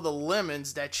except for the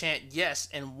lemons that chant yes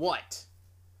and what.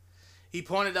 He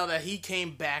pointed out that he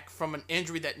came back from an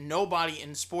injury that nobody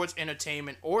in sports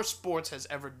entertainment or sports has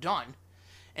ever done.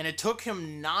 And it took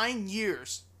him 9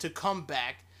 years to come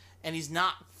back, and he's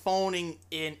not phoning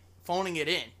it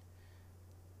in.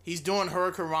 He's doing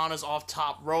hurricanranas off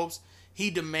top ropes. He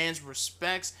demands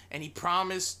respects, and he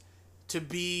promised to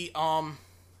be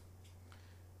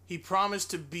He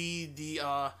promised to be the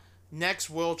next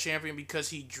world champion because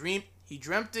he dreamt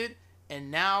it,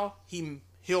 and now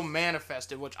he'll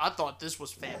manifest it, which I thought this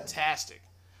was fantastic.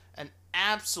 An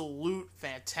absolute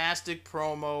fantastic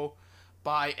promo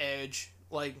by Edge.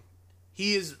 Like,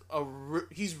 he's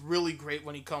really great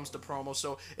when he comes to promo.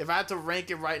 So if I had to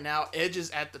rank it right now, Edge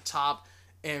is at the top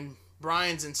and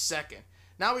Bryan's in second.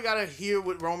 Now we gotta hear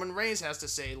what Roman Reigns has to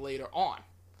say later on.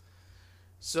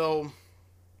 So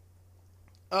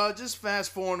just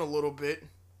fast forward a little bit.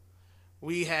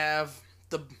 We have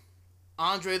the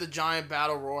Andre the Giant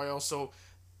Battle Royal. So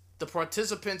the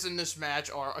participants in this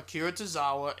match are Akira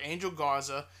Tozawa, Angel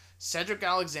Garza, Cedric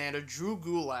Alexander, Drew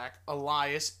Gulak,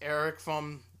 Elias, Eric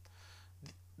from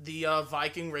the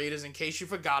Viking Raiders, in case you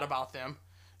forgot about them,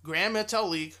 Gran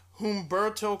Metalik,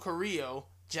 Humberto Carrillo,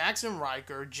 Jackson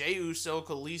Riker, Jey Uso,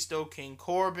 Kalisto, King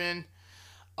Corbin,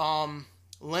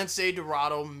 Lince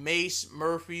Dorado, Mace,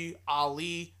 Murphy,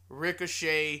 Ali,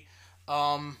 Ricochet,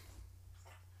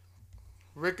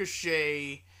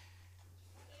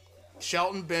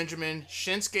 Shelton Benjamin,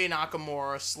 Shinsuke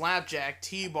Nakamura, Slapjack,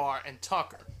 T-Bar, and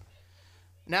Tucker.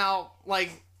 Now,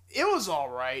 like, it was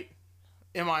alright,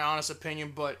 in my honest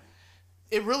opinion, but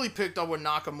it really picked up with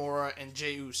Nakamura and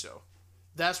Jey Uso.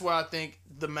 That's where I think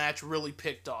the match really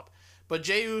picked up. But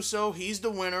Jey Uso, he's the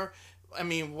winner. I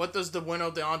mean, what does the winner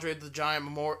of the Andre the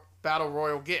Giant Battle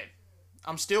Royal get?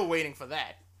 I'm still waiting for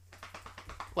that.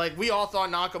 Like, we all thought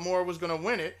Nakamura was going to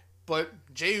win it, but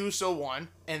Jey Uso won,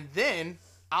 and then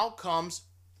out comes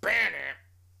banner,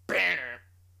 banner,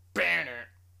 banner,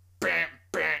 bam,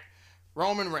 bam,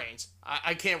 Roman Reigns.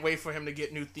 I can't wait for him to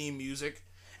get new theme music.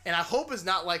 And I hope it's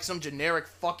not like some generic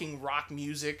fucking rock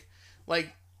music.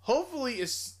 Like, hopefully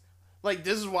it's... Like,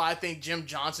 this is why I think Jim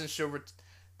Johnson should...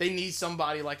 They need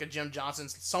somebody like a Jim Johnson.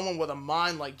 Someone with a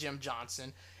mind like Jim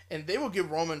Johnson. And they will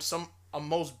give Roman a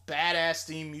most badass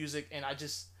theme music. And I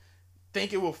just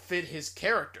think it will fit his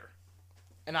character.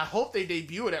 And I hope they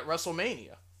debut it at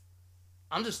WrestleMania.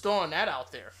 I'm just throwing that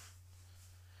out there.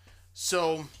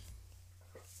 So...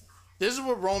 This is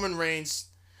what Roman Reigns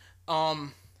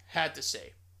had to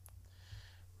say.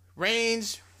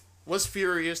 Reigns was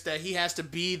furious that he has to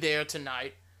be there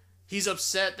tonight. He's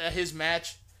upset that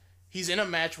he's in a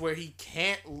match where he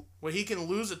can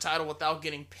lose the title without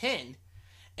getting pinned,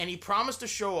 and he promised to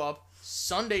show up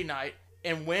Sunday night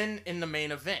and win in the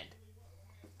main event.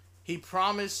 He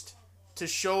promised to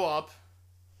show up,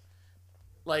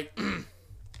 like,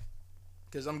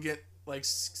 because I'm getting, like,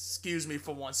 excuse me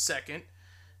for 1 second.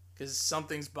 Because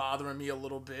something's bothering me a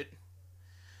little bit.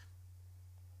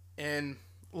 And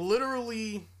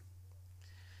literally,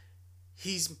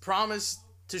 he's promised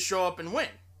to show up and win.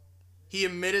 He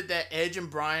admitted that Edge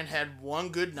and Bryan had one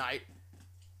good night,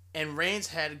 and Reigns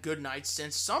had a good night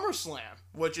since SummerSlam,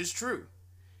 which is true.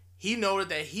 He noted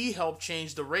that he helped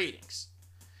change the ratings.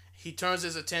 He turns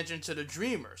his attention to the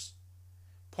Dreamers,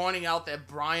 pointing out that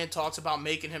Bryan talks about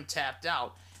making him tapped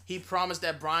out. He promised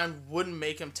that Bryan wouldn't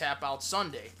make him tap out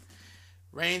Sunday.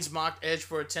 Reigns mocked Edge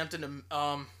for attempting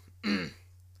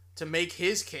to make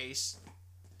his case.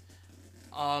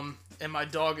 And my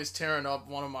dog is tearing up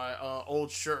one of my old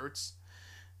shirts.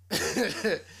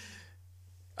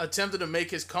 Attempted to make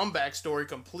his comeback story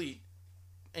complete.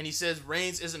 And he says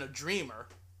Reigns isn't a dreamer.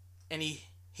 And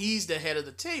he's the head of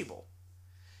the table.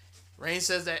 Reigns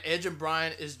says that Edge and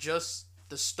Bryan is just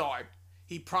the start.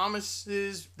 He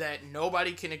promises that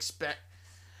nobody can expect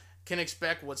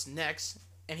what's next.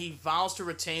 And he vows to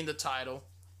retain the title.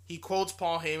 He quotes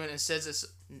Paul Heyman and says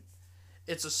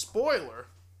it's a spoiler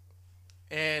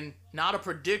and not a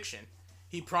prediction.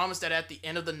 He promised that at the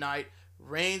end of the night,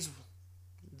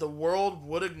 the world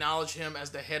would acknowledge him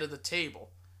as the head of the table.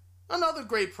 Another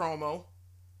great promo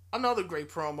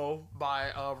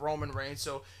by Roman Reigns.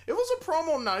 So it was a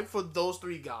promo night for those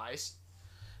three guys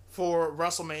for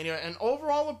WrestleMania, and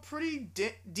overall a pretty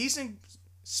decent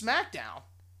SmackDown.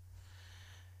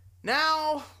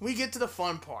 Now, we get to the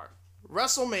fun part.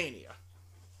 WrestleMania.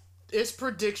 It's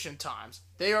prediction times.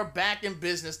 They are back in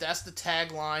business. That's the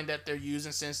tagline that they're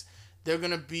using since they're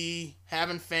going to be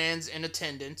having fans in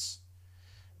attendance.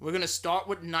 We're going to start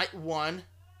with night one,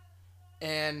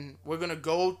 and we're going to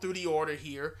go through the order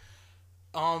here.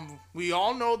 We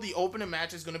all know the opening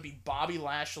match is going to be Bobby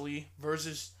Lashley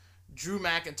versus Drew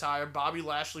McIntyre. Bobby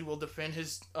Lashley will defend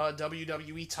his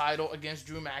WWE title against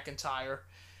Drew McIntyre.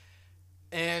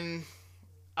 And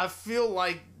I feel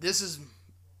like this is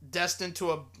destined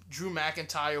to a Drew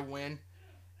McIntyre win.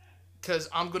 Because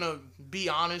I'm going to be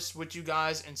honest with you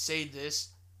guys and say this.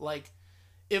 Like,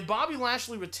 if Bobby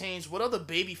Lashley retains, what other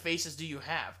baby faces do you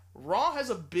have? Raw has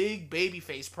a big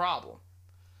babyface problem.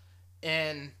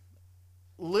 And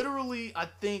literally, I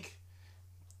think,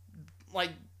 like,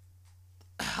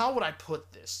 how would I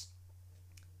put this?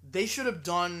 They should have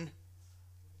done.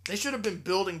 They should have been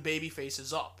building baby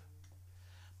faces up,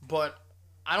 but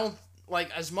I don't like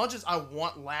as much as I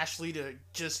want Lashley to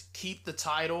just keep the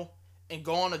title and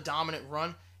go on a dominant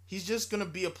run. He's just gonna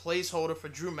be a placeholder for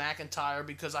Drew McIntyre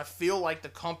because I feel like the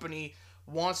company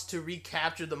wants to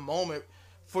recapture the moment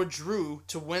for Drew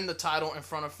to win the title in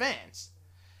front of fans.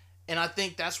 And I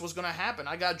think that's what's going to happen.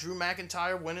 I got Drew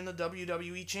McIntyre winning the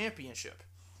WWE Championship.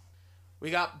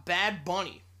 We got Bad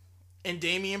Bunny and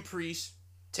Damian Priest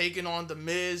taking on The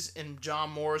Miz and John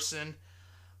Morrison.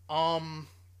 I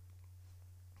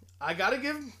got to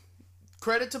give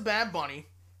credit to Bad Bunny.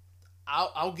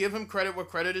 I'll give him credit where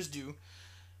credit is due.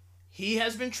 He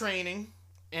has been training,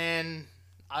 and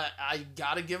I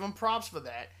got to give him props for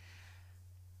that.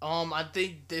 I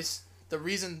think the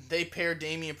reason they pair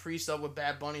Damian Priest up with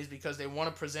Bad Bunny is because they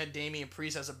want to present Damian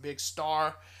Priest as a big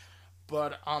star.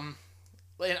 But I'm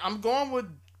going with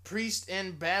Priest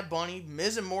and Bad Bunny.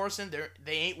 Miz and Morrison,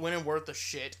 they ain't winning worth a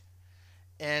shit.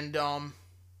 And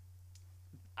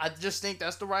I just think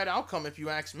that's the right outcome if you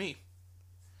ask me.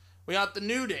 We got the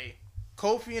New Day.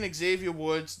 Kofi and Xavier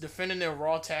Woods defending their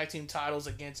Raw Tag Team titles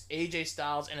against AJ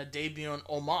Styles and a debuting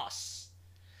Omos.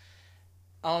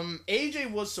 AJ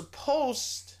was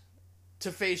supposed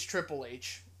to face Triple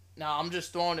H. Now, I'm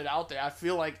just throwing it out there. I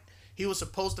feel like he was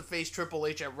supposed to face Triple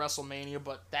H at WrestleMania,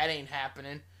 but that ain't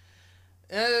happening.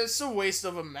 It's a waste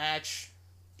of a match,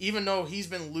 even though he's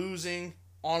been losing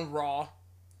on Raw.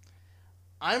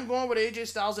 I'm going with AJ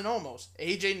Styles and Omos.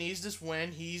 AJ needs this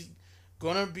win. He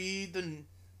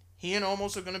and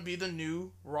Omos are gonna be the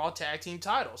new Raw Tag Team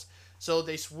titles. So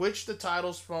they switched the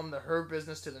titles from the Hurt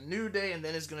Business to the New Day, and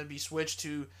then it's going to be switched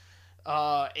to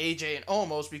AJ and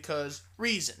Omos because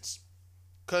reasons.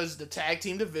 Because the tag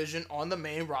team division on the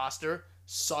main roster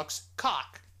sucks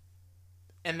cock.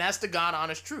 And that's the God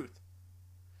honest truth.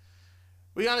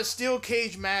 We got a steel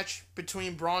cage match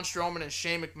between Braun Strowman and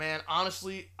Shane McMahon.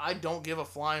 Honestly, I don't give a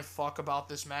flying fuck about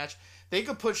this match. They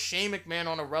could put Shane McMahon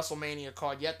on a WrestleMania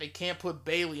card, yet they can't put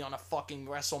Bayley on a fucking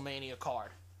WrestleMania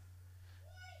card.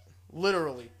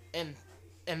 Literally. And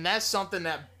that's something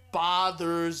that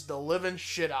bothers the living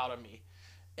shit out of me.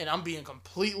 And I'm being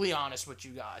completely honest with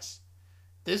you guys.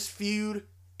 This feud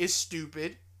is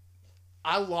stupid.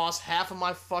 I lost half of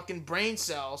my fucking brain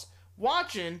cells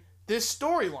watching this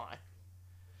storyline.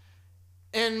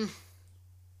 And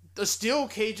the steel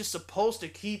cage is supposed to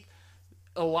keep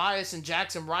Elias and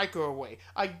Jackson Riker away.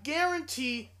 I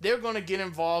guarantee they're going to get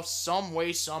involved some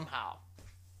way, somehow.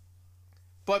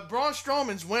 But Braun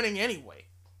Strowman's winning anyway.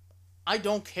 I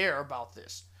don't care about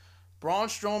this. Braun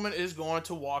Strowman is going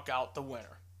to walk out the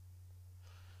winner.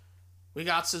 We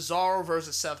got Cesaro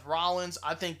versus Seth Rollins.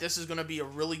 I think this is going to be a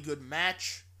really good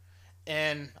match.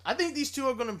 And I think these two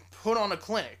are going to put on a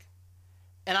clinic.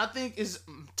 And I think it's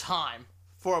time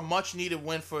for a much needed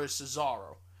win for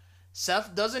Cesaro.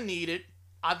 Seth doesn't need it.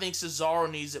 I think Cesaro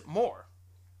needs it more.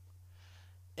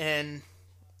 And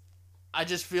I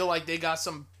just feel like they got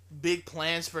some big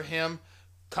plans for him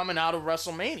coming out of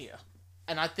WrestleMania.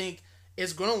 And I think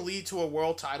it's going to lead to a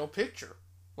world title picture.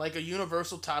 Like a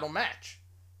universal title match.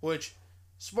 Which,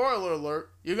 spoiler alert,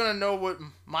 you're going to know what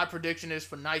my prediction is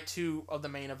for night 2 of the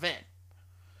main event.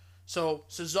 So,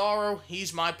 Cesaro,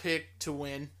 he's my pick to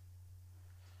win.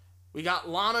 We got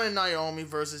Lana and Naomi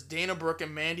versus Dana Brooke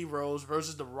and Mandy Rose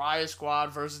versus the Riot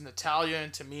Squad versus Natalya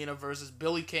and Tamina versus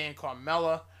Billie Kay and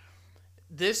Carmella.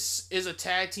 This is a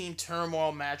tag team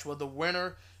turmoil match where the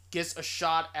winner gets a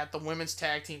shot at the women's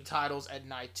tag team titles at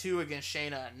night 2 against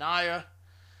Shayna and Nia.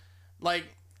 Like,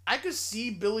 I could see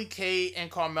Billie Kay and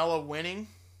Carmella winning.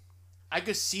 I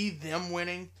could see them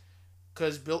winning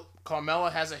because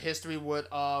Carmella has a history with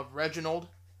Reginald.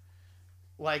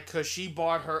 Like, because she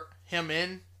brought him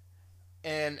in.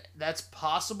 And that's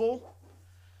possible.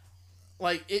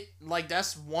 Like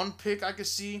that's one pick I could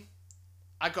see.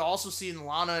 I could also see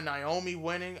Lana and Naomi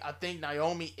winning. I think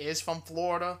Naomi is from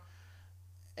Florida.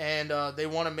 And they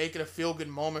want to make it a feel-good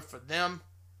moment for them.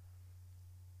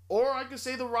 Or I could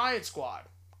say the Riot Squad.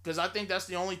 Because I think that's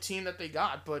the only team that they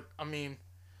got. But, I mean,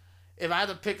 if I had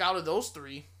to pick out of those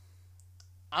three,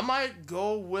 I might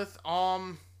go with,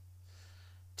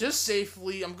 just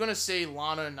safely, I'm going to say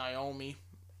Lana and Naomi.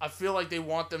 I feel like they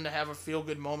want them to have a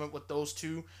feel-good moment with those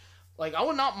two. Like, I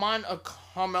would not mind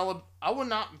I would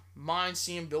not mind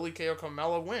seeing Billie Kay or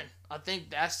Carmella win. I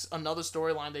think that's another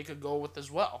storyline they could go with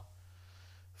as well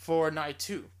for night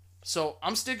 2. So,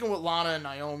 I'm sticking with Lana and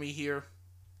Naomi here.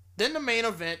 Then the main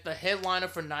event, the headliner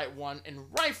for night 1, and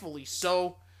rightfully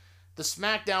so, the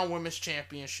SmackDown Women's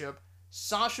Championship.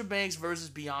 Sasha Banks versus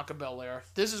Bianca Belair.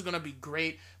 This is going to be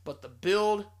great, but the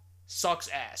build sucks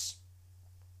ass.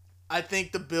 I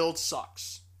think the build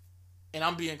sucks. And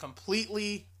I'm being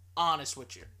completely honest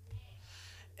with you.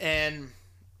 And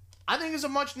I think it's a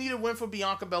much needed win for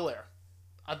Bianca Belair.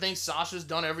 I think Sasha's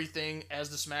done everything as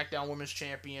the SmackDown Women's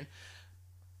Champion.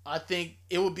 I think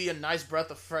it would be a nice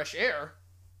breath of fresh air.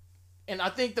 And I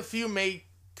think the feud may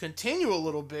continue a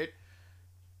little bit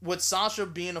with Sasha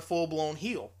being a full-blown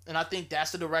heel. And I think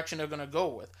that's the direction they're going to go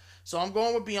with. So I'm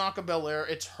going with Bianca Belair.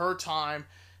 It's her time.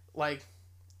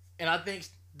 And I think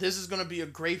this is going to be a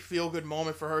great feel-good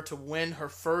moment for her to win her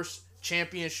first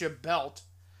championship belt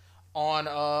in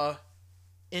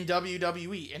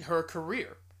WWE in her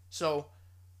career. So,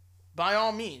 by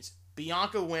all means,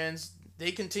 Bianca wins.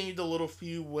 They continue the little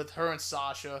feud with her and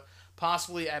Sasha,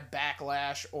 possibly at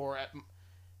Backlash or at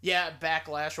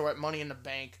Money in the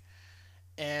Bank.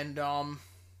 And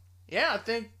I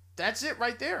think that's it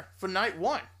right there for night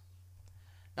 1.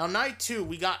 Now night 2,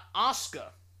 we got Asuka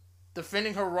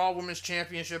defending her Raw Women's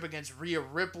Championship against Rhea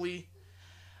Ripley.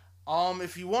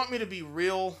 If you want me to be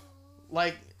real,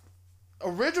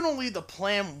 originally the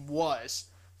plan was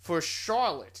for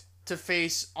Charlotte to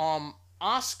face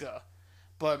Asuka,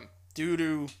 but due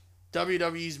to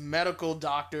WWE's medical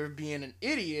doctor being an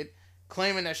idiot,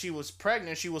 claiming that she was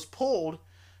pregnant, she was pulled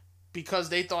because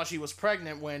they thought she was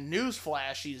pregnant when,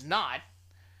 newsflash, she's not.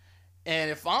 And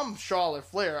if I'm Charlotte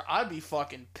Flair, I'd be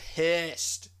fucking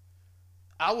pissed.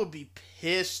 I would be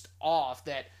pissed off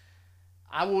that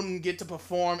I wouldn't get to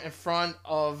perform in front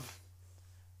of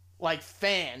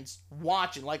fans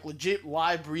watching, legit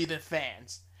live breathing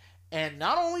fans. And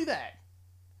not only that,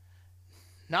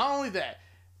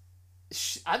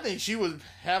 I think she would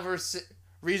have her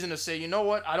reason to say, you know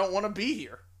what, I don't want to be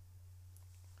here.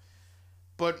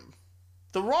 But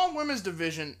the Raw Women's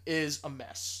division is a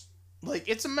mess.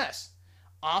 It's a mess.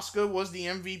 Asuka was the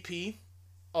MVP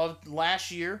of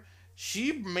last year.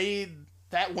 She made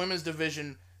that women's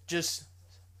division just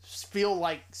feel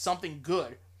like something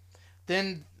good.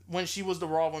 Then when she was the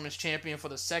Raw Women's Champion for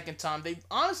the second time, they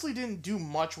honestly didn't do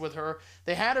much with her.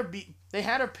 They had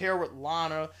her pair with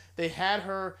Lana. They had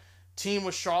her team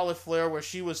with Charlotte Flair, where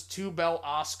she was 2-belt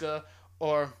Asuka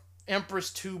or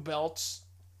Empress 2 belts.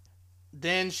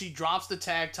 Then she drops the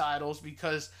tag titles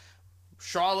because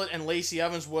Charlotte and Lacey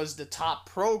Evans was the top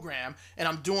program, and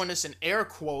I'm doing this in air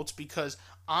quotes because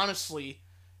honestly,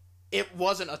 it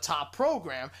wasn't a top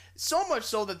program. So much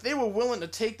so that they were willing to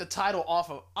take the title off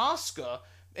of Asuka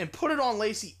and put it on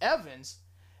Lacey Evans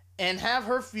and have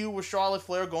her feud with Charlotte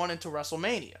Flair going into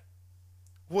WrestleMania,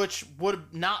 which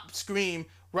would not scream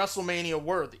WrestleMania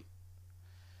worthy.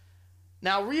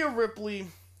 Now, Rhea Ripley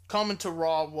coming to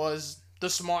Raw was the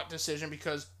smart decision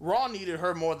because Raw needed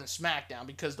her more than SmackDown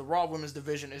because the Raw Women's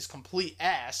division is complete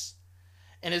ass,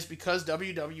 and it's because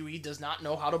WWE does not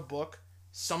know how to book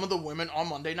some of the women on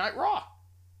Monday Night Raw.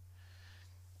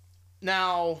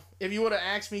 Now, if you were to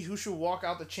ask me who should walk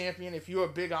out the champion, if you're a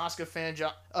big Asuka fan,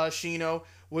 Shino,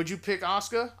 would you pick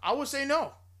Asuka? I would say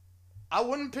no. I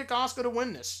wouldn't pick Asuka to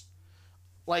win this.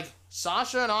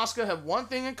 Sasha and Asuka have one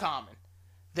thing in common.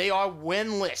 They are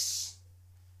winless.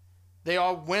 They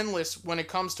are winless when it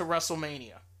comes to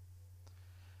WrestleMania.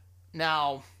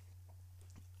 Now,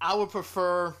 I would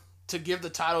prefer to give the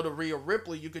title to Rhea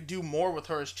Ripley. You could do more with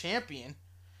her as champion.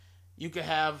 You could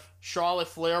have Charlotte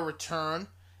Flair return,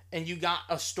 and you got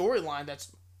a storyline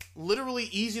that's literally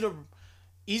easy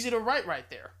to write right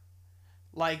there.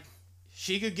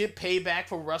 She could get payback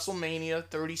for WrestleMania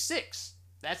 36.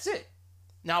 That's it.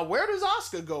 Now, where does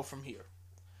Asuka go from here?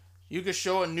 You could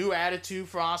show a new attitude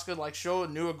for Asuka, show a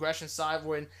new aggression side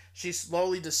when she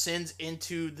slowly descends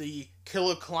into the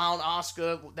killer clown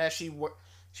Asuka that she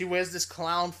wears this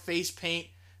clown face paint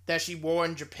that she wore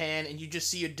in Japan, and you just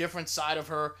see a different side of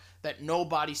her that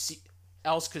nobody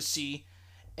else could see.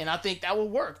 And I think that will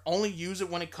work. Only use it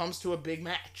when it comes to a big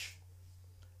match.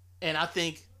 And I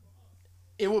think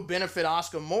it would benefit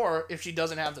Asuka more if she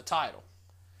doesn't have the title.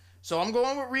 So I'm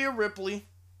going with Rhea Ripley.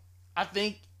 I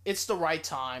think it's the right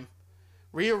time.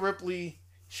 Rhea Ripley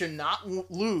should not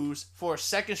lose for a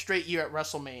second straight year at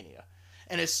WrestleMania.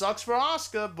 And it sucks for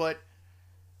Asuka, but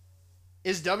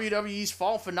it's WWE's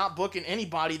fault for not booking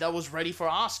anybody that was ready for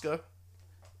Asuka,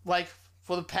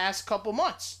 for the past couple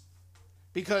months.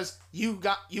 Because you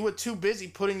were too busy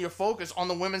putting your focus on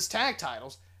the women's tag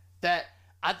titles that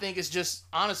I think is just,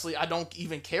 honestly, I don't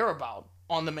even care about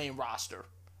on the main roster.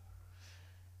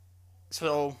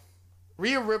 So,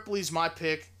 Rhea Ripley's my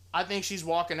pick. I think she's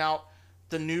walking out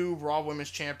the new Raw Women's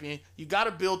Champion. You got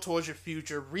to build towards your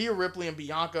future. Rhea Ripley and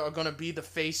Bianca are going to be the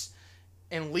face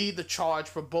and lead the charge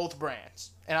for both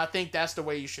brands. And I think that's the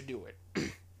way you should do it.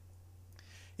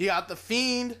 You got The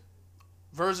Fiend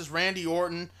versus Randy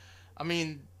Orton. I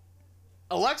mean,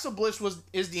 Alexa Bliss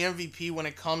is the MVP when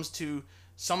it comes to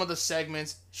some of the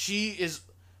segments. She is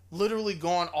literally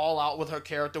going all out with her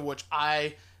character, which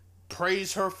I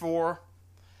praise her for.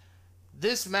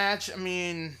 This match, I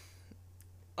mean,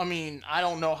 I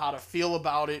don't know how to feel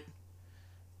about it.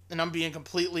 And I'm being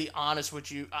completely honest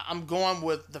with you. I'm going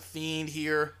with The Fiend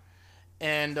here.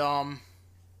 And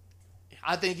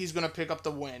I think he's going to pick up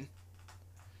the win.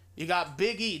 You got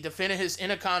Big E defending his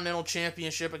Intercontinental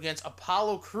Championship against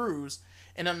Apollo Crews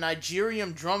in a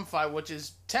Nigerian drum fight, which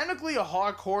is technically a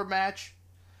hardcore match.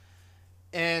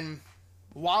 And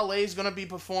Wale's going to be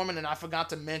performing, and I forgot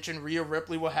to mention Rhea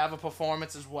Ripley will have a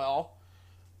performance as well.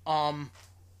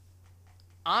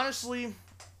 Honestly,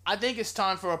 I think it's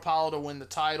time for Apollo to win the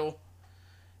title,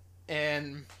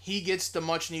 and he gets the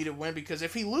much-needed win, because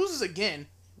if he loses again,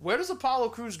 where does Apollo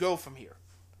Crews go from here?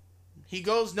 He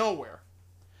goes nowhere.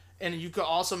 And you could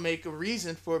also make a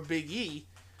reason for Big E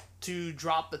to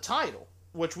drop the title,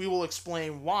 which we will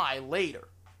explain why later.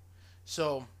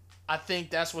 So, I think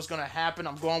that's what's going to happen.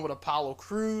 I'm going with Apollo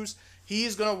Crews.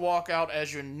 He's going to walk out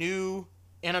as your new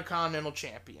Intercontinental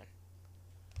Champion.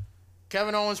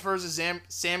 Kevin Owens versus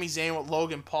Sami Zayn with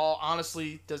Logan Paul.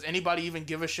 Honestly, does anybody even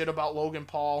give a shit about Logan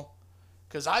Paul?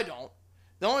 Because I don't.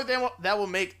 The only thing that will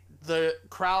make the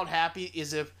crowd happy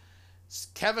is if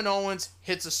Kevin Owens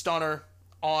hits a stunner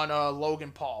on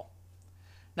Logan Paul.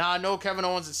 Now, I know Kevin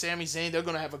Owens and Sami Zayn, they're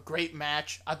going to have a great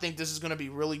match. I think this is going to be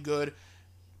really good.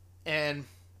 And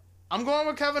I'm going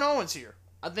with Kevin Owens here.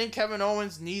 I think Kevin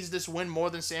Owens needs this win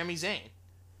more than Sami Zayn.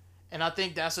 And I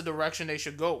think that's the direction they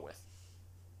should go with.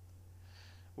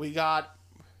 We got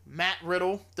Matt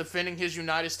Riddle defending his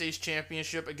United States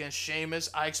Championship against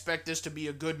Sheamus. I expect this to be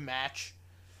a good match.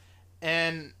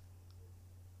 And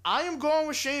I am going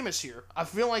with Sheamus here. I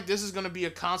feel like this is going to be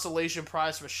a consolation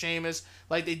prize for Sheamus,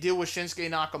 like they did with Shinsuke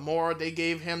Nakamura. They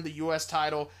gave him the U.S.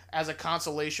 title as a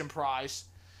consolation prize,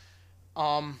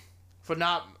 for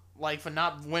not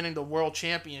winning the World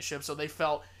Championship. So they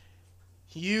felt,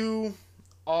 you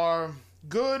are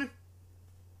good,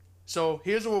 so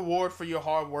here's a reward for your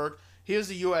hard work. Here's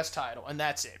the U.S. title, and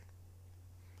that's it.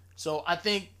 So I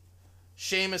think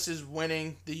Sheamus is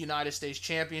winning the United States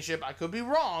Championship. I could be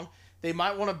wrong. They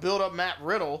might want to build up Matt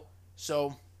Riddle,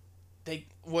 I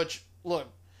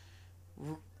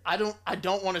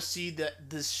don't want to see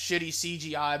this shitty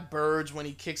CGI birds when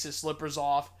he kicks his slippers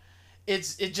off.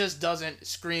 It just doesn't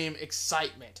scream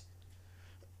excitement.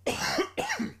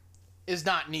 It's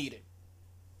not needed.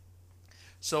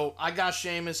 So I got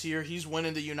Sheamus here. He's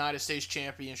winning the United States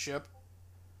Championship.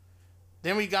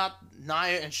 Then we got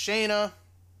Nia and Shayna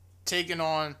taking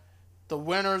on the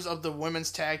winners of the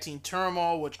Women's Tag Team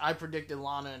Turmoil, which I predicted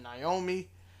Lana and Naomi.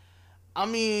 I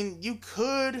mean, you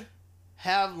could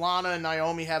have Lana and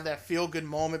Naomi have that feel-good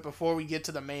moment before we get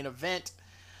to the main event.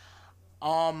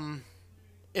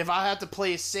 If I had to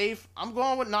play it safe, I'm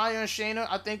going with Nia and Shayna.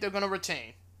 I think they're going to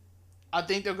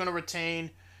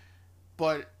retain.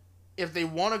 But if they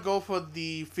want to go for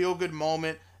the feel-good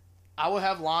moment, I will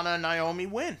have Lana and Naomi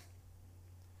win.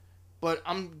 But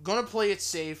I'm going to play it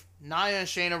safe. Nia and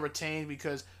Shayna retain,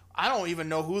 because I don't even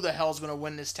know who the hell's going to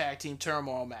win this Tag Team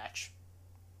Turmoil match.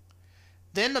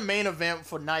 Then the main event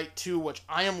for Night 2, which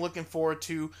I am looking forward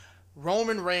to.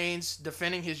 Roman Reigns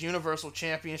defending his Universal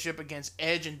Championship against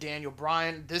Edge and Daniel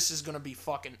Bryan. This is going to be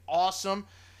fucking awesome.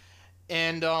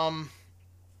 And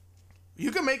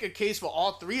you can make a case for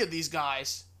all three of these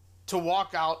guys to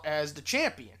walk out as the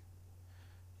champion.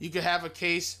 You could have a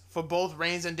case for both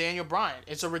Reigns and Daniel Bryan.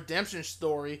 It's a redemption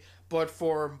story, but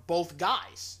for both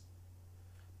guys.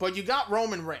 But you got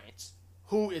Roman Reigns,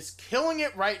 who is killing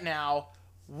it right now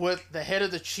with the head of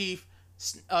the chief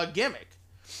gimmick.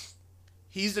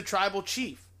 He's the tribal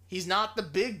chief. He's not the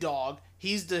big dog.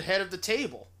 He's the head of the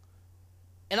table.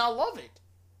 And I love it.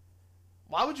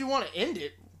 Why would you want to end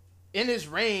his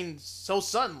reign so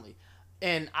suddenly?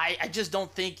 And I just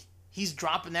don't think he's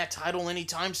dropping that title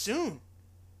anytime soon.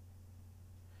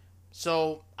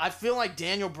 So I feel like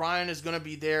Daniel Bryan is going to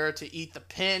be there to eat the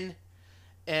pin,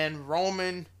 and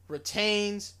Roman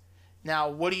retains. Now,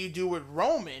 what do you do with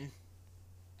Roman?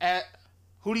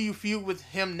 Who do you feud with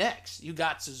him next? You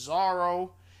got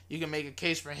Cesaro. You can make a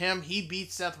case for him. He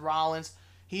beat Seth Rollins.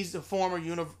 He's the former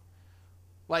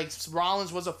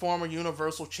Rollins was a former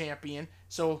Universal Champion,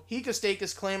 so he could stake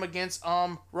his claim against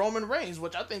Roman Reigns,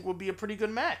 which I think would be a pretty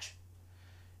good match.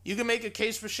 You can make a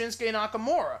case for Shinsuke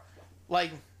Nakamura.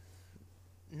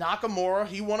 Nakamura,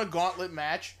 he won a gauntlet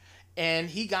match, and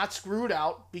he got screwed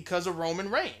out because of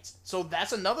Roman Reigns. So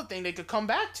that's another thing they could come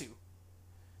back to.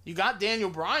 You got Daniel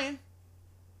Bryan.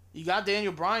 You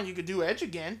could do Edge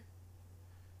again.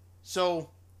 So,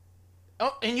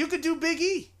 oh, and you could do Big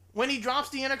E when he drops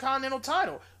the Intercontinental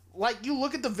title. Like, you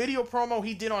look at the video promo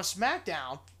he did on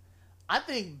SmackDown. I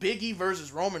think Big E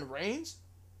versus Roman Reigns,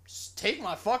 take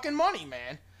my fucking money,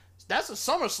 man. That's a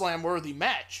SummerSlam worthy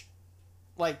match.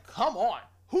 Like, come on.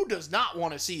 Who does not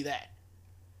want to see that?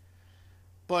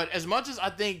 But as much as I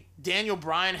think Daniel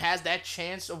Bryan has that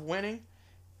chance of winning,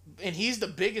 and he's the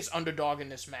biggest underdog in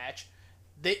this match,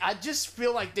 I just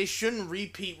feel like they shouldn't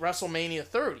repeat WrestleMania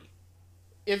 30.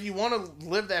 If you want to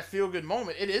live that feel-good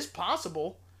moment, it is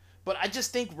possible. But I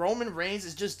just think Roman Reigns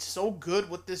is just so good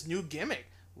with this new gimmick.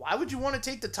 Why would you want to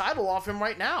take the title off him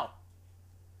right now?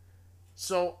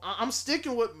 So I'm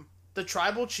sticking with the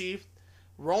Tribal Chief,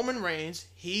 Roman Reigns.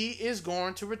 He is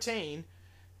going to retain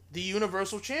the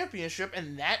Universal Championship,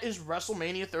 and that is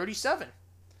WrestleMania 37.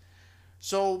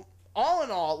 So all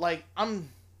in all, like,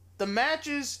 the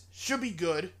matches should be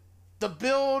good. The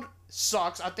build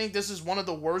sucks. I think this is one of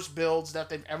the worst builds that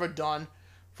they've ever done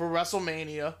for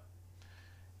WrestleMania.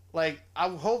 Like, I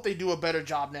hope they do a better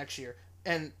job next year.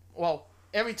 And, well,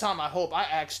 every time I hope, I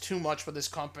ask too much for this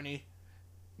company.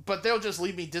 But they'll just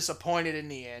leave me disappointed in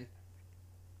the end.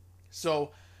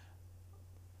 So,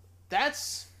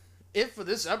 that's it for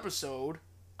this episode.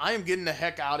 I am getting the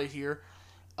heck out of here.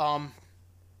 And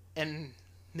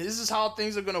this is how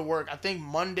things are going to work. I think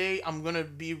Monday I'm going to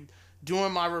be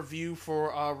doing my review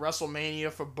for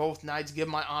WrestleMania for both nights. Give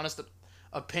my honest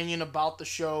opinion about the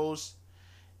shows.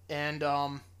 And,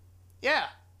 yeah,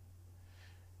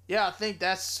 I think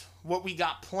that's what we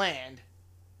got planned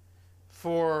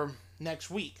for next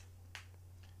week.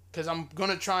 Because I'm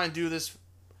going to try and do this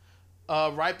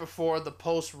right before the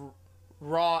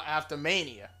post-Raw after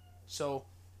Mania. So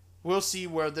we'll see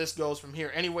where this goes from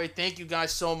here. Anyway, thank you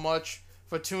guys so much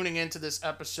for tuning into this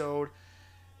episode.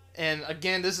 And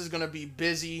again, this is going to be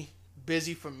busy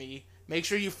for me. Make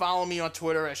sure you follow me on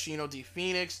Twitter at Shino D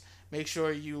Phoenix. Make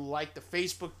sure you like the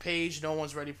Facebook page, No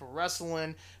One's Ready for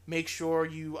Wrestling. Make sure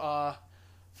you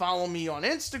follow me on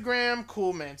Instagram,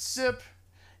 CoolManSip.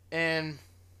 And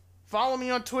follow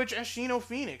me on Twitch at Shino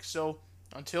Phoenix. So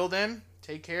until then,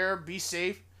 take care, be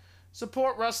safe,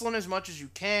 support wrestling as much as you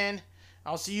can.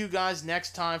 I'll see you guys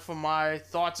next time for my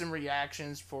thoughts and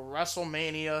reactions for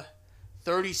WrestleMania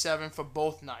 37 for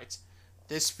both nights.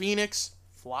 This Phoenix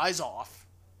flies off.